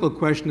ultimate political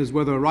question is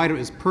whether a writer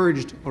is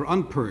purged or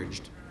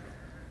unpurged,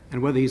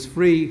 and whether he's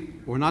free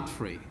or not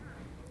free,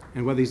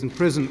 and whether he's in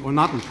prison or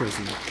not in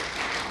prison.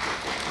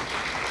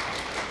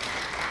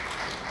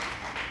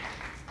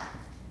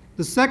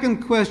 The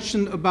second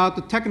question about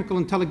the technical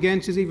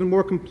intelligence is even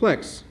more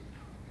complex,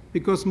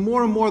 because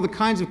more and more the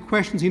kinds of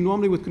questions he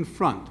normally would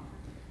confront,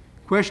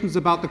 questions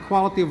about the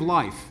quality of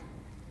life,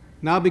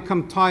 now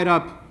become tied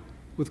up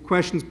with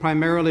questions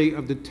primarily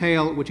of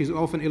detail which he's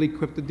often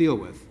ill-equipped to deal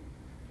with.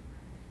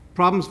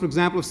 Problems, for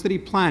example, of city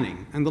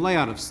planning and the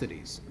layout of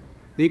cities,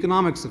 the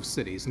economics of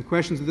cities, and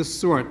questions of this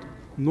sort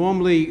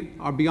normally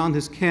are beyond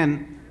his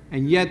ken,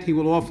 and yet he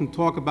will often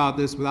talk about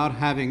this without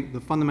having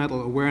the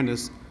fundamental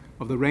awareness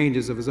of the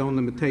ranges of his own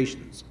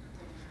limitations.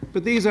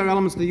 But these are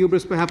elements of the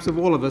hubris, perhaps, of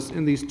all of us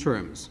in these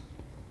terms.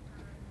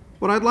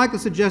 What I'd like to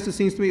suggest, it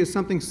seems to me, is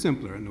something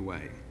simpler in a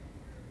way.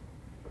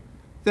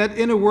 That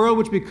in a world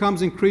which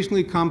becomes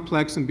increasingly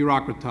complex and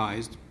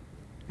bureaucratized,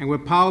 and where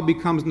power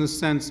becomes, in a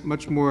sense,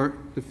 much more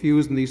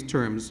diffused in these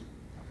terms,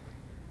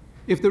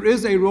 if there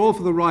is a role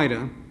for the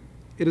writer,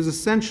 it is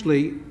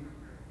essentially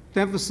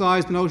to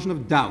emphasize the notion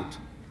of doubt,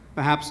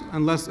 perhaps,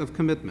 and less of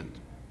commitment.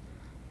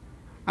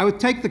 I would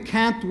take the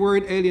Kant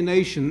word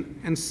alienation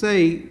and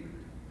say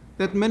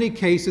that in many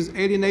cases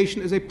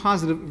alienation is a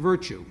positive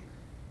virtue,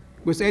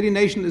 because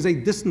alienation is a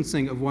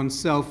distancing of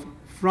oneself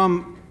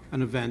from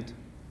an event,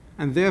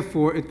 and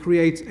therefore it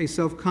creates a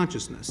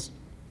self-consciousness.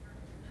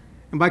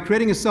 And by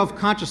creating a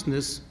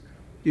self-consciousness,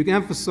 you can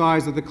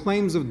emphasize that the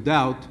claims of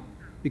doubt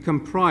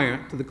become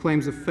prior to the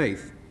claims of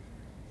faith.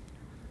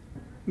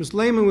 Ms.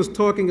 Lehman was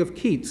talking of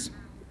Keats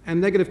and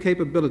negative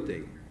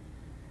capability.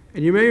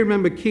 And you may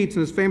remember Keats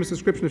in his famous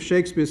description of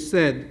Shakespeare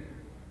said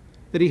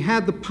that he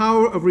had the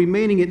power of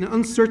remaining in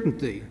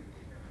uncertainty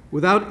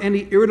without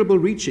any irritable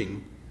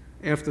reaching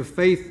after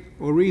faith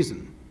or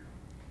reason.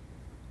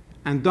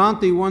 And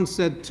Dante once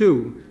said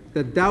too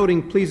that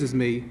doubting pleases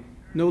me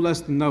no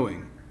less than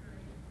knowing.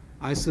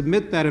 I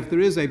submit that if there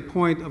is a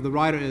point of the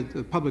writer as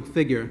a public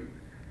figure,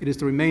 it is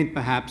to remain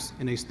perhaps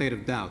in a state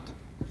of doubt.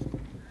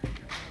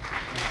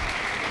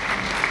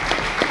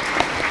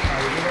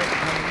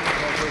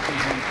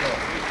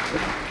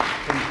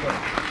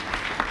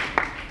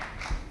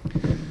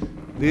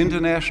 The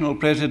international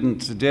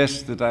president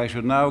suggests that I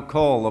should now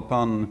call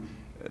upon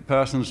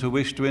persons who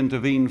wish to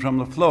intervene from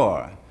the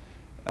floor.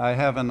 I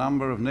have a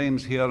number of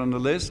names here on the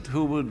list.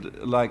 Who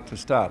would like to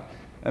start?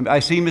 I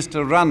see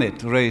Mr.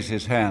 Runnett raise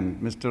his hand.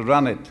 Mr.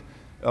 Runnett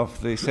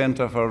of the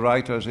Center for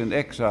Writers in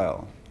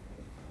Exile.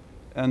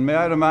 And may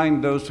I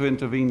remind those who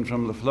intervene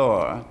from the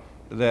floor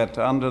that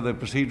under the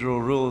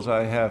procedural rules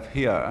I have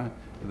here,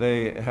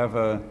 they have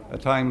a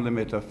time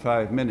limit of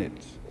 5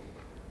 minutes.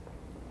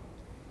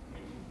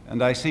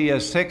 And I see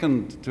as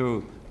second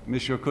to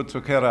Monsieur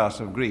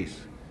Koutsokeras of Greece,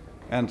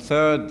 and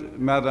third,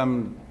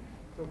 Madame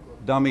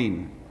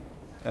Damin,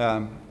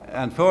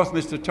 and fourth,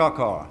 Mr.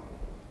 Chokor.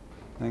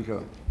 Thank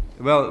you.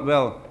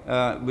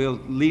 We'll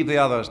leave the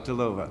others till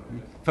over.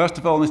 First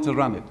of all, Mr.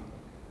 Runnett.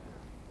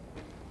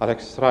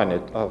 Alex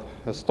Runnett of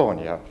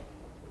Estonia.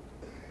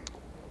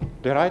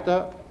 The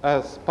writer,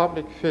 as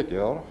public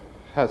figure,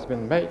 has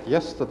been made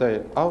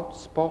yesterday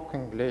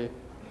outspokenly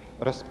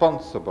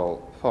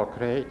responsible for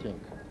creating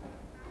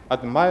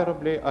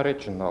admirably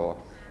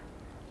original,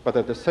 but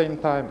at the same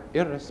time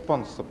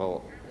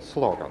irresponsible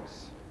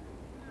slogans.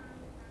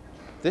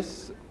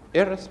 This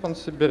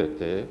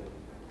irresponsibility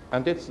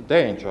and its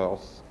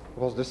dangers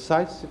was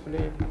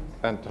decisively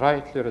and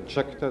rightly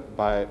rejected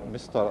by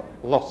Mr.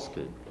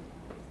 Losky.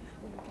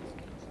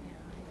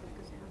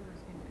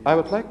 I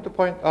would like to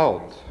point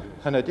out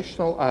an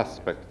additional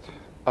aspect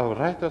of a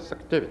writer's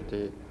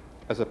activity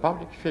as a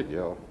public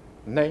figure,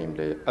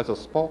 namely as a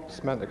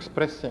spokesman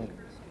expressing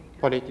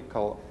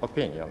political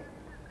opinion.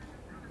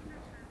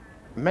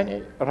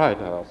 Many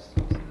writers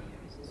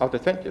of the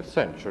 20th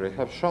century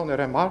have shown a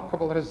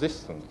remarkable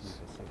resistance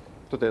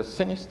to the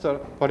sinister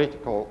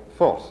political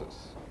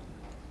forces.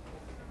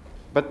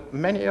 But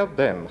many of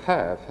them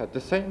have, at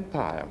the same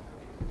time,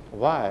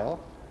 while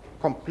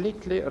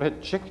completely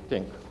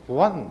rejecting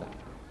one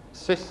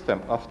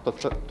system of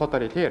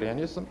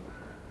totalitarianism,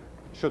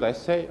 should I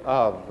say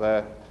of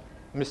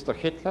Mr.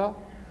 Hitler,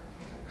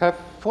 have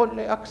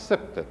fully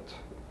accepted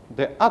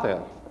the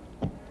other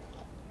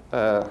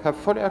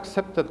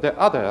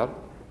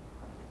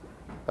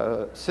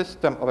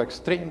system of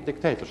extreme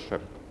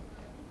dictatorship,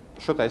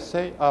 should I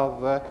say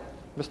of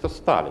Mr.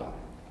 Stalin.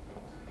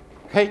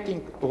 Hating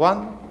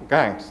one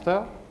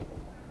gangster,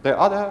 the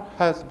other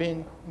has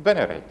been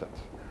venerated.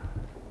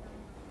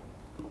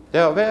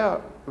 There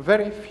were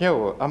very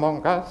few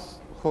among us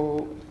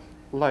who,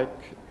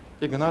 like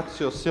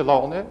Ignazio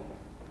Silone,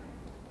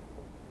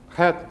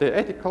 had the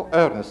ethical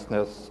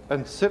earnestness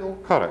and civil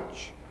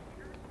courage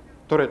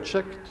to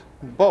reject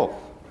both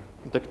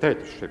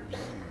dictatorships,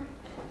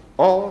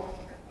 or,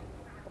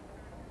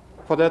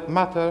 for that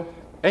matter,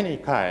 any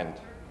kind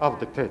of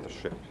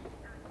dictatorship.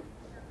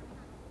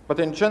 But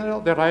in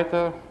general, the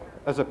writer,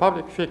 as a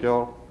public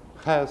figure,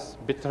 has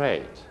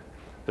betrayed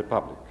the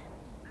public.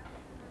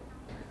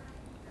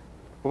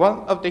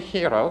 One of the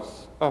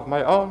heroes of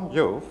my own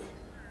youth,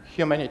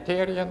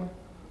 humanitarian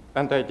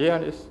and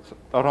idealist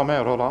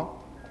Romain Rolland,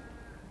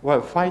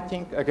 while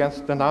fighting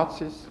against the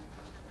Nazis,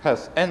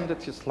 has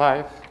ended his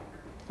life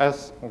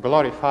as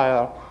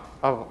glorifier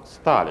of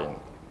Stalin.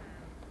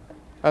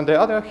 And the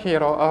other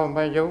hero of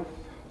my youth,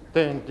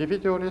 the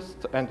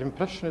individualist and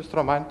impressionist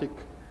romantic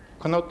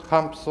Knut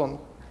Hamsun,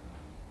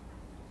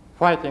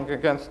 fighting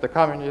against the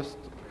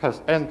communists,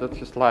 has ended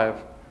his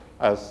life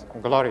as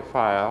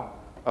glorifier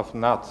of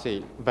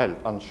Nazi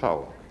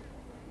Weltanschauung.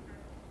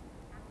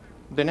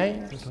 The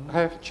names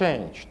have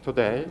changed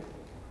today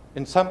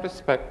in some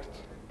respect,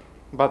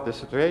 but the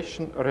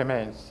situation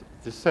remains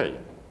the same.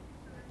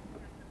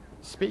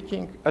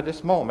 Speaking at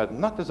this moment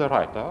not as a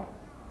writer,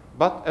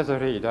 but as a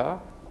reader,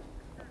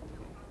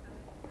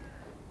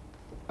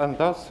 and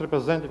thus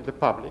representing the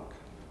public,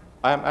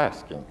 I am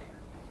asking,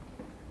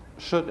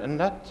 should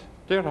not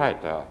the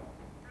writer,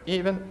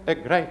 even a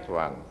great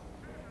one,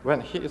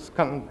 when he is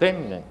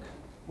condemning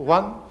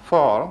one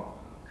form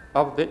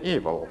of the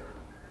evil,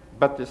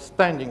 but is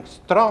standing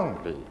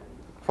strongly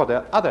for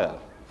the other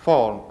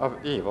form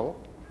of evil,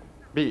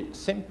 be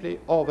simply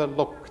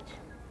overlooked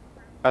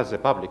as a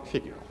public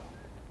figure?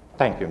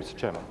 Thank you, Mr.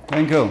 Chairman.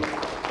 Thank you.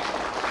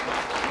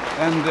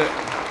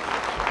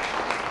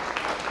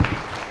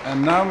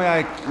 And now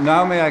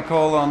may I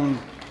call on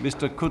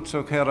Mr.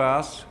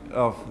 Koutsokeras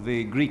of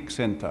the Greek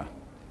Center.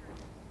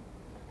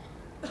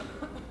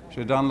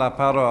 Je donne la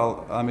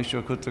parole à M.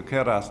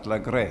 Koutsokeras de la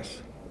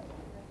Grèce.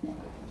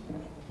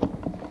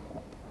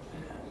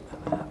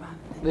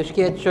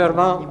 Monsieur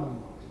Chairman,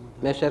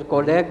 mes chers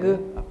collègues,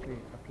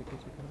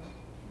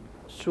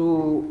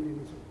 sous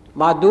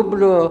ma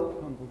double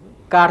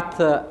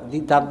carte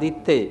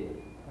d'identité,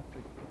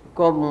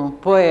 comme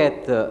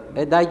poète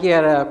et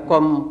d'ailleurs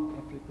comme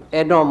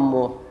un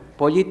homme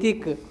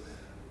politique,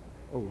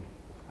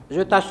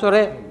 je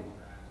tâcherai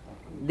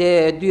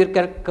de dire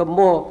quelques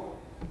mots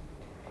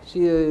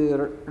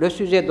sur le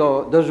sujet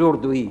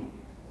d'aujourd'hui.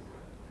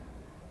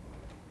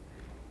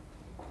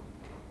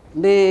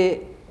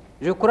 Mais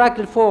je crois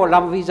qu'il faut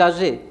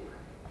l'envisager,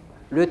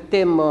 le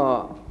thème,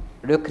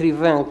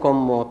 l'écrivain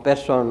comme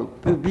personne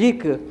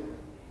publique,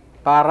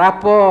 par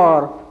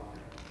rapport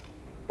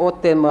au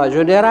thème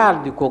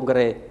général du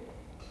Congrès,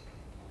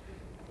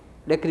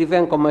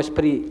 l'écrivain comme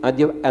esprit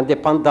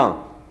indépendant.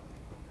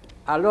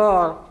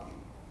 Alors,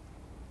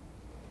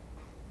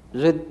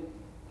 je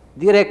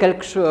dirai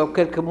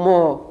quelques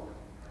mots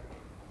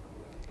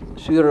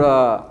sur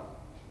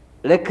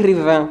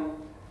l'écrivain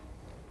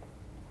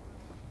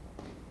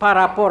par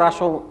rapport à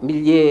son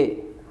milieu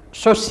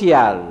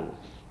social.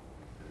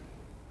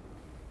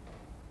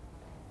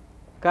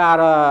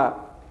 Car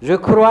je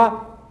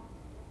crois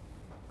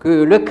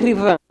que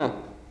l'écrivain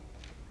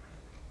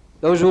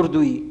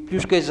d'aujourd'hui,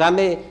 plus que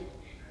jamais,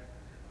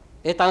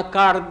 est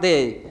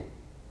encadré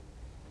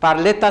par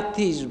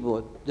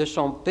l'étatisme de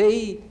son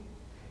pays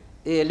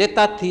et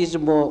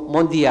l'étatisme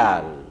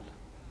mondial.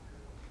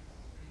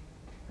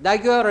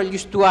 D'ailleurs,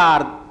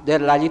 l'histoire de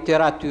la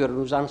littérature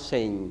nous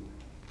enseigne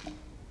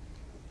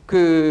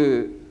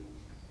que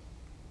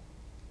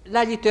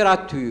la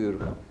littérature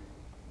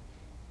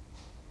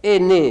est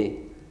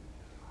née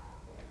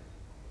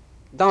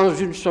dans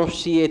une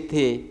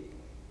société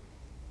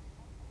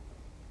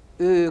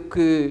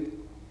que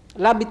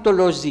la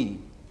mythologie,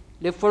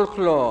 le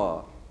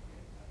folklore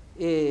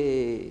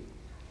et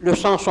le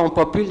chanson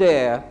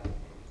populaire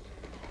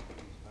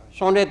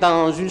on est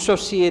dans une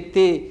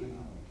société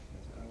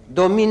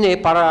dominée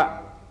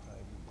par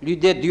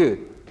l'idée de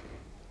Dieu.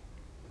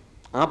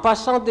 En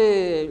passant de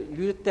la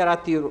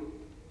littérature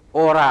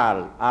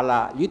orale à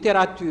la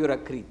littérature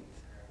écrite,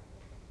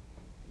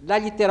 la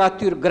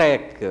littérature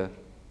grecque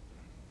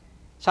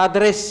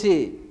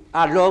s'adressait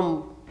à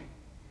l'homme,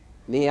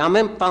 mais en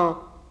même temps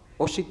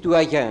aux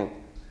citoyens.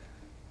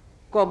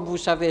 Comme vous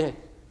savez,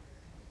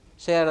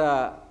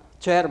 cher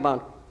Chairman,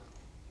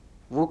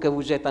 vous que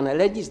vous êtes un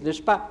helléniste,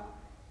 n'est-ce pas?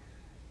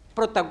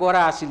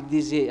 Protagoras, il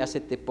disait à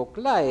cette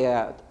époque-là,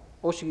 et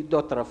aussi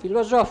d'autres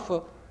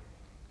philosophes,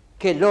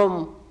 que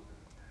l'homme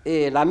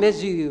est la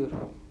mesure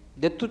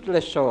de toutes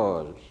les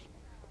choses.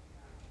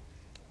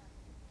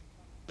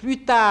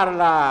 Plus tard,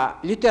 la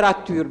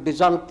littérature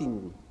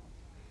byzantine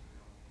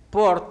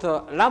porte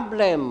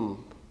l'emblème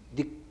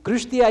du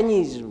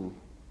christianisme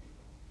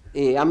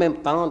et en même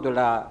temps de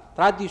la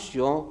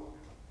tradition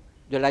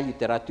de la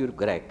littérature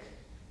grecque.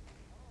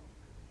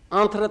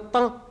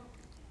 Entre-temps,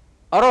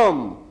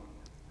 Rome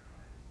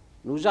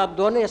nous a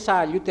donné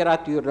sa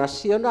littérature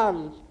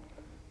nationale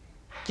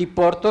qui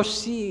porte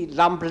aussi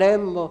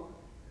l'emblème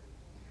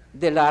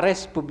de la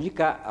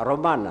Respublica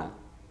Romana.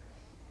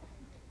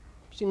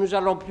 Si nous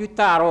allons plus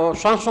tard aux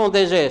chansons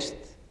des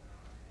gestes,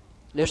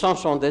 les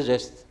chansons des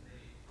gestes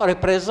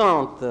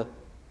représentent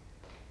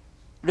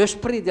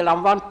l'esprit de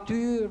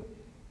l'aventure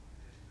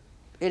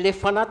et le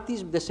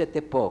fanatisme de cette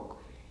époque.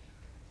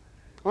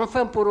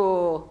 Enfin,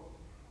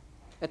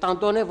 étant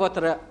donné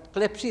votre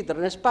clepsydre,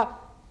 n'est-ce pas?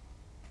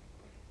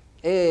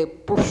 Et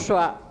pour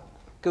ça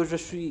que je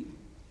suis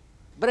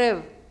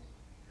brève,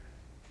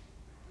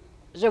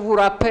 je vous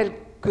rappelle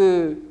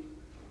que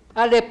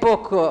à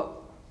l'époque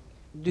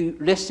du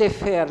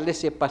laisser-faire,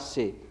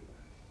 laisser-passer,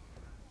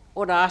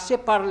 on a assez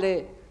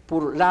parlé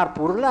pour l'art,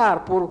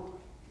 pour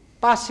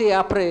passer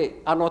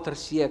après à notre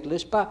siècle,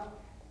 n'est-ce pas?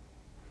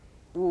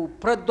 Où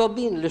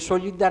prédomine le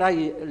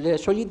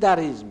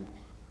solidarisme,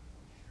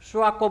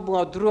 soit comme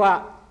un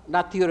droit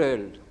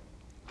naturel,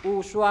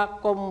 ou soit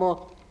comme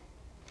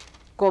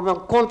un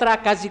contrat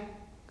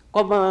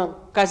comme un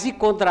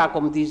quasi-contrat,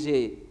 comme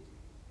disait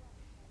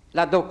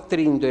la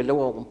doctrine de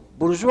l'homme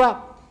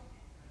bourgeois.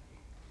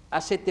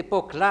 À cette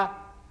époque-là,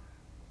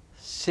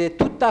 c'est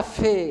tout à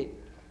fait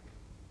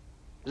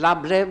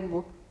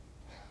l'emblème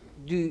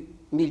du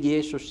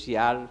milieu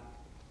social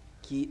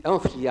qui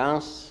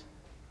influence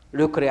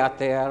le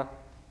créateur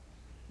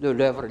de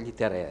l'œuvre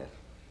littéraire.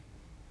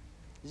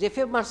 J'ai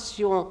fait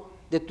mention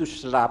de tout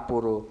cela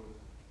pour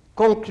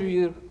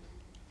conclure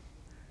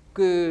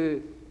que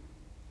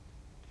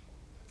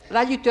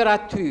la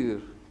littérature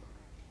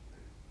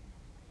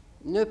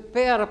ne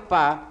perd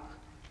pas,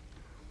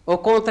 au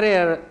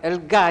contraire,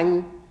 elle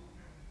gagne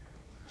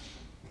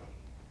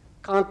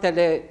quand elle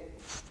est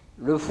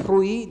le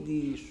fruit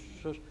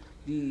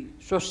du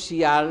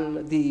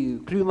social,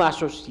 du climat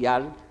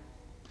social,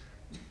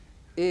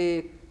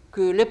 et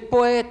que le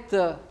poète,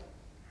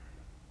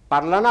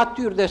 par la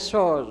nature des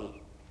choses,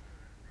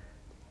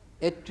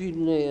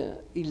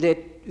 il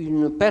est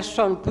une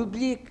personne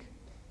publique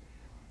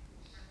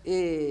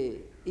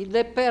et il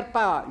ne perd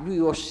pas lui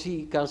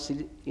aussi quand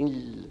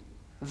il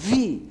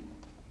vit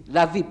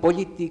la vie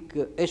politique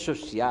et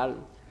sociale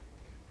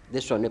de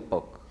son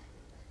époque.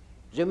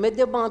 Je me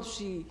demande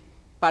si,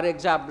 par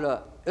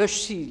exemple,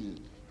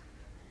 Eschyle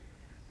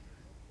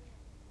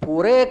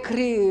pourrait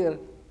écrire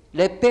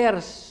les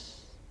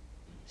Perses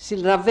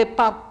s'il n'avait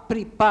pas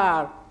pris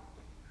part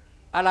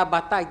à la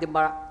bataille de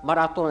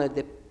Marathon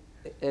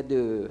et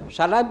de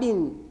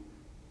Salamine.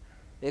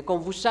 Et comme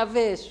vous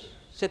savez,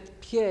 cette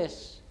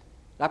pièce,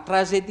 la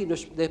tragédie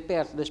des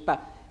Perses, n'est-ce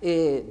pas,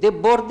 est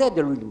débordée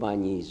de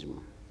l'humanisme.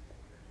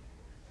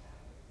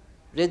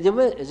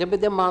 Je me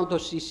demande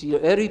aussi si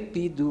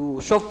Euripide ou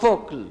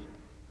Sophocle,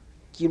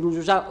 qui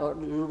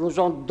nous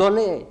ont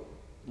donné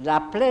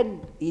la pleine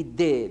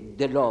idée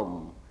de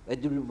l'homme et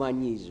de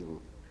l'humanisme,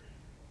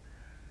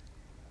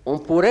 on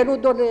pourrait nous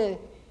donner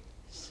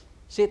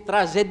ces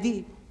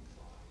tragédies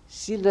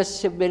s'ils ne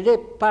se mêlaient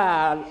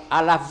pas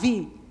à la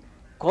vie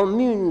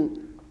commune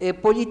et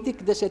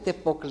politique de cette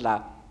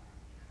époque-là.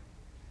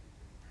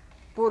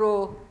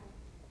 Pour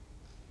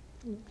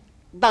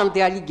Dante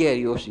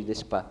Alighieri aussi,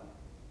 n'est-ce pas?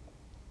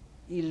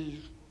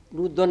 Il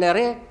nous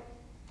donnerait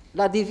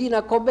la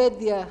Divina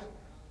Commedia.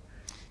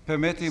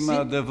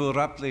 Permettez-moi de vous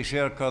rappeler,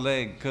 chers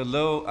collègues, que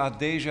l'eau a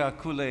déjà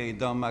coulé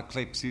dans ma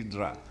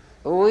clepsydra.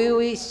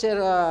 Oui,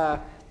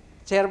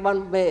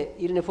 Chairman, mais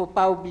il ne faut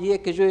pas oublier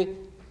que j'ai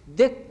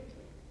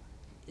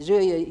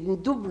une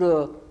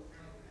double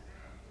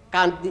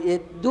carte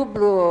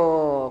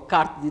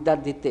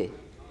d'identité.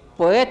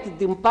 Poète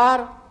d'une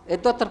part et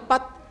d'autre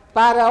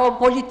part homme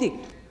politique.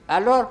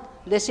 Alors,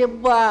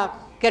 laissez-moi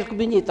quelques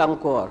minutes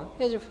encore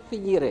et je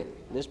finirai,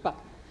 n'est-ce pas?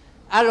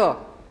 Alors,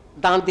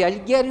 Dante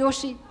Alighieri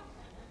aussi,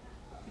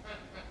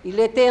 il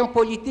était un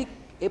politique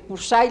et pour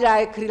ça il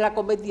a écrit la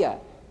Commedia.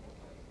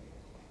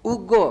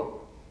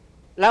 Hugo,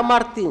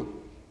 Lamartine,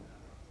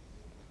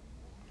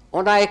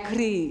 on a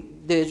écrit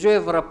des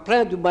œuvres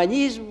pleines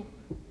d'humanisme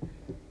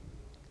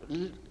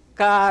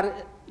car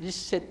il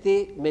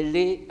s'était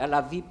mêlé à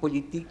la vie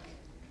politique.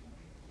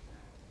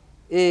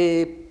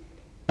 Et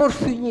pour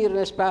finir,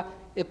 n'est-ce pas,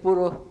 et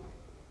pour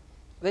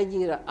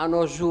venir à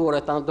nos jours,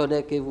 étant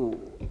donné que vous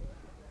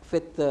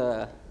faites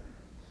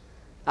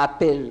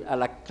appel à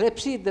la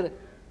clepsydre,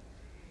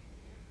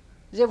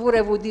 je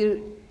voudrais vous dire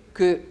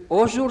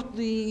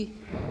qu'aujourd'hui,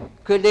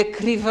 que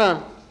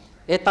l'écrivain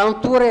est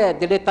entouré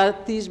de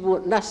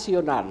l'étatisme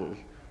national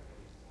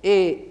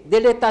et de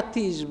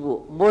l'étatisme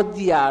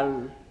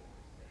mondial,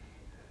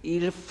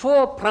 il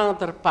faut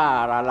prendre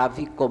part à la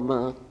vie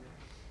commune,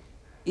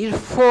 il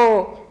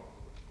faut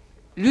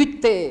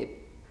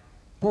lutter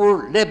pour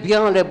le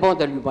bien, le bon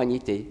de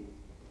l'humanité.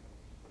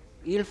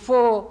 Il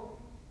faut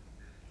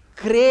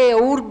créer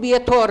urbi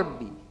et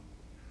orbi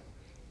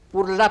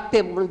pour la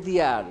paix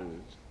mondiale.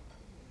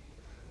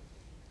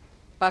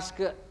 Parce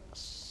que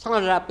sans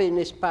la paix,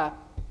 n'est-ce pas,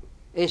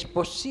 est-ce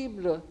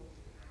possible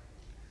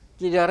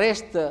qu'il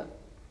reste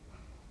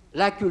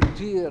la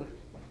culture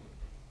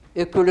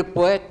et que le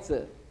poète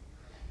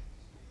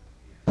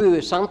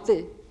peut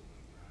chanter?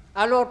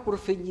 Alors, pour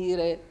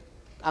finir,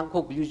 en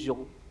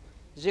conclusion,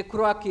 je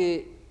crois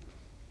que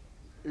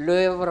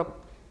l'œuvre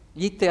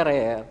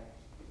littéraire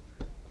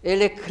et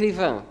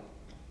l'écrivain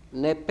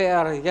ne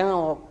perd rien,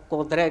 au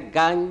contraire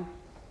gagne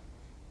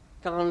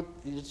quand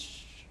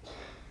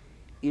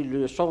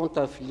ils sont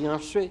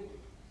influencés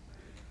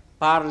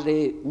par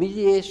les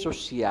milieux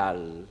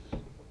sociaux.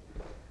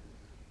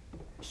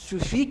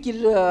 Suffit que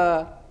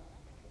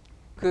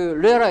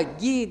leur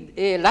guide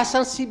et la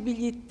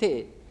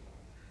sensibilité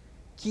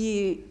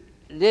qui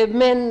les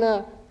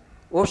mène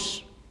au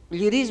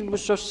lyrisme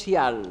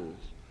social,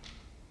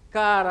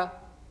 car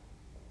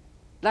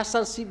la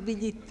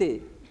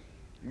sensibilité,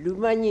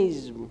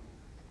 l'humanisme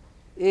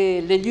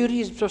et le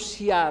lyrisme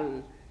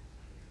social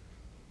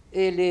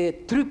et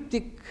les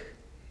triptyques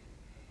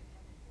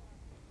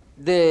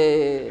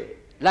de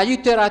la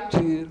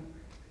littérature,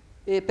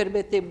 et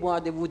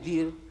permettez-moi de vous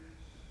dire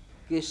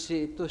que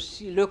c'est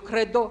aussi le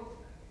credo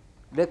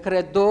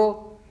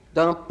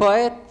d'un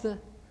poète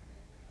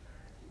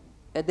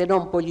et d'un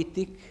homme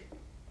politique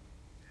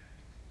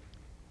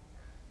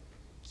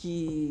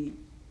qui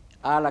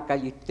a la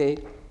qualité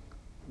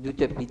du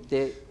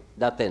député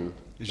d'Athènes.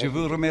 Je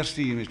vous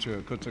remercie,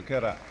 Mr.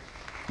 Kutsukera.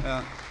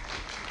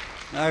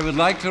 I would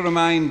like to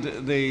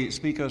remind the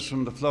speakers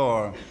from the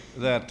floor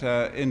that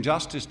in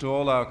justice to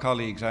all our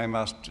colleagues, I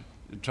must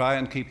try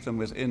and keep them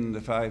within the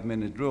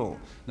 5-minute rule.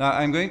 Now,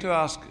 I'm going to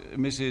ask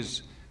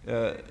Mrs.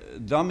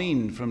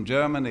 Domin from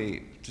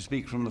Germany to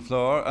speak from the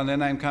floor, and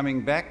then I'm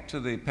coming back to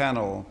the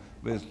panel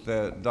with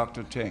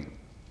Dr. Cheng.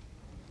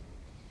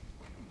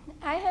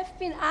 I have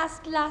been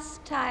asked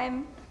last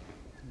time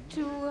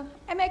to,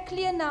 am I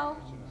clear now?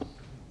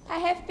 I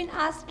have been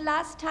asked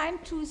last time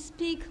to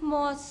speak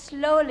more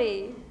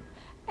slowly,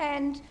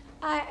 and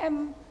I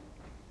am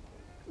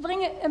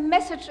bringing a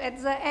message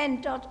at the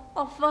end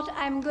of what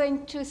I'm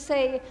going to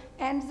say,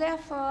 and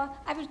therefore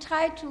I will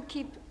try to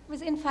keep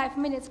within 5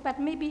 minutes, but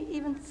maybe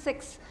even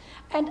 6.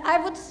 And I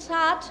would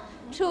start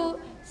to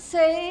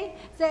say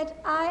that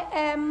I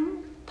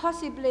am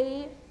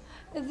possibly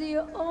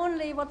the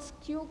only, what's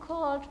you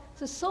called,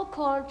 the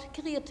so-called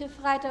creative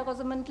writer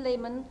Rosamund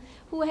Lehmann,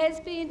 who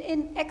has been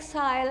in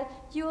exile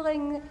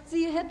during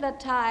the Hitler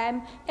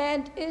time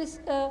and is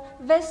a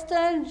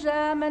Western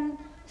German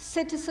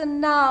citizen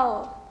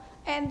now.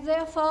 And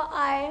therefore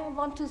I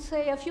want to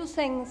say a few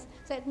things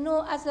that no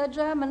other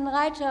German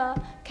writer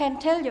can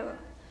tell you.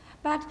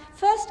 But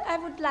first I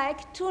would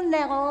like to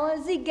narrow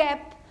the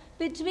gap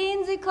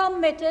between the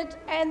committed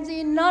and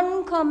the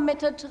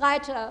non-committed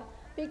writer,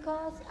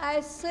 because I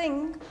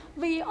think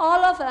we,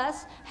 all of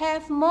us,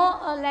 have more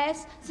or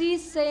less the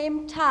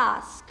same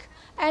task.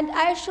 And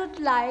I should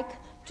like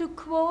to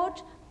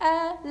quote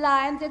a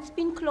line that's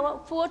been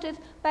quoted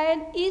by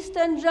an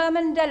Eastern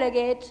German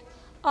delegate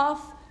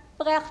of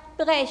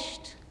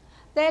Brecht.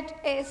 That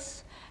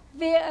is,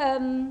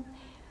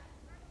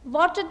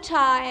 what a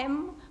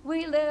time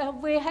we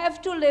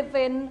have to live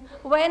in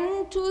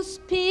when to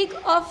speak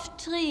of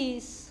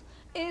trees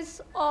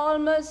is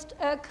almost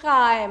a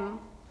crime.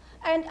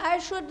 And I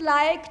should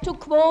like to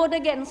quote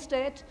against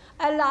it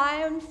a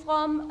line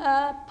from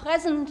a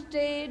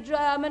present-day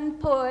German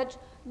poet,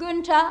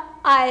 Günther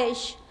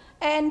Eich.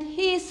 And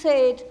he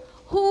said,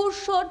 "Who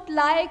should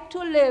like to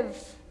live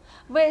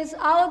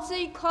without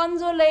the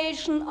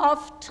consolation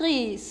of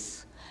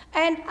trees?"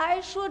 And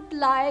I should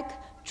like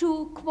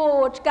to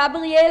quote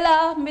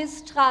Gabriela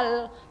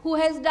Mistral, who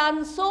has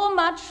done so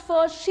much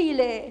for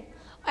Chile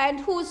and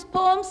whose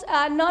poems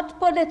are not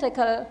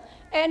political.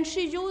 And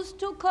she used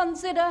to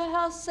consider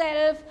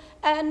herself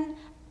an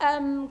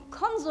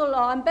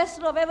consular,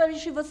 ambassador, wherever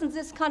she was in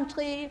this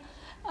country,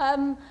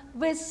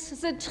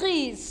 with the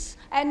trees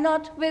and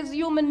not with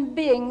human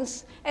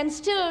beings. And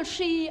still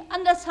she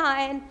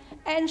undersigned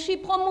and she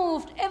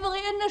promoted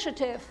every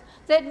initiative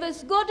that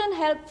was good and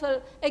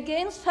helpful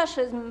against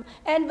fascism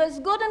and was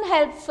good and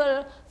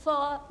helpful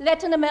for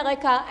Latin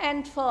America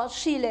and for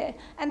Chile.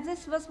 And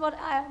this was what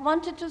I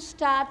wanted to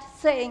start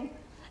saying.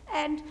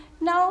 And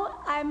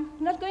now I'm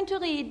not going to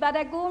read, but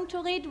I'm going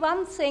to read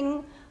one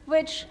thing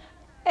which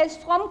is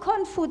from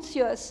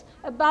Confucius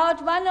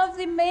about one of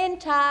the main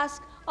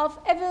tasks of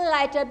every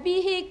writer,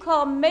 be he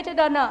committed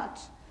or not.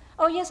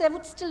 Oh yes, I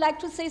would still like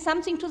to say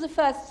something to the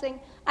first thing.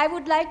 I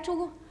would like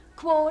to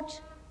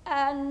quote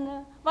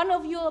one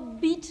of your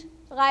beat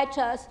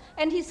writers,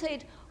 and he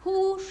said,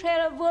 "Who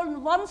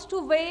wants to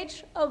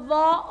wage a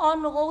war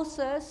on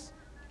roses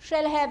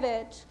shall have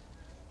it."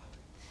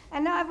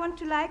 And now I want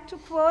to like to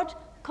quote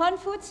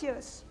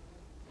Confucius.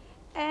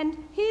 And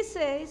he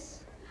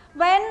says,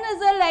 when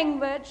the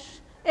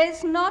language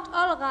is not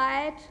all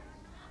right,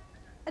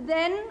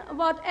 then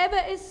whatever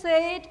is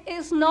said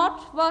is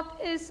not what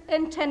is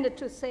intended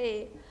to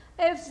say.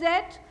 If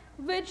that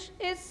which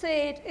is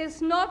said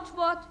is not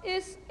what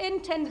is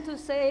intended to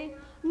say,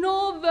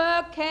 no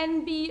work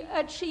can be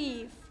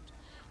achieved.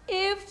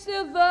 If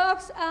the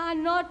works are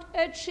not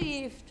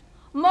achieved,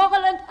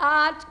 moral and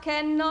art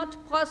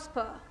cannot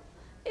prosper.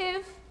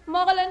 If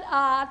moral and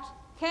art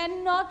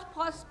cannot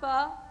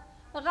prosper,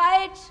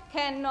 right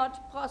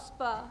cannot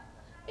prosper.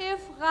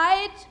 If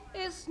right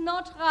is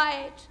not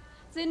right,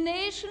 the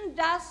nation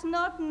does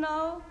not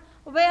know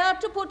where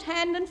to put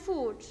hand and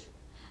foot.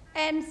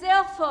 And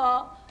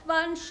therefore,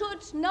 one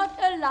should not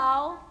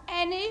allow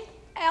any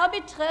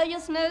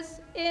arbitrariness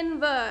in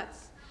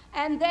words.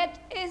 And that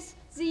is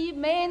the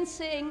main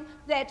thing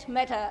that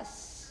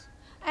matters.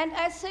 And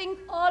I think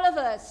all of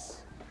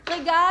us,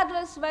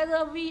 regardless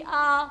whether we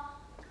are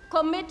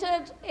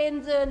committed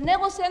in the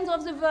narrow sense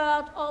of the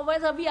word or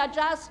whether we are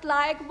just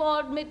like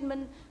Walt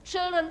Whitman,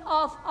 children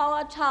of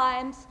our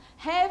times,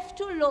 have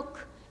to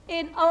look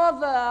in our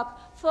work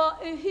for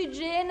a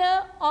hygiene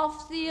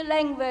of the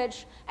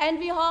language, and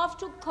we have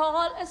to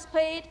call a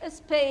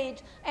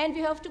spade, and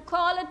we have to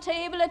call a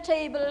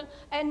table,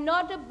 and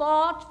not a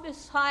board with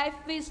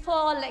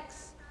 4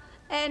 legs.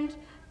 And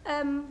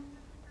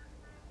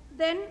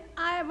then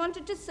I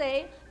wanted to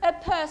say a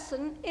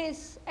person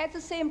is at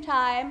the same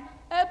time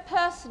a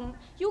person.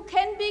 You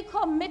can be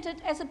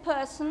committed as a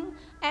person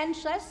and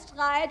just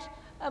write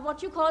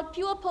what you call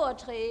pure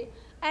poetry.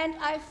 And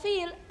I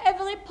feel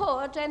every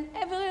poet and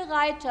every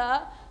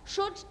writer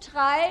should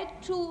try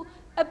to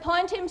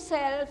appoint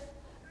himself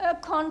a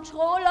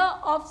controller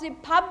of the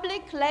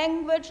public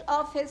language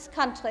of his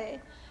country.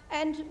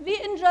 And we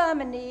in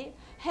Germany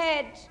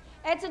had,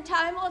 at the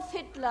time of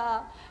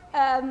Hitler,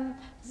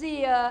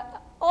 the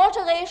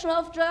alteration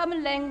of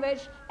German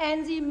language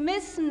and the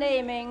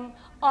misnaming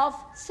of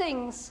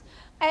things.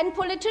 And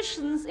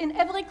politicians in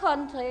every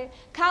country,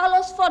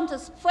 Carlos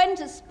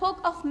Fuentes spoke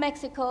of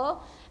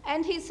Mexico,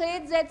 and he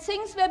said that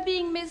things were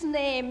being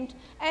misnamed.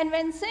 And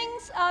when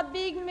things are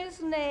being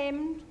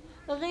misnamed,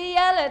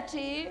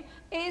 reality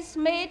is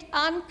made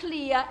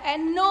unclear,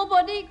 and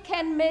nobody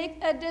can make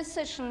a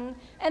decision.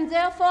 And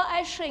therefore,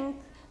 I think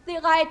the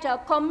writer,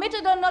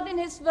 committed or not in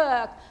his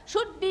work,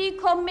 should be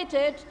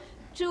committed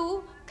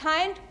to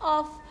kind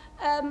of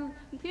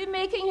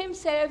making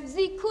himself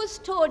the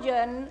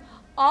custodian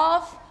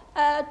of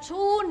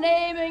true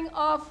naming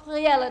of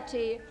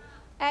reality.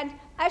 And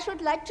I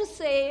should like to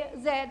say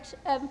that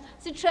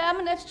the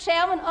chairman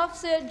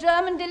of the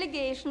German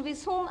delegation,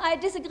 with whom I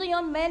disagree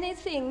on many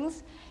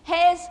things,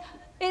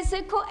 is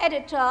a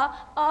co-editor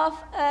of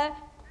a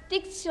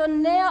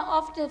Dictionnaire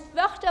of the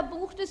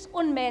Wörterbuch des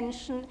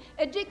Unmenschen,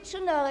 a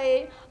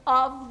dictionary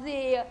of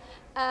the,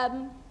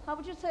 how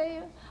would you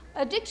say,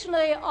 a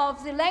dictionary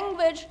of the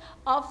language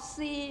of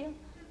the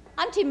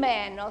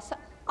anti-man, or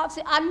of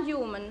the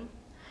unhuman.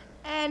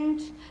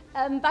 And,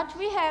 but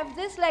we have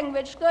this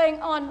language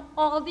going on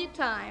all the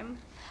time.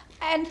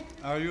 And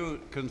are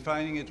you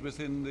confining it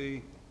within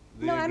the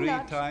no,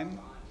 agreed time?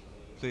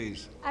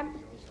 Please.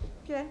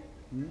 Okay.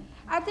 Hmm?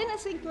 I didn't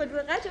think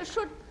the writer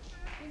should.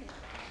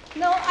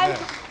 No, I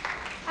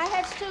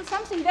have still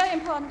something very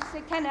important to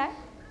say. Can I?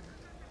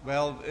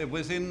 Well,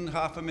 within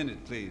half a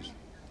minute, please.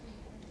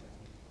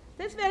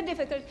 This is very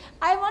difficult.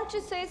 I want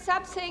to say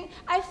something.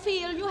 I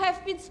feel you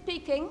have been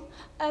speaking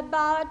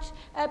about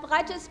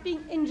writers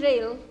being in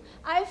jail.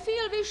 I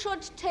feel we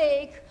should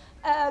take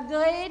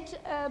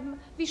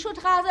we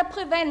should rather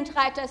prevent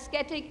writers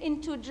getting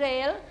into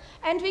jail,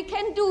 and we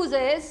can do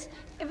this.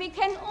 We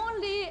can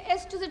only,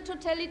 as to the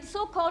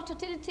so-called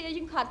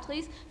totalitarian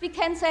countries, we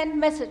can send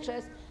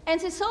messages. And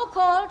the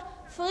so-called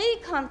free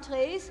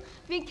countries,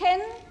 we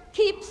can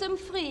keep them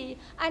free.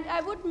 And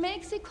I would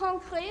make the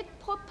concrete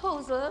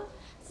proposal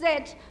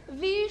that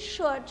we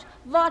should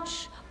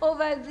watch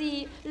over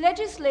the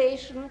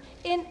legislation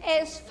in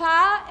as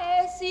far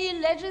as the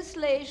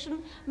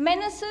legislation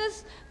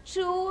menaces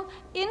to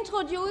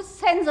introduce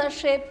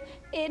censorship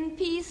in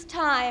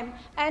peacetime.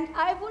 And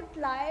I would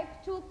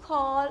like to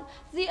call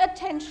the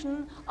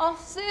attention of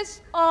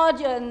this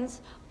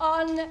audience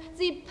on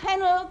the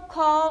penal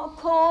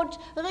code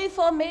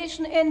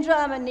reformation in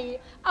Germany.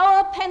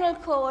 Our penal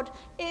code,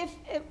 if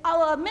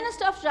our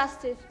Minister of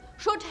Justice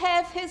should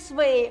have his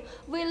way,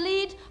 will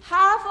lead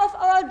half of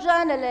our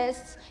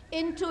journalists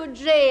into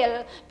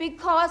jail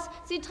because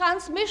the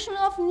transmission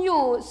of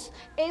news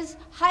is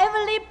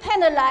heavily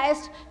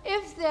penalized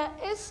if there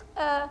is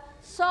a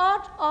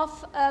sort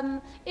of,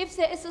 if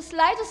there is the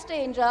slightest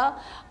danger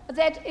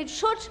that it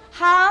should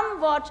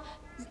harm what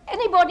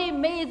anybody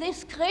may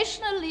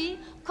discretionally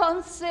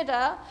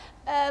consider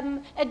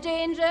a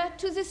danger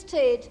to the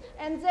state.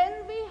 And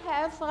then we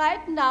have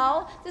right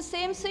now the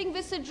same thing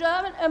with the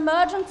German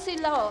emergency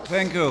laws.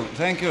 Thank you,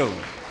 thank you.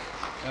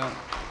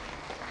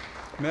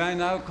 May I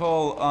now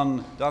call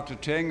on Dr.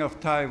 Cheng of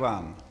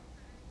Taiwan?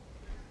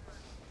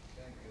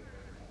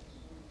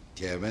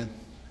 Chairman,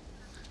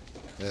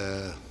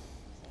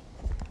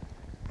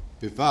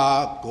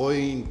 before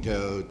going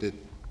to the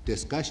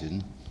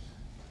discussion,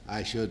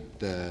 I should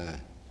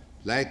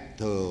like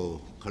to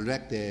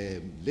correct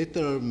a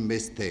little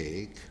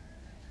mistake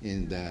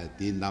in the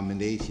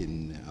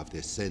denomination of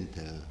the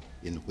center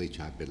in which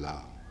I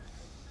belong.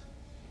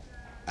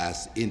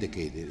 As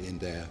indicated in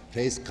the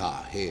place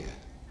card here,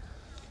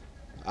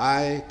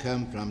 I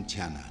come from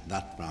China,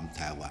 not from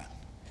Taiwan.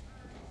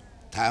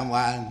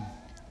 Taiwan,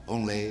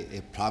 only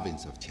a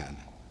province of China.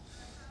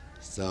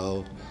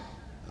 So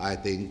I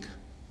think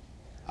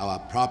our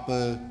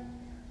proper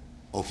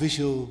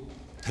official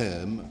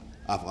term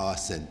of our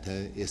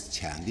center is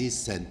Chinese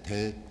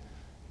Center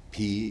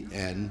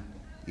PN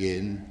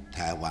in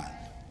Taiwan.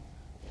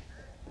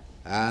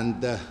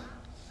 And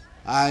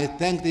I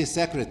thank the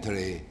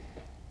Secretary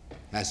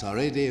has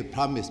already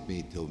promised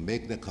me to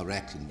make the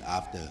correction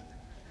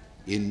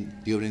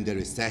during the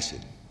recession.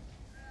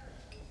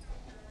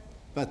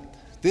 But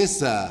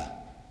this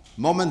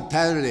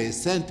momentarily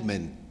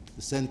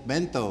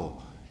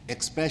sentimental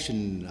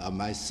expression of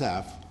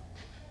myself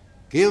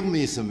gave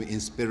me some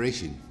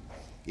inspiration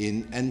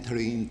in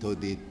entering into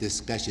the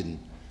discussion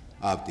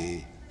of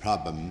the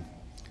problem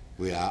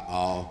we are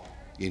all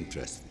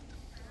interested.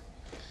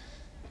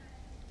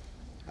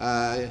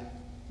 It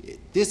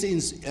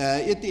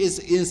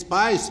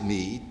inspires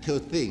me to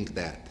think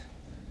that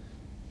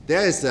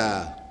there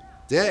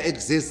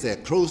exists a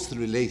close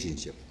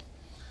relationship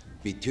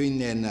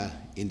between an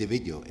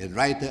individual, a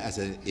writer as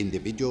an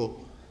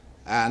individual,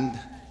 and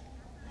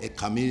a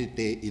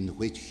community in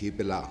which he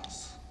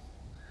belongs.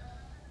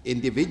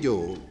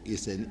 Individual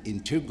is an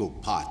integral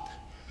part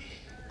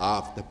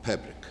of the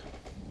public.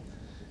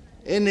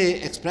 Any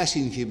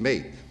expression he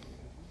made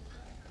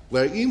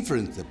will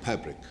influence the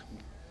public,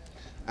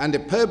 and the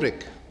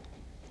public,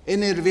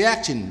 any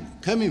reaction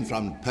coming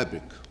from the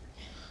public,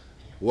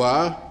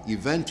 will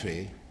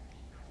eventually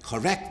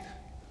correct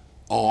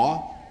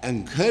or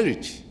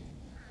encourage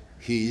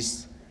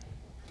his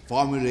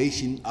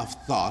formulation of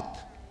thought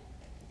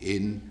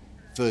in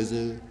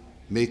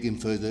making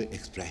further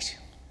expression.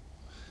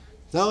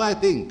 So I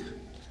think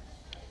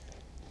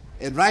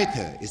a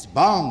writer is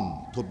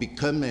bound to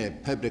become a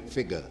public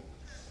figure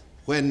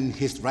when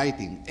his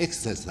writing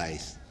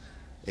exercises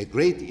a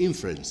great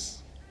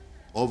influence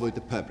over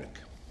the public.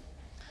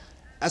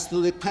 As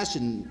to the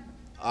question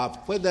of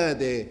whether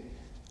the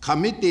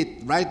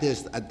committed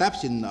writer's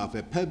adoption of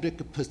a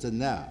public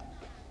personnel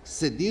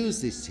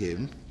seduces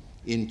him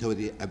into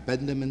the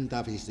abandonment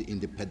of his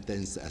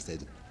independence as a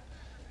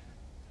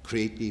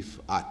creative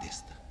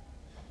artist,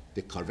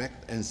 the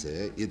correct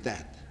answer is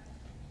that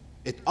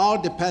it all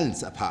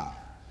depends upon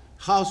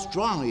how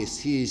strong is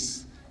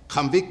his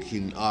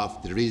conviction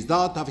of the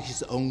result of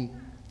his own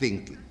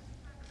thinking,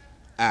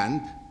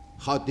 and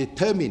how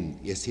determined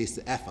is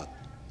his effort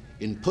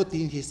in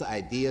putting his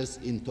ideas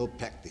into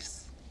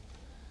practice.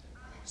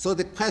 So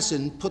the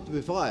question put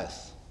before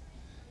us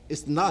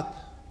is not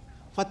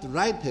what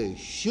writer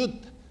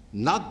should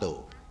not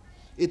do.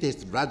 It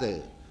is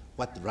rather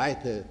what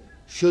writer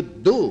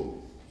should do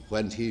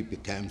when he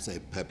becomes a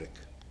public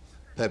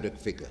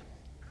figure.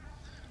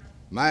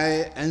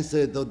 My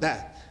answer to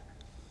that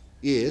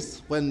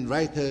is when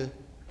writer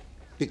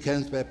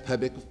becomes a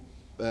public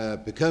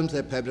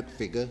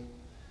figure,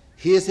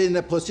 he is in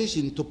a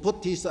position to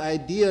put his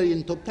idea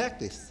into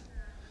practice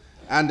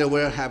and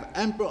will have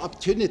ample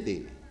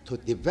opportunity to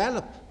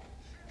develop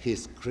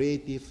his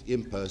creative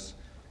impulse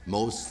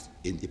most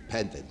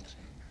independently.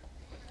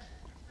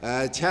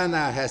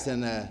 China has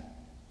a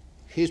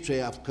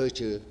history of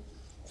culture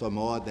for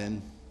more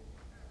than,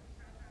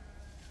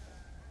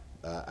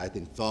 I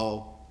think,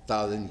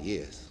 4,000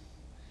 years.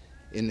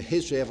 In the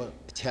history of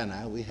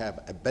China, we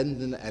have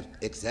abundant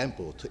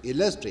examples to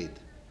illustrate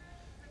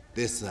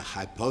this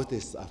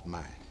hypothesis of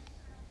mine.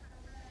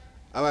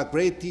 Our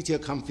great teacher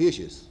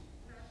Confucius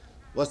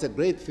was a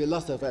great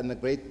philosopher and a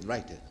great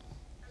writer.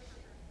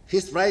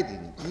 His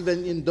writing,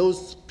 even in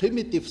those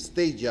primitive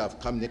stages of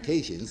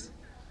communications,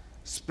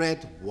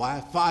 spread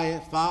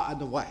far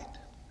and wide.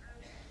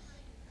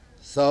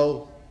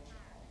 So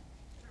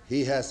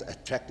he has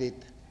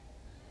attracted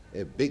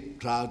a big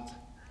crowd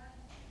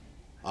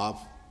of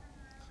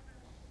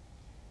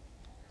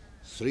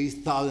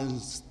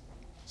 3,000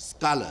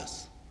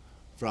 scholars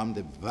from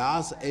the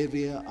vast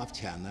area of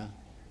China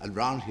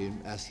around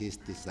him as his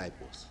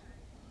disciples.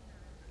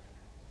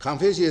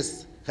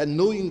 Confucius had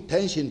no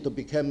intention to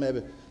become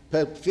a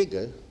public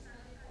figure,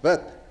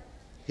 but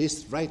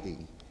his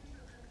writing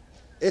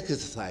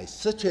exercised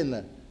such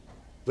a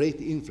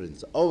great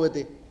influence over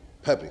the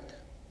public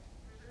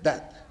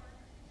that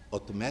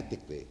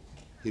automatically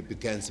he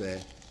becomes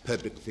a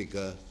public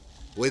figure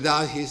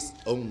without his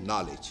own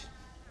knowledge.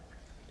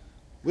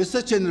 With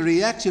such a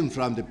reaction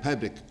from the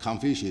public,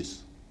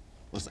 Confucius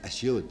was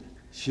assured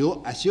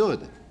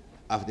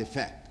of the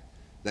fact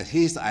that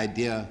his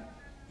idea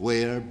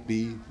will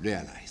be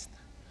realized,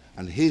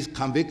 and his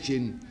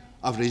conviction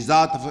of the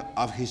result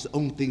of his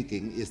own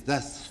thinking is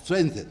thus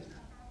strengthened.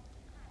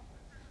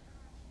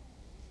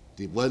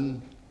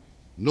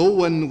 No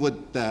one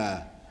would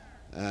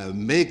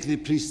make the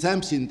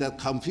presumption that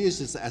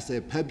Confucius as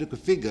a public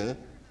figure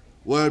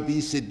will be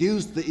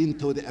seduced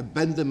into the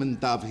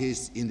abandonment of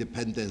his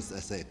independence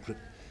as a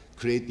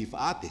creative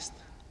artist.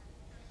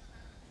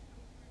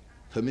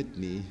 Permit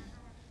me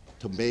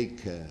to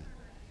make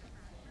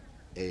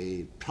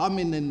a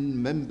prominent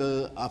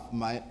member of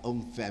my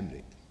own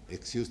family,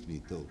 excuse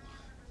me to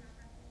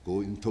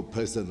go into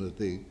personal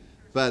thing,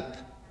 but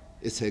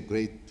it's a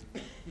great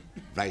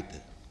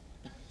writer.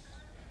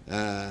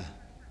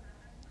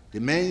 The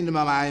man in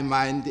my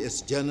mind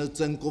is General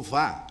Zheng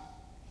Guofan.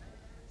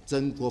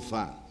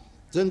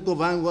 Zheng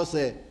Guofan was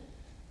a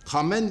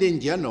commanding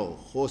general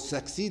who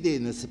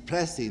succeeded in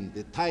suppressing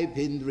the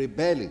Taiping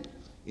rebellion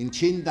in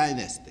Qing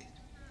dynasty.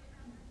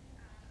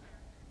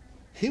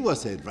 He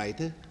was a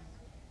writer,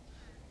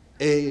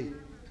 a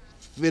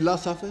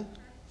philosopher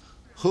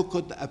who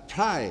could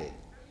apply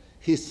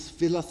his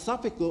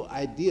philosophical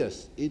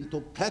ideas into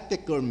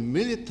practical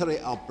military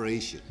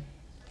operation,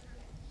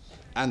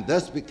 and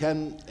thus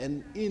became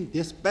an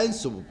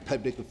indispensable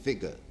public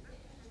figure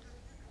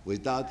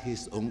without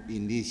his own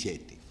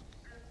initiative.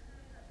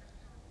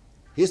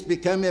 His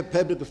becoming a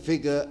public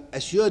figure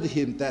assured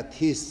him that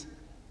his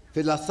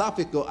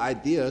philosophical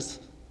ideas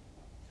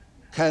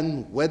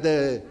can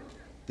weather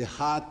the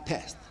hard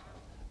test,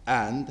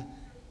 and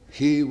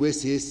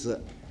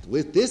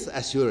with this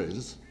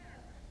assurance,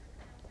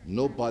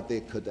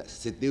 nobody could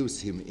seduce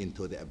him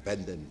into the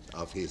abandonment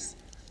of his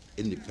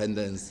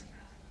independence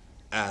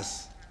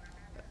as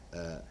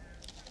a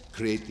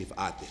creative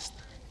artist.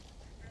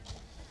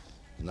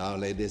 Now,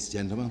 ladies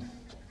and gentlemen,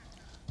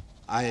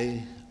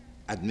 I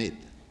admit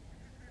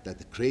that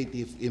the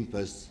creative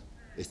impulse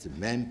is the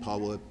main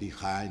power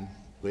behind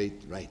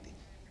great writing.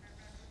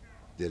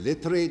 The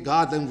literary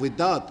garden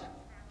without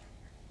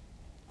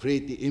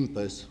creative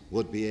impulse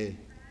would be a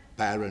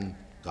barren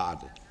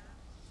garden.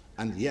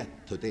 And yet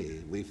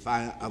today we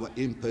find our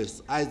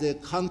impulse either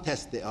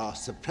contested or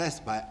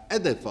suppressed by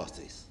other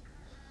forces.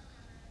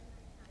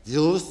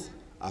 Those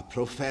are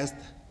professed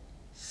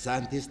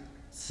scientists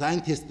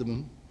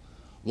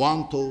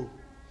want to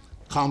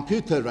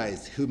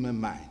computerize human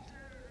mind.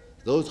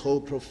 Those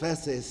who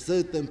profess a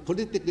certain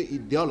political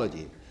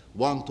ideology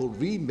want to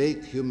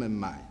remake human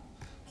mind,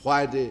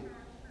 while the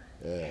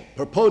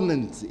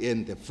proponents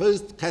in the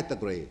first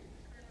category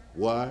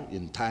will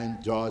in time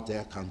draw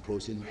their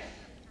conclusion,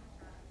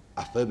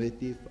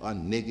 affirmative or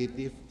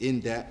negative, in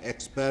their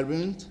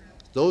experiments.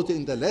 Those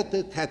in the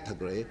latter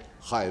category,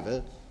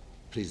 however,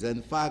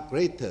 present far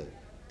greater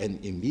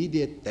and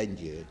immediate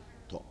danger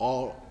to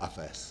all of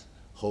us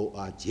who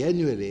are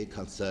genuinely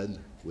concerned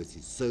with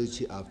the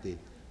search of the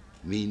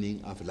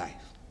meaning of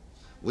life.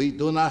 We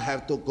do not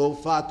have to go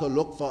far to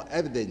look for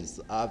evidence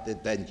of the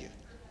danger.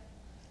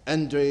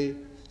 Andrei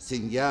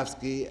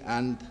Sinyavsky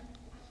and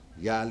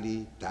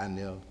Yali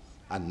Daniel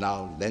are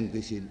now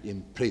languishing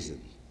in prison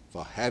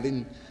for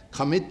having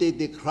committed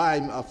the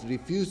crime of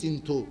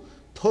refusing to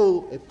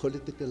toe a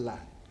political line.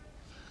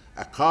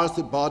 Across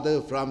the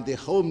border from the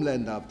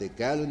homeland of the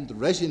gallant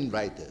Russian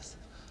writers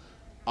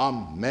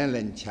on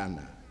mainland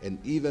China, an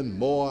even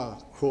more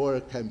cruel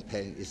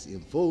campaign is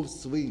in full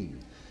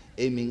swing,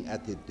 aiming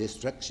at the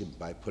destruction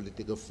by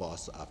political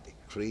force of the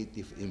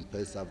creative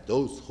impulse of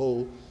those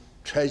who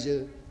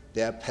treasure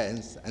their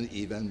pens and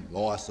even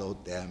more so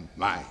their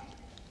mind.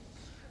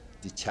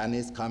 The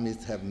Chinese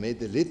communists have made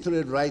the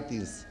literary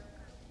writings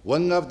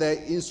one of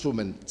their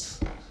instruments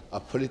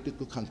of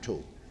political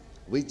control.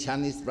 We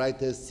Chinese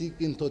writers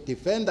seeking to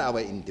defend our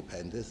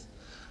independence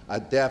are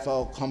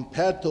therefore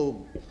compelled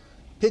to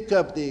pick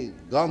up the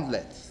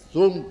gauntlet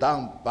thrown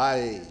down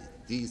by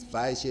these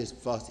fascist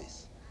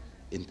forces.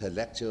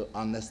 Intellectual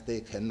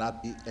honesty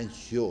cannot be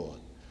ensured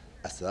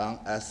as long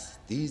as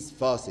these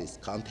forces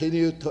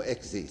continue to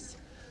exist.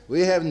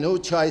 We have no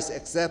choice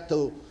except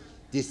to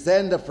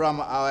descend from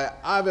our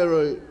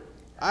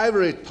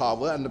ivory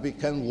tower and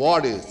become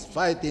warriors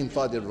fighting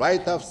for the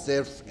right of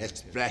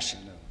self-expression.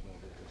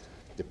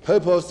 The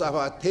purpose of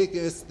our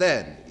taking a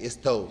stand is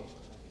to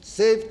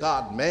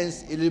safeguard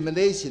man's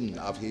illumination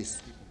of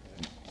his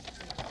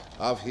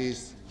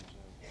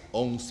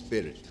own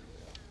spirit.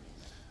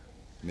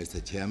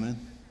 Mr. Chairman,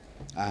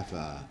 I've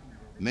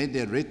made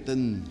a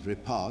written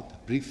report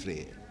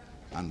briefly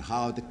on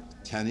how the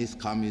Chinese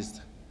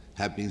communists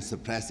have been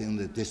suppressing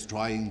and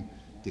destroying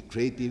the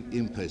creative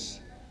impulse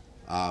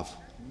of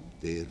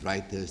the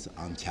writers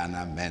on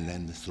China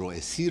mainland through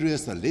a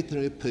series of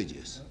literary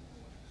purges.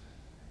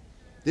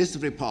 This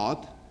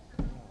report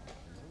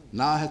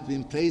now has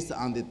been placed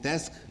on the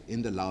desk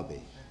in the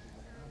lobby.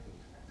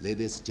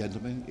 Ladies and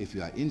gentlemen, if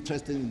you are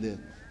interested in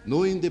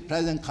knowing the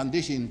present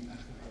condition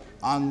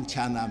on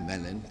China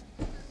mainland,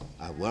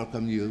 I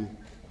welcome you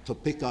to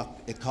pick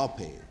up a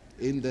copy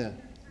in the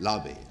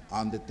lobby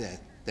on the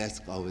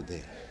desk over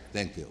there.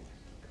 Thank you.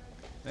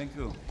 Thank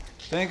you.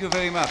 Thank you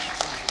very much.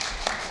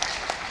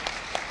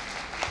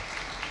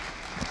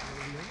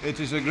 It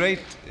is a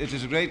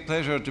great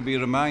pleasure to be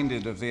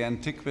reminded of the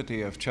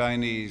antiquity of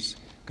Chinese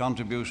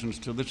contributions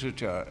to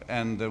literature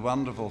and the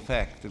wonderful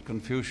fact that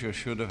Confucius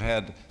should have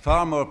had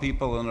far more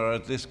people than are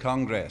at this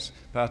Congress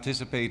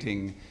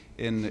participating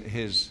in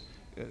his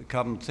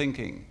current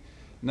thinking.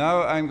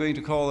 Now I'm going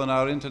to call on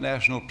our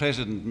international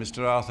president,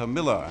 Mr. Arthur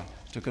Miller,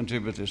 to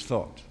contribute his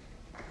thought.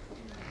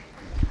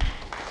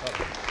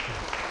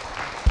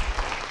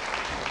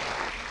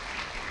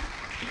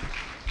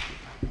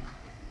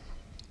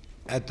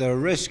 At the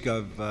risk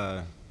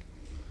of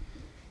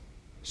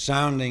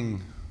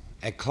sounding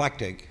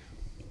eclectic,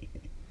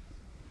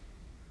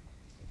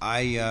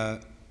 I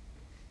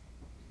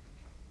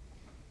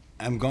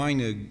am going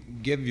to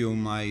give you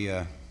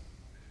my,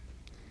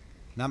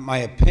 not my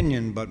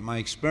opinion, but my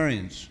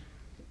experience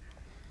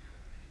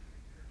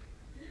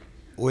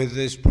with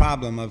this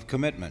problem of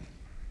commitment.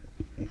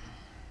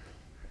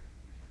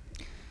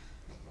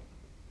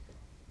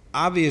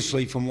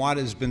 Obviously, from what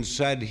has been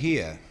said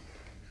here,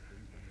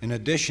 in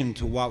addition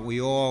to what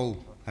we all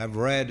have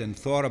read and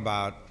thought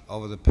about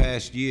over the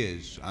past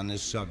years on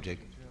this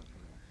subject,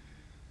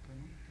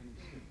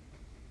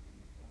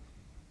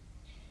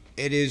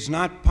 it is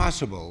not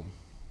possible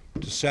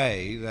to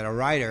say that a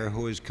writer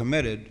who is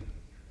committed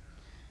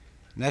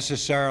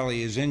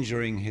necessarily is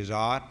injuring his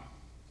art,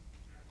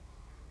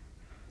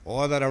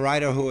 or that a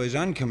writer who is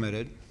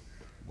uncommitted,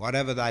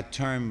 whatever that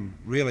term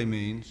really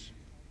means,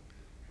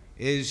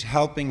 is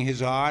helping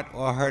his art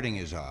or hurting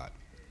his art.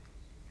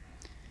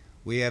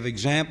 We have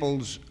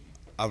examples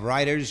of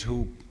writers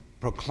who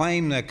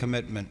proclaim their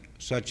commitment,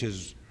 such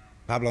as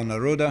Pablo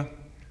Neruda,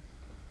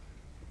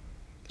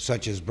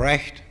 such as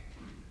Brecht,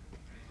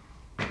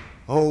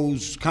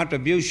 whose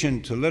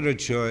contribution to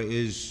literature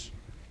is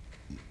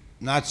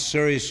not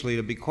seriously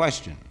to be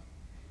questioned.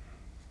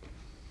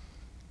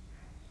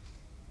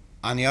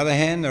 On the other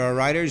hand, there are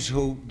writers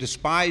who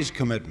despise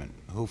commitment,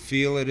 who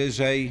feel it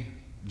is a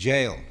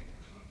jail.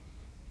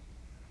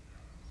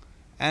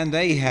 And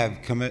they have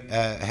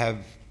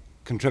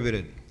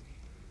contributed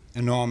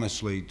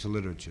enormously to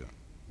literature.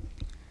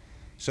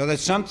 So that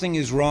something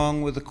is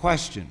wrong with the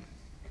question.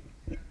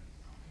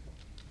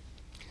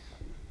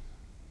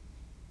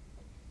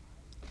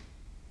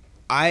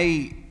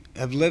 I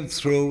have lived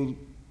through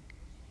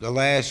the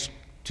last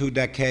 2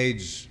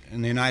 decades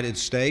in the United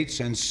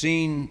States and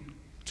seen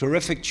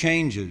terrific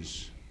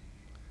changes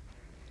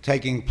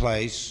taking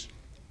place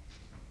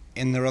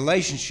in the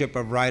relationship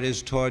of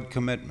writers toward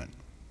commitment.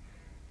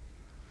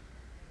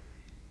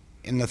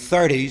 In the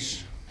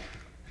 30s,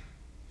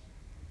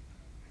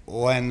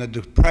 when the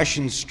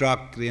Depression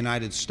struck the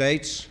United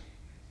States,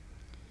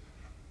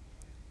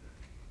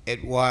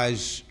 it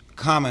was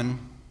common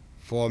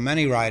for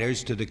many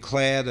writers to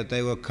declare that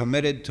they were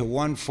committed to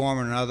one form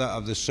or another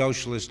of the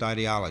socialist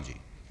ideology.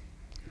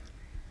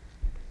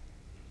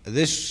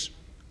 This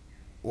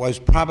was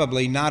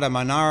probably not a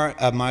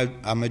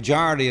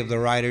majority of the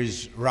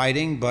writers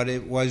writing, but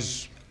it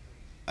was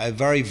a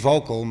very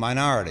vocal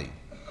minority.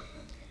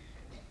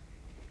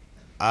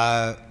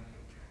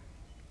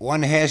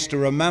 One has to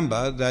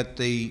remember that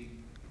the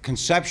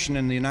conception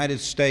in the United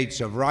States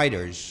of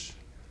writers,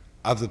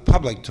 of the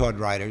public toward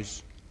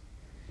writers,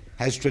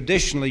 has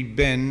traditionally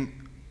been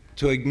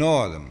to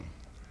ignore them.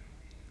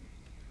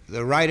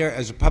 The writer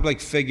as a public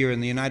figure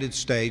in the United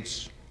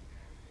States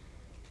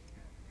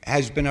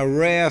has been a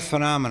rare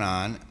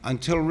phenomenon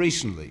until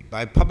recently.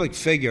 By public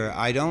figure,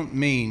 I don't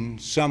mean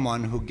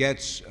someone who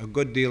gets a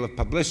good deal of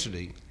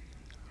publicity,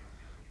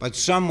 but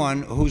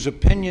someone whose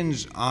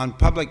opinions on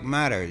public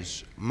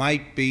matters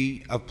might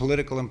be of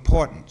political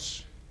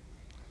importance.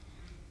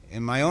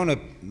 In my own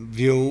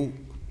view,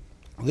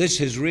 this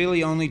has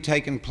really only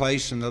taken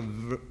place in the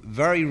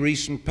very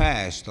recent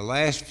past, the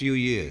last few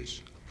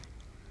years,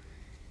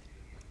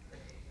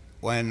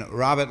 when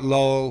Robert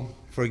Lowell,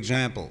 for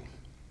example,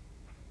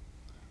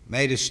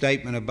 made a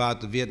statement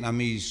about the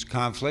Vietnamese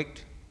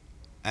conflict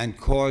and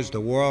caused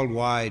a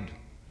worldwide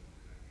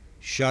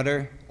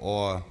shudder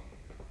or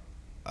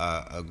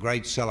a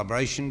great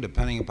celebration,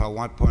 depending upon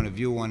what point of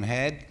view one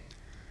had.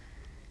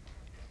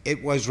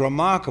 It was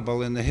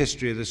remarkable in the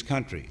history of this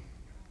country,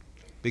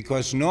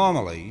 because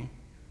normally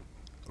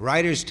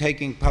writers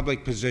taking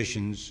public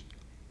positions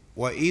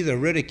were either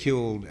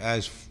ridiculed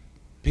as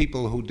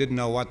people who didn't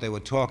know what they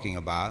were talking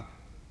about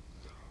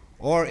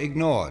or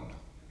ignored.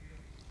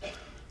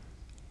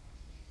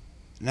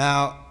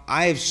 Now,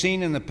 I have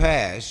seen in the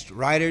past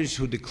writers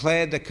who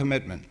declared their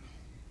commitment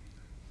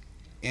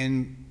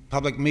in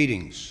public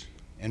meetings,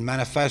 in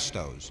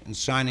manifestos, in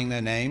signing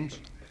their names,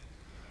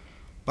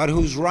 but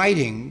whose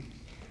writing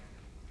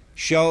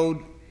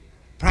showed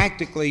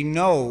practically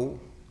no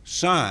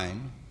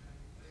sign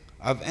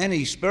of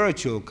any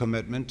spiritual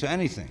commitment to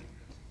anything.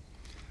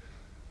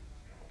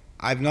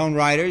 I've known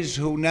writers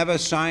who never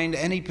signed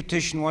any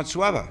petition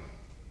whatsoever,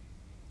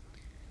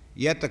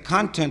 yet the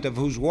content of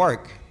whose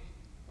work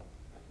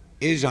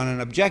is on an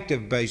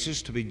objective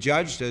basis to be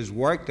judged as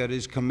work that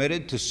is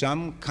committed to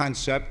some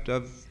concept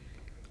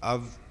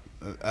of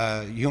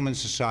human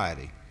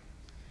society.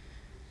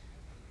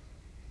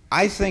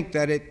 I think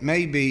that it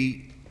may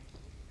be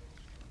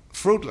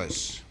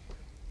fruitless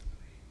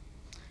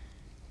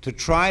to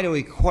try to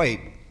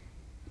equate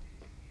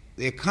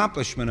the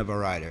accomplishment of a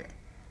writer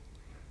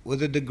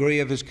with a degree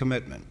of his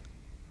commitment,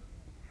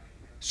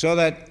 so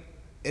that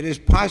it is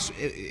possible,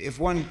 if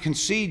one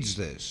concedes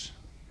this,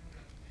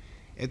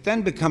 it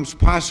then becomes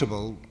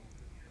possible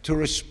to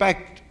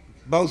respect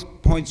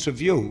both points of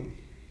view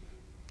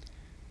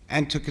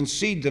and to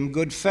concede them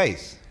good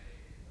faith.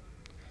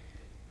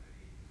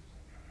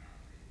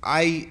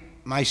 I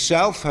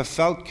myself have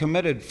felt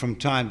committed from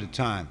time to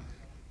time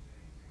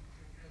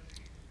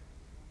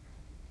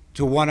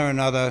to one or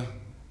another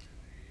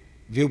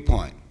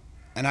viewpoint,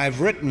 and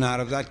I've written out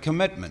of that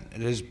commitment.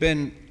 It has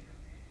been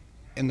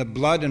in the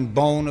blood and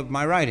bone of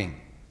my writing.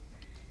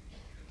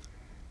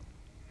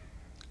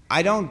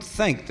 I don't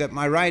think that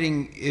my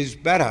writing is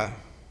better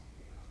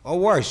or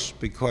worse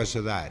because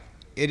of that.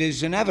 It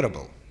is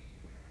inevitable.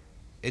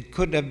 It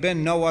could have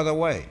been no other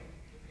way.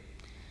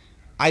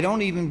 I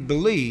don't even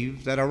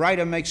believe that a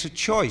writer makes a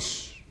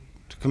choice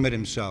to commit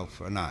himself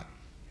or not.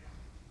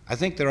 I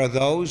think there are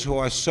those who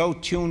are so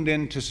tuned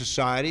into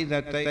society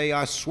that they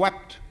are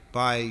swept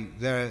by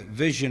their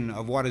vision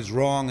of what is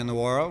wrong in the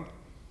world.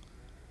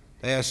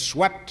 They are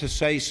swept to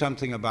say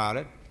something about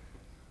it.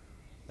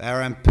 They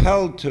are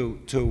impelled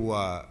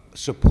to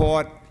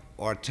support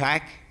or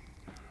attack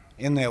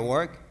in their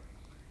work.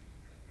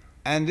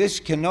 And this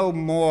can no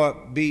more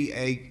be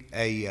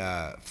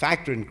a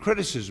factor in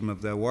criticism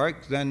of their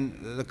work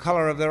than the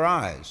color of their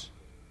eyes.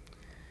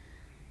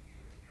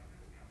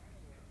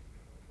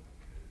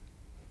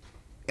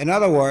 In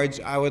other words,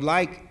 I would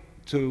like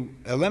to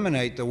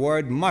eliminate the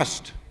word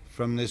must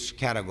from this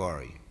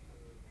category.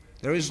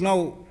 There is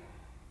no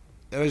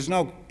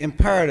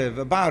imperative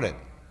about it.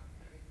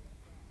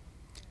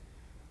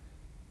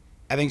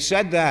 Having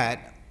said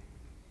that,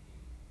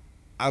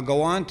 I'll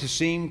go on to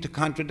seem to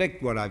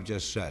contradict what I've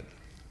just said.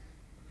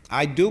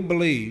 I do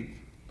believe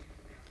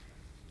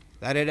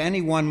that at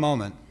any one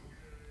moment,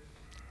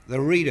 the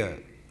reader,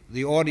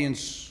 the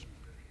audience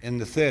in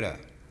the theater,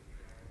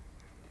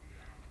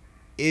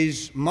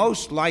 is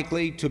most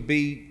likely to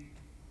be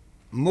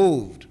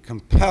moved,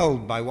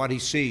 compelled by what he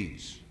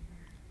sees,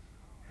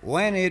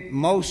 when it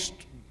most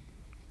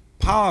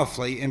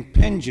powerfully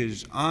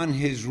impinges on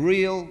his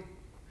real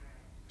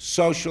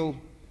social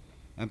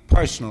and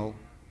personal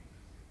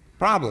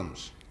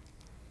problems.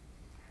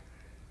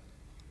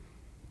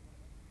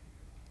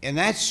 In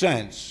that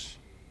sense,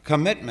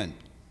 commitment,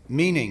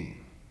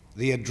 meaning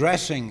the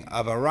addressing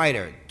of a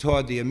writer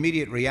toward the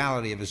immediate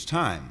reality of his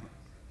time,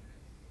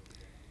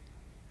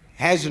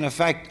 has an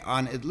effect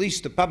on at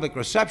least the public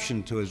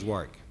reception to his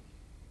work.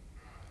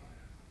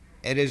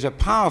 It is a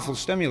powerful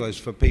stimulus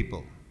for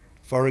people.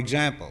 For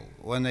example,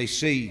 when they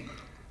see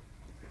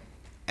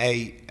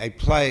a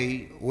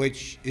play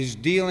which is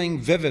dealing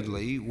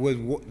vividly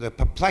with the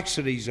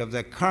perplexities of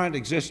their current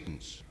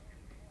existence,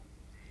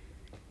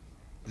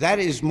 that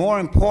is more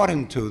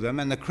important to them,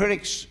 and the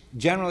critics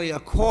generally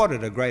accord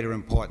it a greater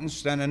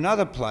importance than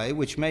another play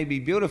which may be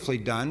beautifully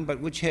done, but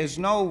which has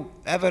no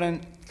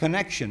evident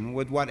connection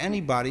with what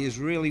anybody is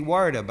really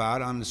worried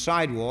about on the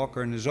sidewalk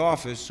or in his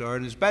office or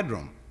in his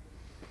bedroom.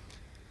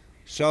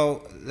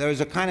 So there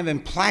is a kind of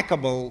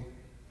implacable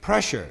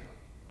pressure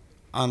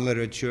on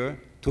literature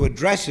to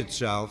address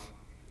itself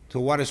to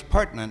what is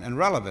pertinent and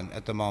relevant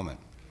at the moment.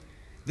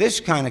 This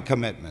kind of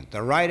commitment,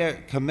 the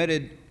writer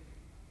committed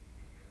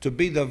to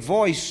be the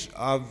voice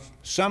of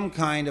some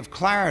kind of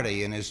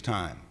clarity in his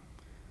time,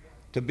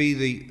 to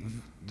be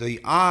the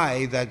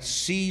eye that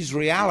sees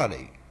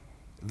reality,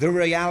 the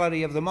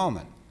reality of the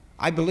moment.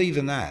 I believe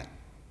in that.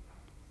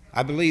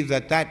 I believe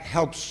that that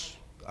helps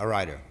a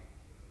writer.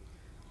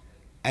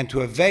 And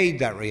to evade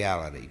that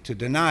reality, to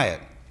deny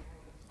it,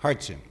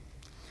 hurts him.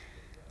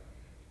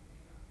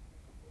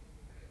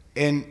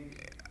 And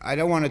I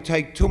don't want to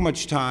take too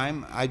much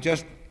time.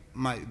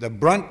 The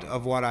brunt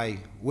of what I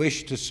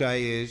wish to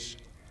say is,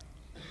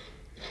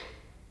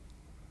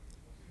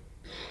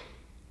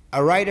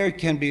 a writer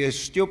can be as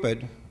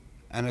stupid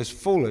and as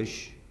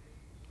foolish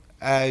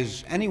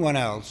as anyone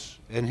else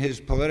in his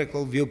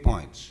political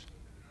viewpoints,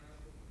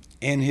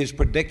 in his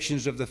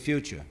predictions of the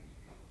future.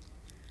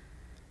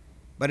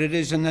 But it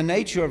is in the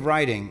nature of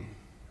writing,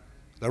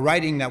 the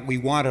writing that we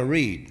want to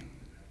read,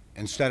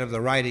 instead of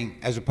the writing,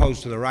 as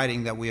opposed to the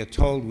writing that we are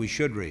told we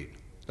should read.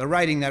 The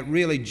writing that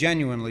really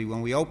genuinely,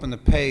 when we open the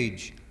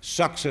page,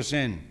 sucks us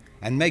in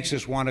and makes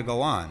us want to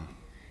go on.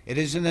 It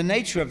is in the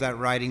nature of that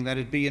writing that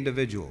it be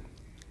individual.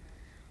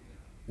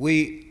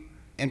 We,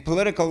 in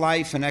political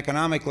life and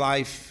economic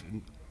life,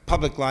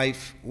 public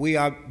life, we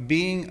are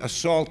being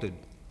assaulted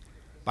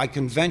by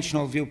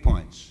conventional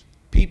viewpoints.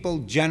 People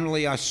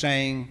generally are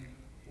saying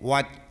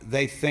what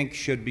they think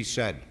should be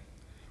said.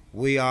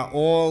 We are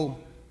all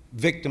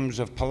victims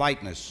of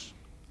politeness.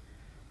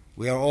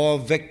 We are all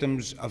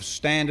victims of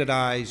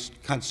standardized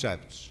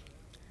concepts.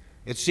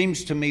 It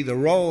seems to me the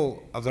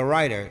role of the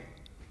writer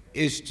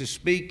is to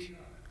speak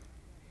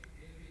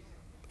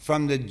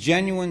from the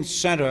genuine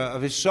center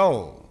of his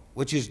soul,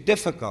 which is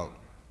difficult.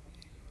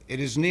 It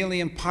is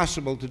nearly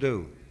impossible to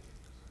do.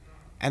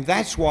 And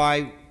that's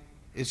why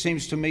it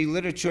seems to me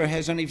literature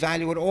has any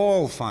value at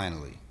all,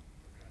 finally.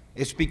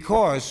 It's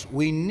because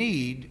we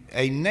need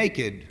a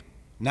naked,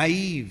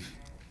 naive,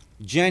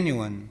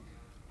 genuine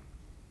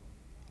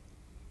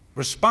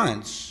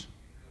response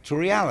to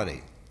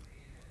reality.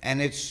 And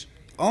it's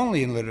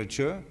only in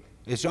literature,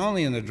 it's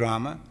only in the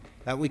drama,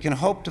 that we can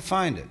hope to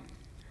find it.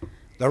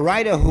 The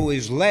writer who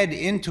is led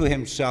into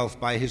himself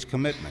by his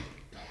commitment,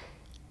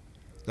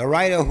 the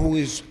writer who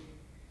is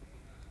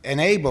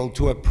enabled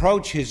to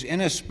approach his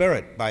inner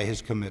spirit by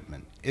his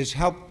commitment, is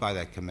helped by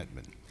that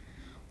commitment.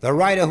 The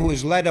writer who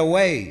is led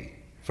away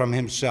from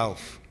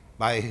himself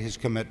by his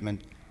commitment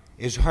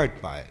is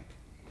hurt by it.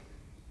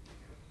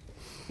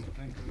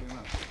 Thank you very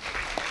much.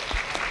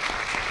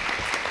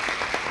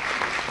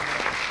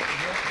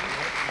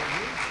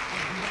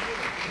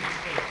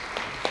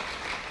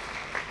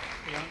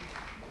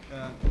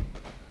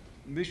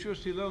 Monsieur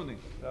Siloni,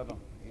 pardon.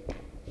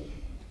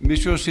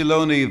 Monsieur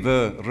Siloni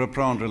veut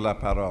reprendre la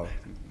parole.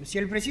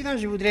 Monsieur le Président,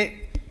 je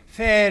voudrais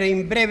faire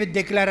une brève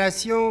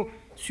déclaration,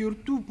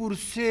 surtout pour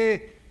ceux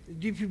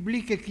du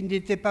public qui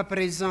n'étaient pas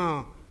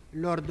présents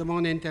lors de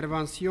mon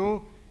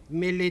intervention,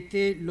 mais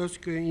l'étaient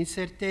lorsque une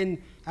certaine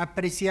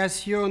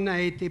appréciation a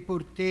été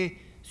portée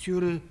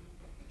sur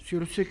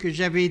ce que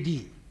j'avais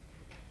dit.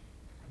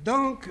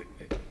 Donc,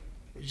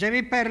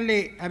 j'avais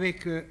parlé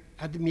avec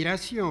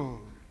admiration,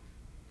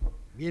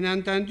 bien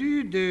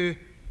entendu,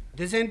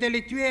 des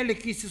intellectuels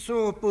qui se sont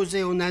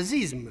opposés au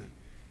nazisme,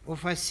 au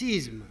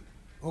fascisme,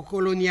 au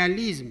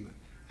colonialisme,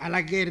 à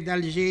la guerre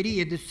d'Algérie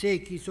et de ceux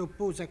qui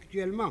s'opposent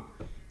actuellement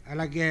à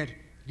la guerre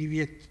du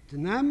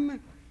Vietnam.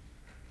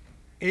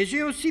 Et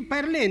j'ai aussi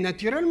parlé,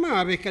 naturellement,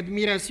 avec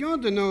admiration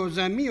de nos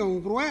amis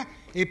hongrois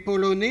et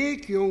polonais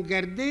qui ont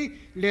gardé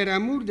leur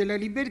amour de la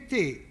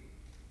liberté.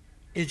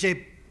 Et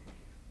j'ai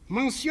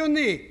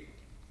mentionné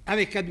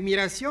avec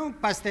admiration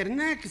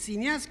Pasternak,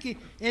 Signaski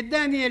et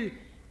Daniel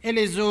et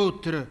les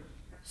autres,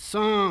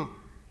 sans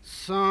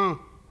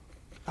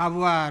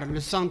avoir le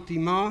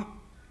sentiment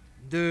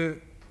de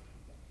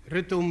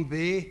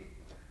retomber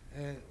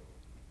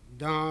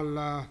dans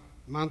la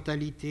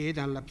mentalité,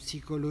 dans la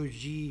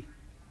psychologie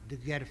de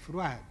guerre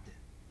froide.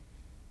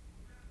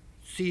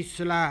 Si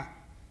cela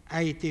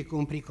a été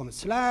compris comme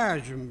cela,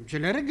 je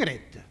le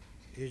regrette.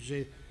 Et je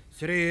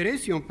serais heureux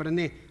si on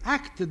prenait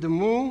acte de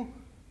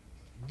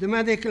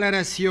ma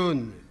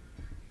déclaration.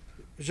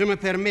 Je me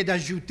permets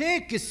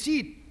d'ajouter que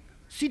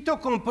sitôt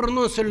qu'on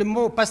prononce le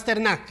mot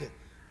Pasternak,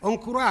 on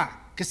croit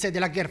que c'est de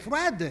la guerre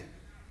froide,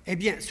 eh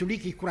bien, celui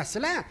qui croit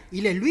cela,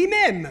 il est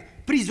lui-même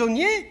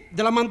prisonnier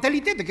de la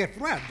mentalité de guerre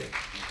froide.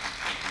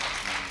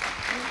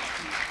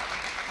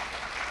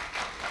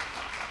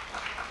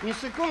 Une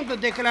seconde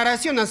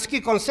déclaration en ce qui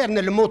concerne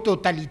le mot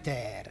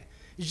totalitaire.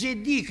 J'ai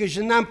dit que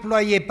je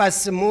n'employais pas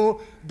ce mot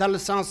dans le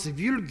sens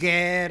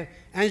vulgaire,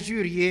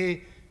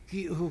 injurieux,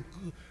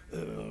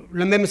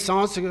 le même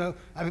sens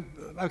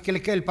avec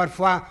lequel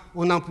parfois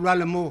on emploie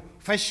le mot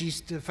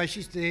fasciste.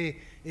 Fasciste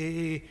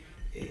est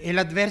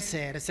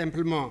l'adversaire,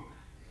 simplement.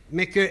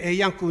 Mais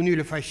qu'ayant connu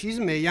le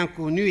fascisme, ayant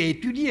connu et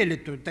étudié le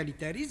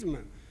totalitarisme,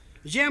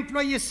 j'ai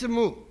employé ce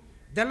mot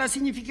dans la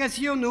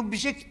signification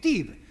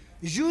objective,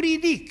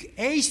 juridique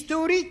et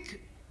historique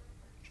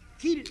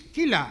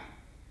qu'il a.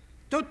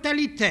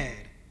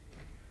 Totalitaire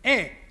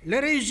est le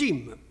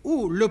régime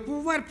où le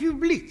pouvoir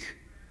public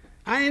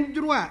a un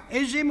droit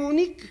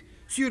hégémonique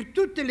sur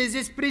toutes les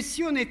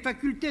expressions et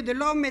facultés de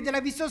l'homme et de la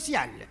vie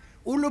sociale,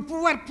 où le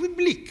pouvoir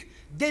public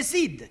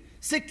décide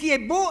ce qui est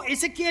beau et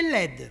ce qui est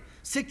laid,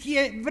 ce qui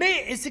est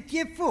vrai et ce qui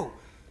est faux,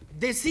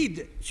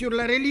 décide sur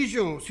la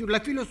religion, sur la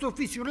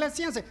philosophie, sur la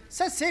science.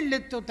 Ça, c'est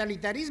le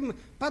totalitarisme,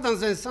 pas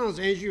dans un sens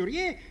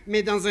injurieux,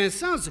 mais dans un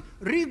sens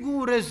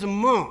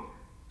rigoureusement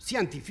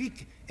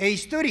scientifique et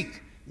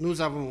historique. Nous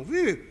avons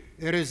vu,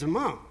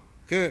 heureusement,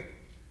 que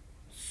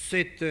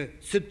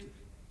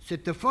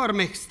cette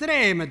forme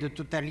extrême de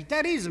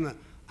totalitarisme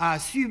a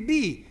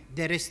subi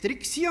des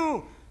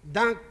restrictions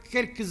dans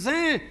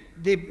quelques-uns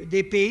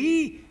des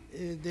pays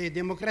des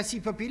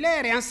démocraties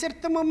populaires et à un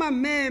certain moment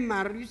même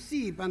en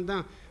Russie,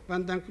 pendant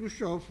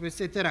Khrouchtchev,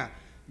 etc.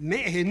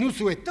 Mais nous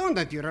souhaitons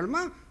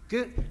naturellement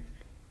que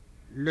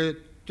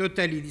le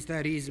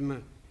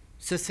totalitarisme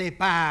se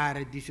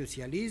sépare du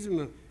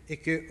socialisme et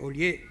qu'au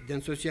lieu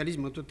d'un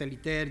socialisme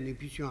totalitaire, nous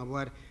puissions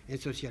avoir un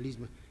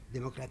socialisme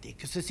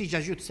démocratique. Ceci,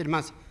 j'ajoute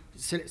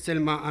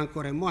seulement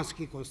encore un mot en ce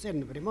qui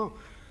concerne vraiment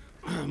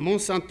mon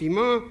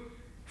sentiment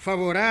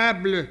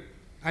favorable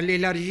à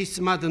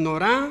l'élargissement de nos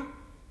rangs,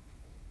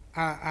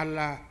 à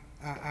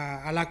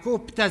la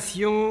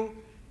cooptation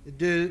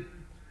de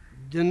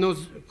nos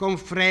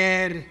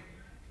confrères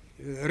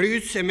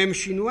russes et même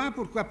chinois,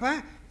 pourquoi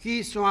pas,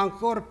 qui sont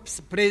encore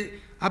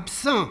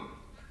absents.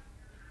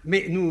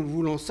 Mais nous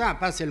voulons ça,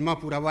 pas seulement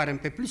pour avoir un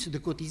peu plus de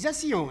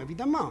cotisation,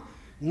 évidemment.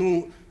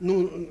 Nous,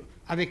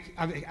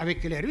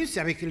 avec les Russes,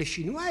 avec les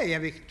Chinois et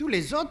avec tous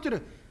les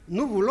autres,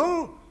 nous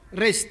voulons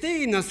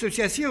rester une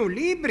association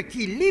libre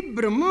qui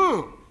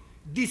librement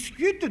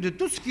discute de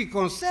tout ce qui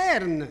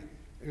concerne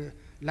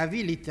la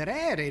vie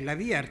littéraire et la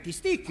vie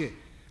artistique,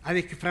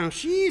 avec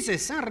franchise et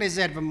sans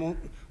réserve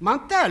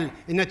mentale,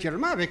 et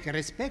naturellement avec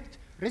respect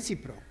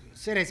réciproque.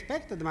 Ce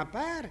respect de ma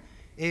part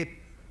est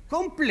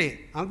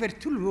complet envers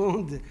tout le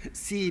monde,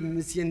 si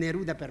M.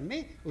 Neruda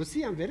permet,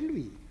 aussi envers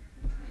lui.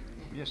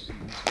 Yes.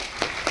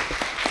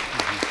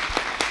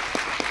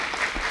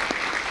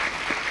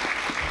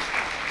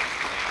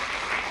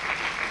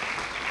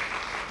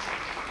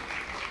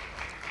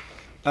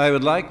 I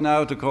would like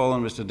now to call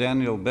on Mr.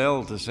 Daniel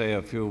Bell to say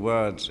a few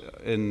words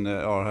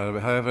or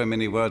however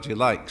many words he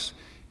likes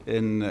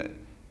in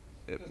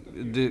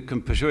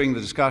pursuing the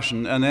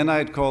discussion, and then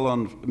I'd call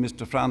on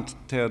Mr. Franz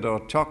Theodor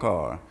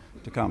Chokor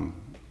to come.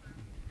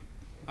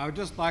 I would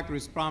just like to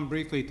respond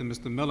briefly to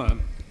Mr. Miller,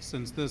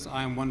 since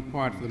I am one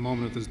part for the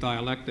moment of this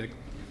dialectic.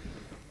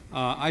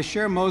 I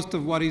share most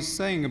of what he's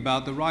saying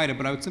about the writer,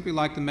 but I would simply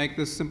like to make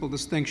this simple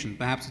distinction.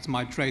 Perhaps it's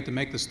my trait to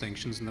make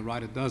distinctions and the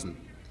writer doesn't.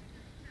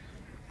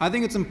 I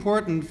think it's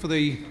important for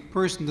the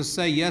person to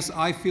say, yes,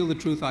 I feel the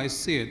truth, I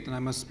see it, and I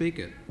must speak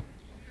it.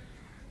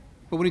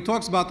 But when he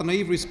talks about the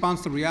naive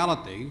response to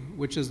reality,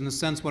 which is in a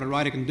sense what a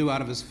writer can do out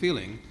of his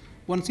feeling,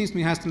 one seems to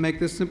me has to make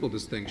this simple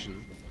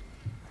distinction,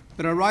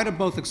 that a writer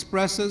both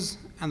expresses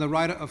and the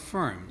writer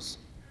affirms.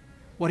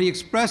 What he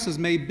expresses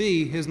may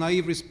be his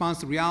naive response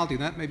to reality,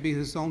 and that may be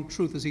his own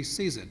truth as he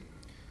sees it.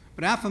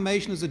 But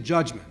affirmation is a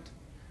judgment,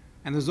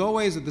 and there's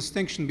always a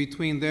distinction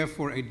between,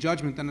 therefore, a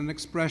judgment and an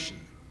expression,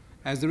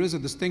 as there is a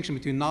distinction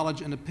between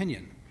knowledge and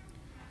opinion.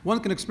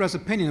 One can express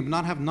opinion but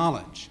not have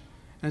knowledge.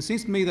 And it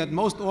seems to me that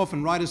most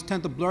often writers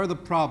tend to blur the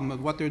problem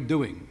of what they're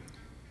doing.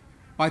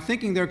 By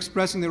thinking they're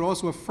expressing, they're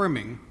also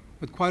affirming,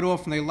 but quite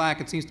often they lack,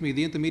 it seems to me,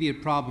 the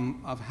intermediate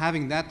problem of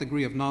having that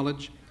degree of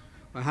knowledge,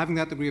 or having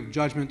that degree of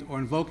judgment, or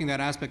invoking that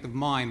aspect of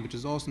mind, which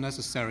is also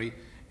necessary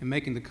in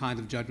making the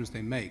kinds of judgments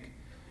they make.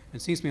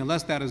 It seems to me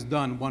unless that is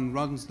done, one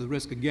runs the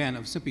risk again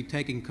of simply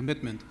taking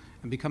commitment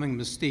and becoming a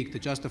mystique to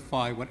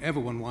justify whatever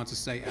one wants to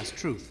say as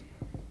truth.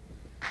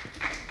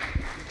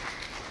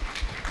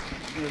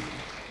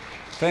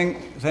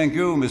 Thank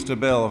you, Mr.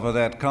 Bell, for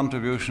that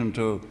contribution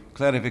to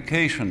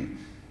clarification.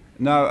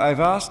 Now, I've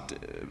asked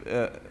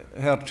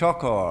Herr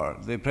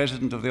Chokor, the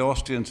president of the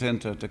Austrian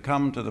Center, to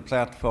come to the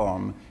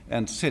platform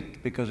and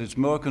sit because it's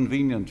more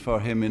convenient for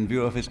him in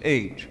view of his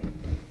age.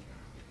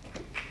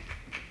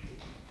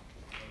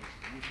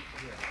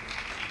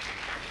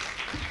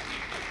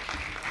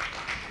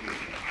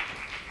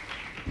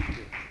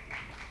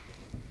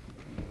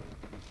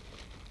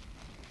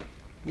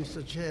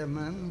 Mr.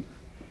 Chairman,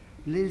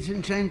 ladies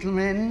and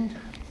gentlemen,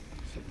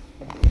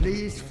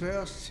 please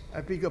first,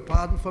 I beg your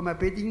pardon for my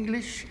bad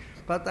English,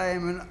 but I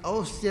am an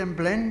Austrian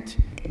blend,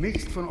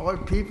 mixed from all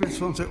peoples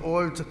from the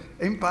old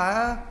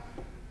empire,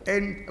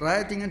 and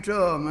writing in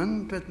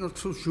German, but not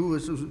so sure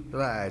to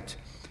write.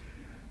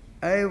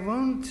 I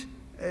want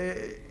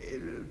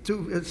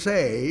to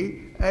say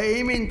I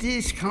am in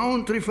this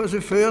country for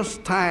the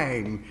first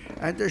time,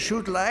 and I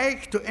should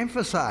like to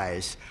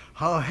emphasize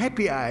how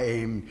happy I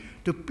am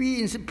to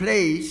be in the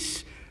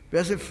place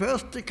where the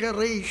first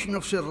declaration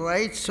of the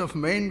rights of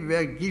men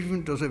were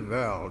given to the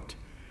world.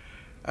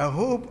 I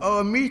hope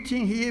our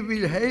meeting here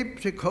will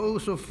help the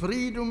cause of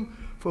freedom,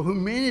 for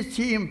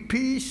humanity and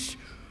peace,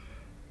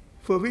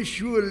 for which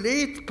your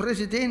late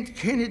President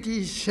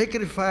Kennedy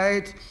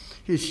sacrificed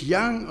his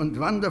young and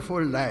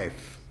wonderful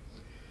life.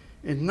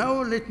 And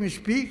now let me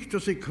speak to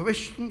the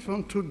question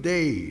from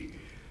today,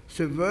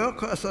 the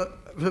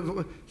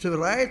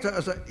writer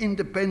as an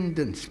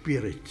independent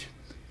spirit.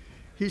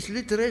 His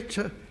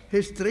literature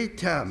has three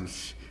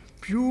terms: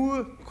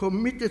 pure,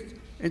 committed,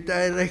 and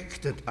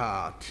directed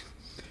art.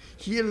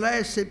 Here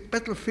lies the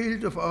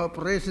battlefield of our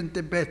present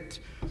debate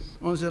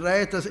on the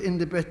writer's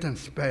independent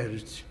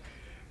spirit.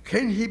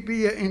 Can he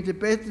be an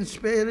independent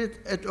spirit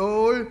at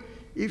all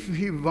if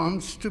he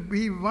wants to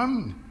be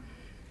one?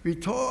 We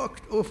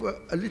talked of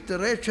a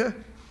literature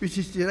which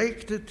is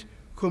directed,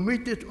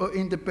 committed, or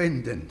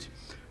independent.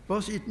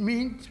 What it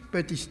means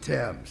by these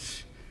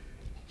terms?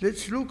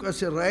 Let's look at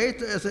the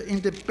writer as an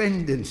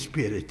independent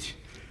spirit,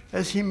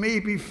 as he may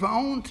be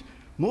found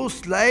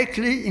most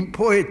likely in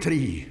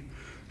poetry.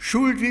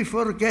 Should we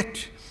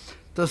forget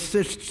that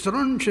the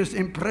strongest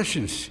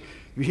impressions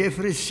we have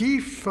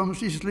received from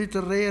this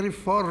literary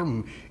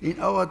form in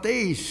our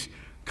days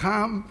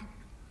came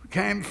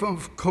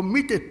from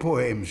committed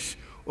poems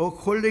or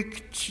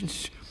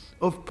collections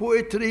of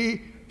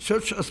poetry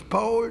such as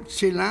Paul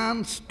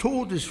Celan's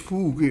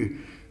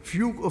Todesfuge,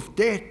 Fugue of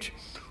Death,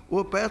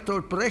 or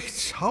Bertolt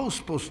Brecht's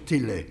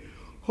Hauspostille,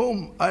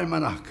 Home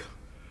Almanac.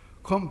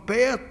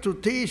 Compared to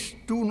these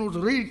do not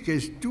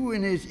Rilke's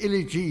Duenes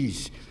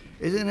Elegies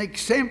as an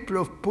example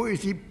of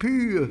poesy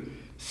pure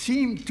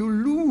seem to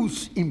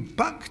lose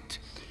impact,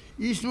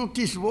 is not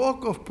this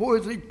work of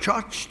poetry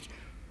judged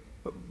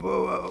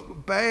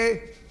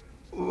by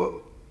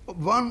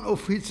one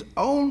of its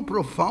own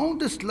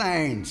profoundest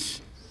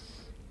lines?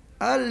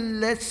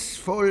 Alles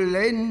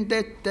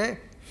Vollendete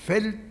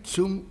fällt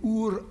zum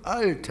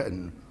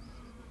Uralten.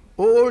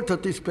 All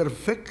that is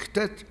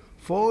perfected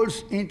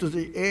falls into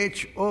the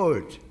age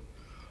old.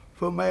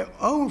 For my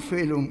own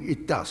feeling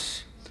it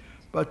does,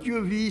 but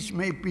your views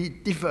may be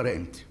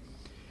different.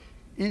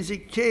 In the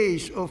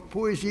case of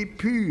poesy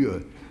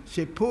pure,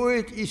 the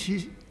poet is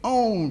his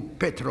own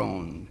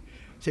patron.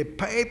 The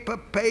piper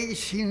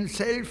pays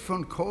himself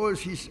and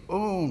calls his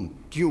own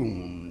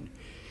tune.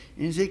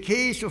 In the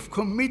case of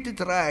committed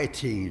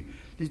writing,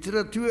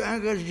 literature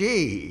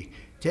engagée,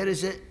 there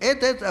is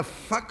added a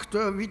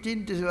factor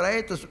within the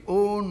writer's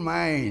own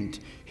mind,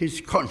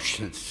 his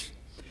conscience,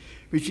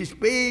 which is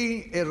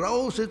being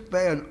aroused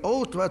by an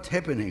outward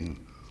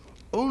happening.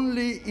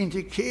 Only in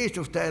the case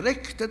of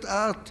directed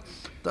art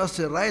does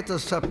the writer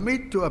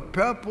submit to a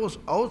purpose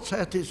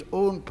outside his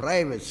own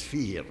private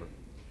sphere.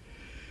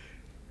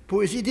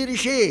 Poésie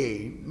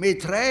dirigée may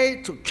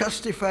try to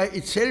justify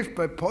itself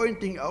by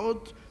pointing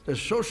out that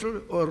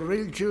social or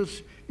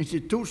religious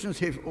institutions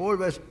have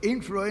always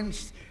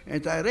influenced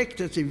and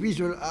directed the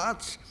visual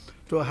arts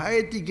to a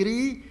high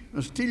degree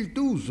and still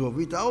do so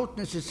without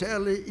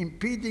necessarily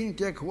impeding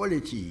their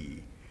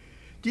quality.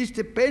 This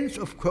depends,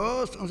 of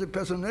course, on the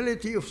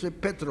personality of the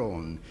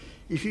patron.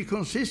 If he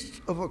consists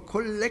of a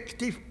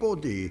collective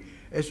body,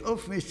 as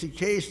often is the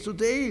case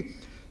today,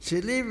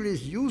 the level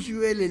is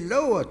usually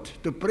lowered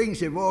to bring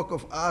the work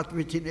of art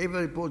within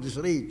everybody's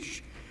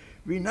reach.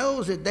 We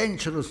know the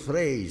dangerous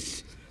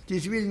phrase,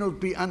 this will not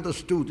be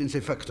understood in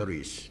the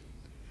factories.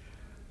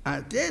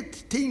 And that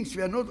things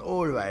were not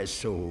always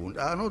so, and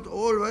are not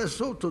always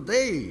so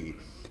today.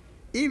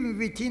 Even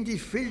within the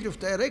field of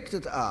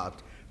directed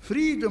art,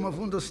 freedom of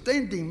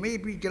understanding may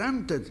be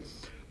granted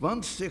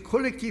once the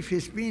collective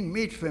has been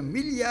made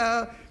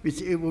familiar with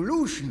the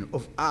evolution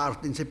of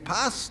art in the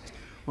past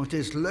and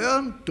has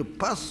learned to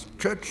pass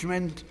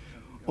judgment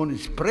on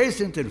its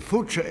present and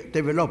future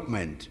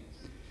development.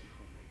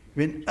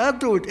 When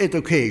adult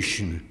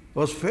education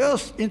was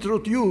first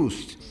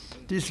introduced,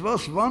 this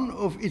was one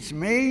of its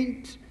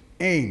main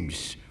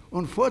aims.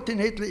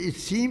 Unfortunately, it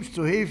seems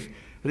to have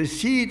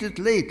receded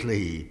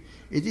lately.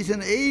 It is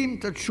an aim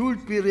that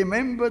should be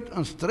remembered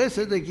and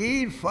stressed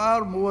again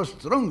far more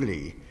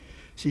strongly.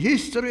 The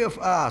history of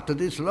art and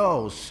its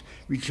laws,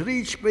 which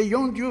reach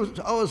beyond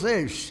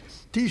ourselves,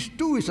 this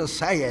too is a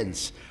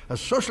science, a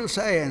social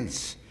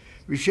science.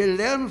 We shall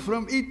learn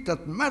from it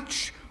that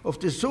much of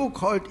the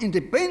so-called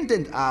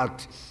independent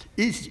art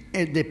is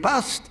in the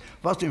past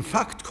was in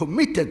fact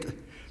committed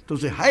to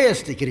the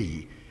highest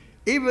degree.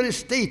 Every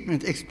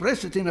statement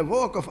expressed in a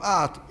work of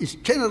art is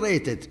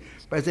generated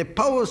by the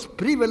powers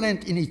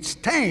prevalent in its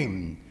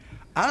time.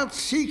 Art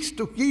seeks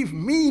to give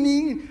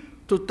meaning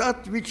to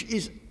that which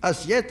is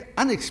as yet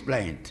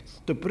unexplained,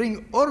 to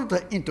bring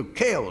order into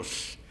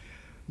chaos.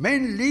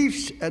 Man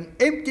lives an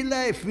empty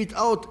life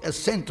without a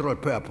central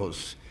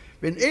purpose.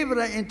 Whenever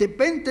an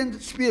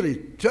independent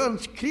spirit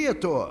turns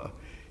creator,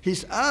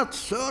 his art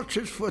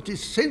searches for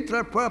this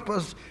central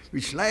purpose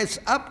which lights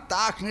up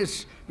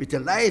darkness with the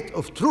light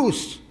of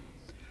truth.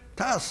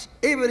 Thus,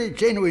 every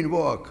genuine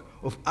work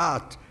of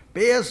art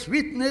bears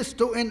witness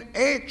to an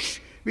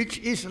age which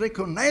is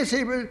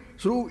recognizable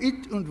through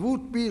it and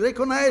would be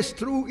recognized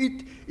through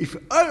it if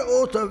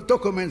all other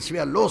documents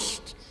were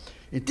lost.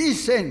 In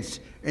this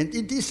sense, and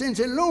in this sense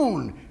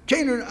alone,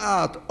 genuine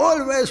art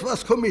always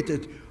was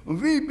committed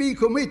and will be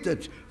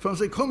committed from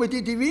the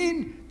Comédie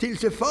Divine till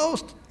the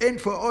Faust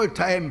and for all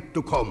time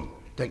to come.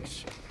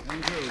 Thanks.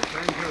 Thank you,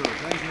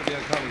 dear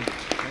colleagues.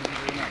 Thank you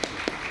very much.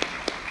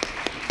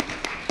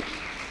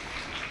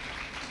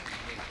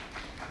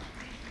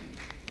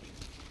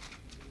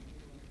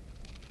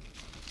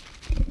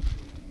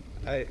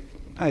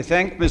 I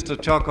thank Mr.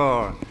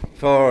 Chokor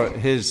for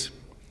his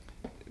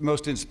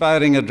most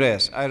inspiring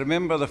address. I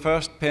remember the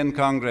first Penn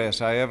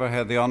Congress I ever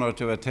had the honor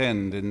to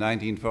attend in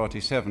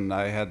 1947.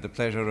 I had the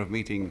pleasure of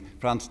meeting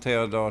Franz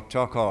Theodor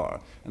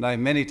Chokor, and I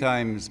many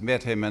times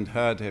met him and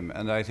heard him,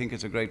 and I think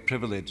it's a great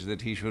privilege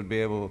that he should be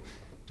able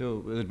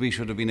to, that we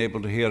should have been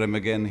able to hear him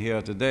again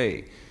here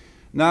today.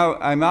 Now,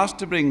 I'm asked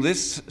to bring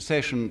this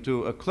session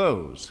to a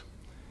close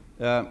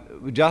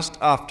just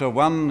after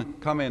one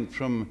comment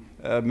from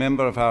a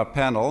member of our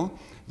panel.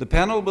 The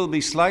panel will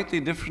be slightly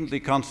differently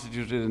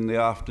constituted in the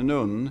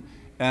afternoon,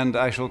 and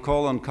I shall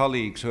call on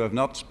colleagues who have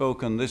not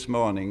spoken this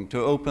morning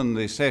to open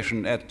the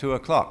session at 2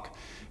 o'clock.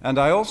 And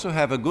I also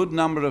have a good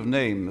number of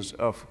names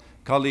of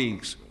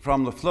colleagues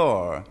from the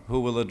floor who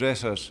will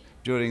address us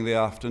during the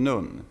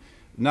afternoon.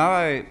 Now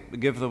I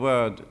give the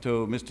word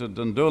to Mr.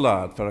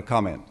 Dundullard for a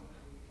comment.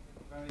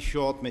 Very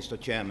short, Mr.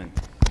 Chairman.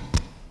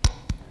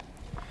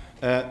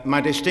 My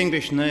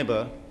distinguished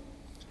neighbor,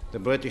 the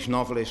British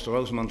novelist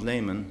Rosamund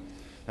Lehman,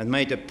 had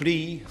made a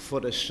plea for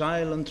the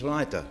silent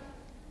writer.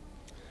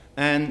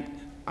 And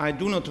I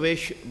do not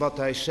wish what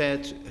I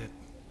said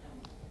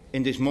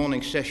in this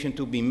morning's session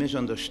to be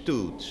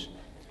misunderstood,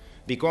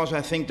 because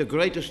I think the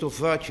greatest of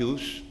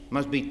virtues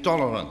must be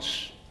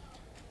tolerance,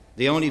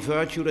 the only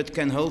virtue that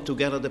can hold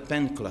together the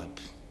pen club.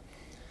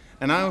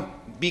 And now,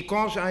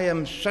 because I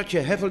am such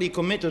a heavily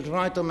committed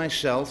writer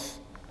myself,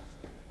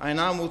 I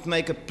now would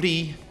make a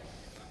plea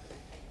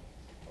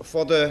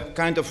for the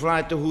kind of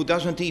writer who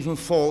doesn't even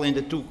fall in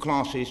the two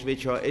classes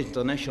which our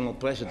international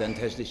president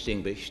has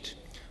distinguished,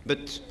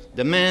 but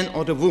the man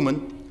or the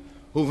woman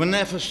who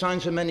never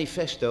signs a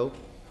manifesto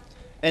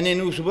and in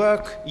whose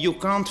work you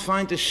can't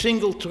find a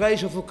single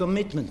trace of a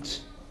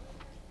commitment.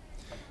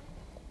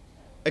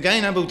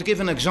 Again, I would give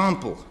an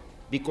example,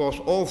 because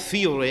all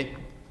theory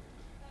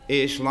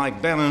is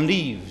like barren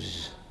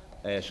leaves,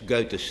 as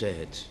Goethe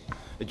said.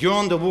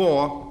 During the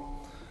war,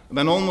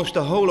 when almost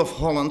the whole of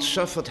Holland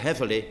suffered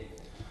heavily,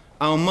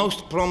 our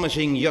most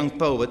promising young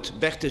poet,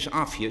 Bertus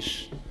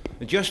Afjes,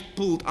 just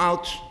pulled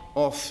out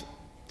of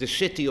the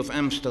city of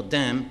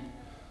Amsterdam,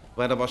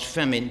 where there was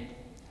famine,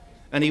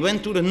 and he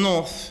went to the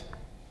north,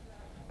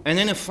 and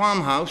in a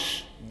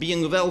farmhouse,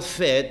 being well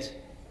fed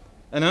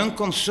and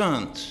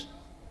unconcerned,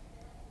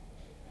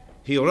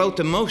 he wrote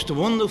the most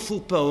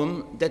wonderful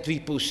poem that we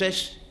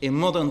possess in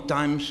modern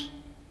times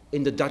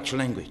in the Dutch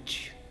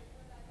language.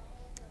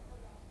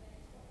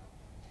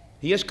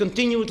 He has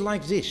continued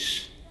like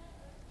this.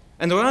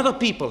 And there are other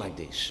people like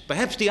this.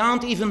 Perhaps they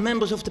aren't even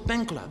members of the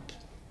pen club.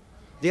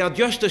 They are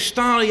just the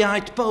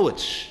starry-eyed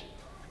poets.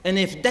 And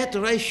if that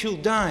race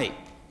should die,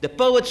 the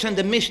poets and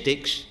the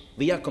mystics,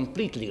 we are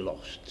completely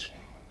lost.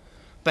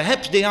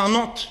 Perhaps they are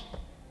not,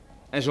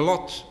 as a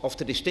lot of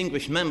the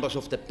distinguished members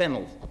of the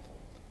panel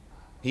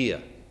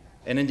here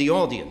and in the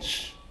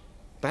audience,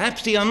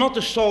 perhaps they are not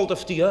the salt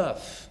of the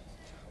earth,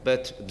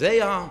 but they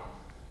are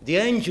the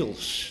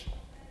angels,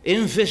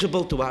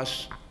 invisible to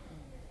us,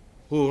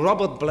 who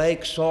Robert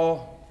Blake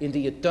saw in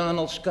the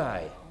eternal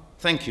sky.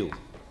 Thank you.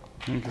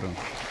 Thank you.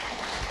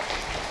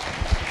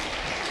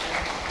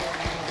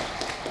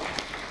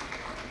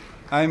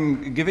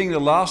 I'm giving the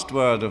last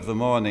word of the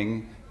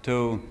morning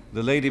to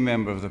the lady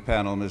member of the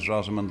panel, Ms.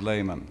 Rosamund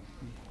Lehman.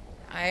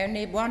 I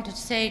only want to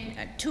say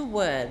 2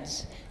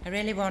 words. I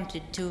really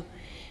wanted to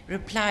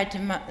reply to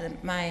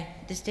my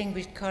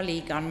distinguished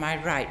colleague on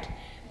my right.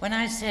 When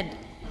I said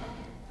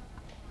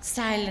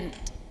silent,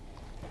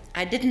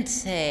 I did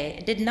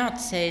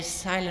not say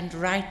silent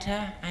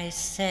writer, I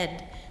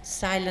said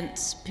silent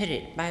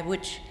spirit, by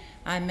which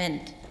I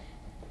meant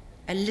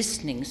a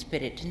listening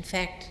spirit. In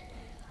fact,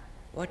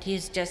 what he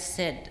has just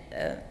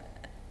said,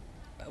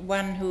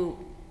 one who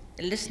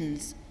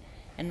listens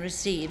and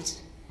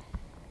receives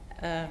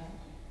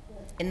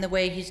in the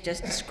way he's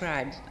just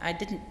described. I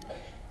didn't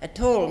at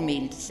all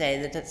mean to say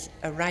that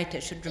a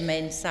writer should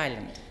remain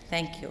silent.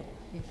 Thank you.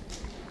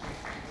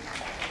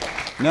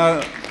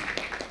 Now,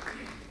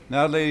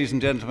 ladies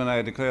and gentlemen,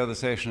 I declare the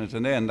session at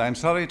an end. I'm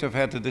sorry to have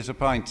had to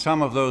disappoint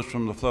some of those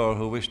from the floor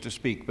who wish to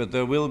speak, but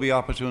there will be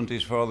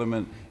opportunities for them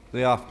in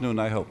the afternoon,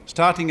 I hope.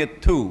 Starting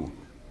at 2,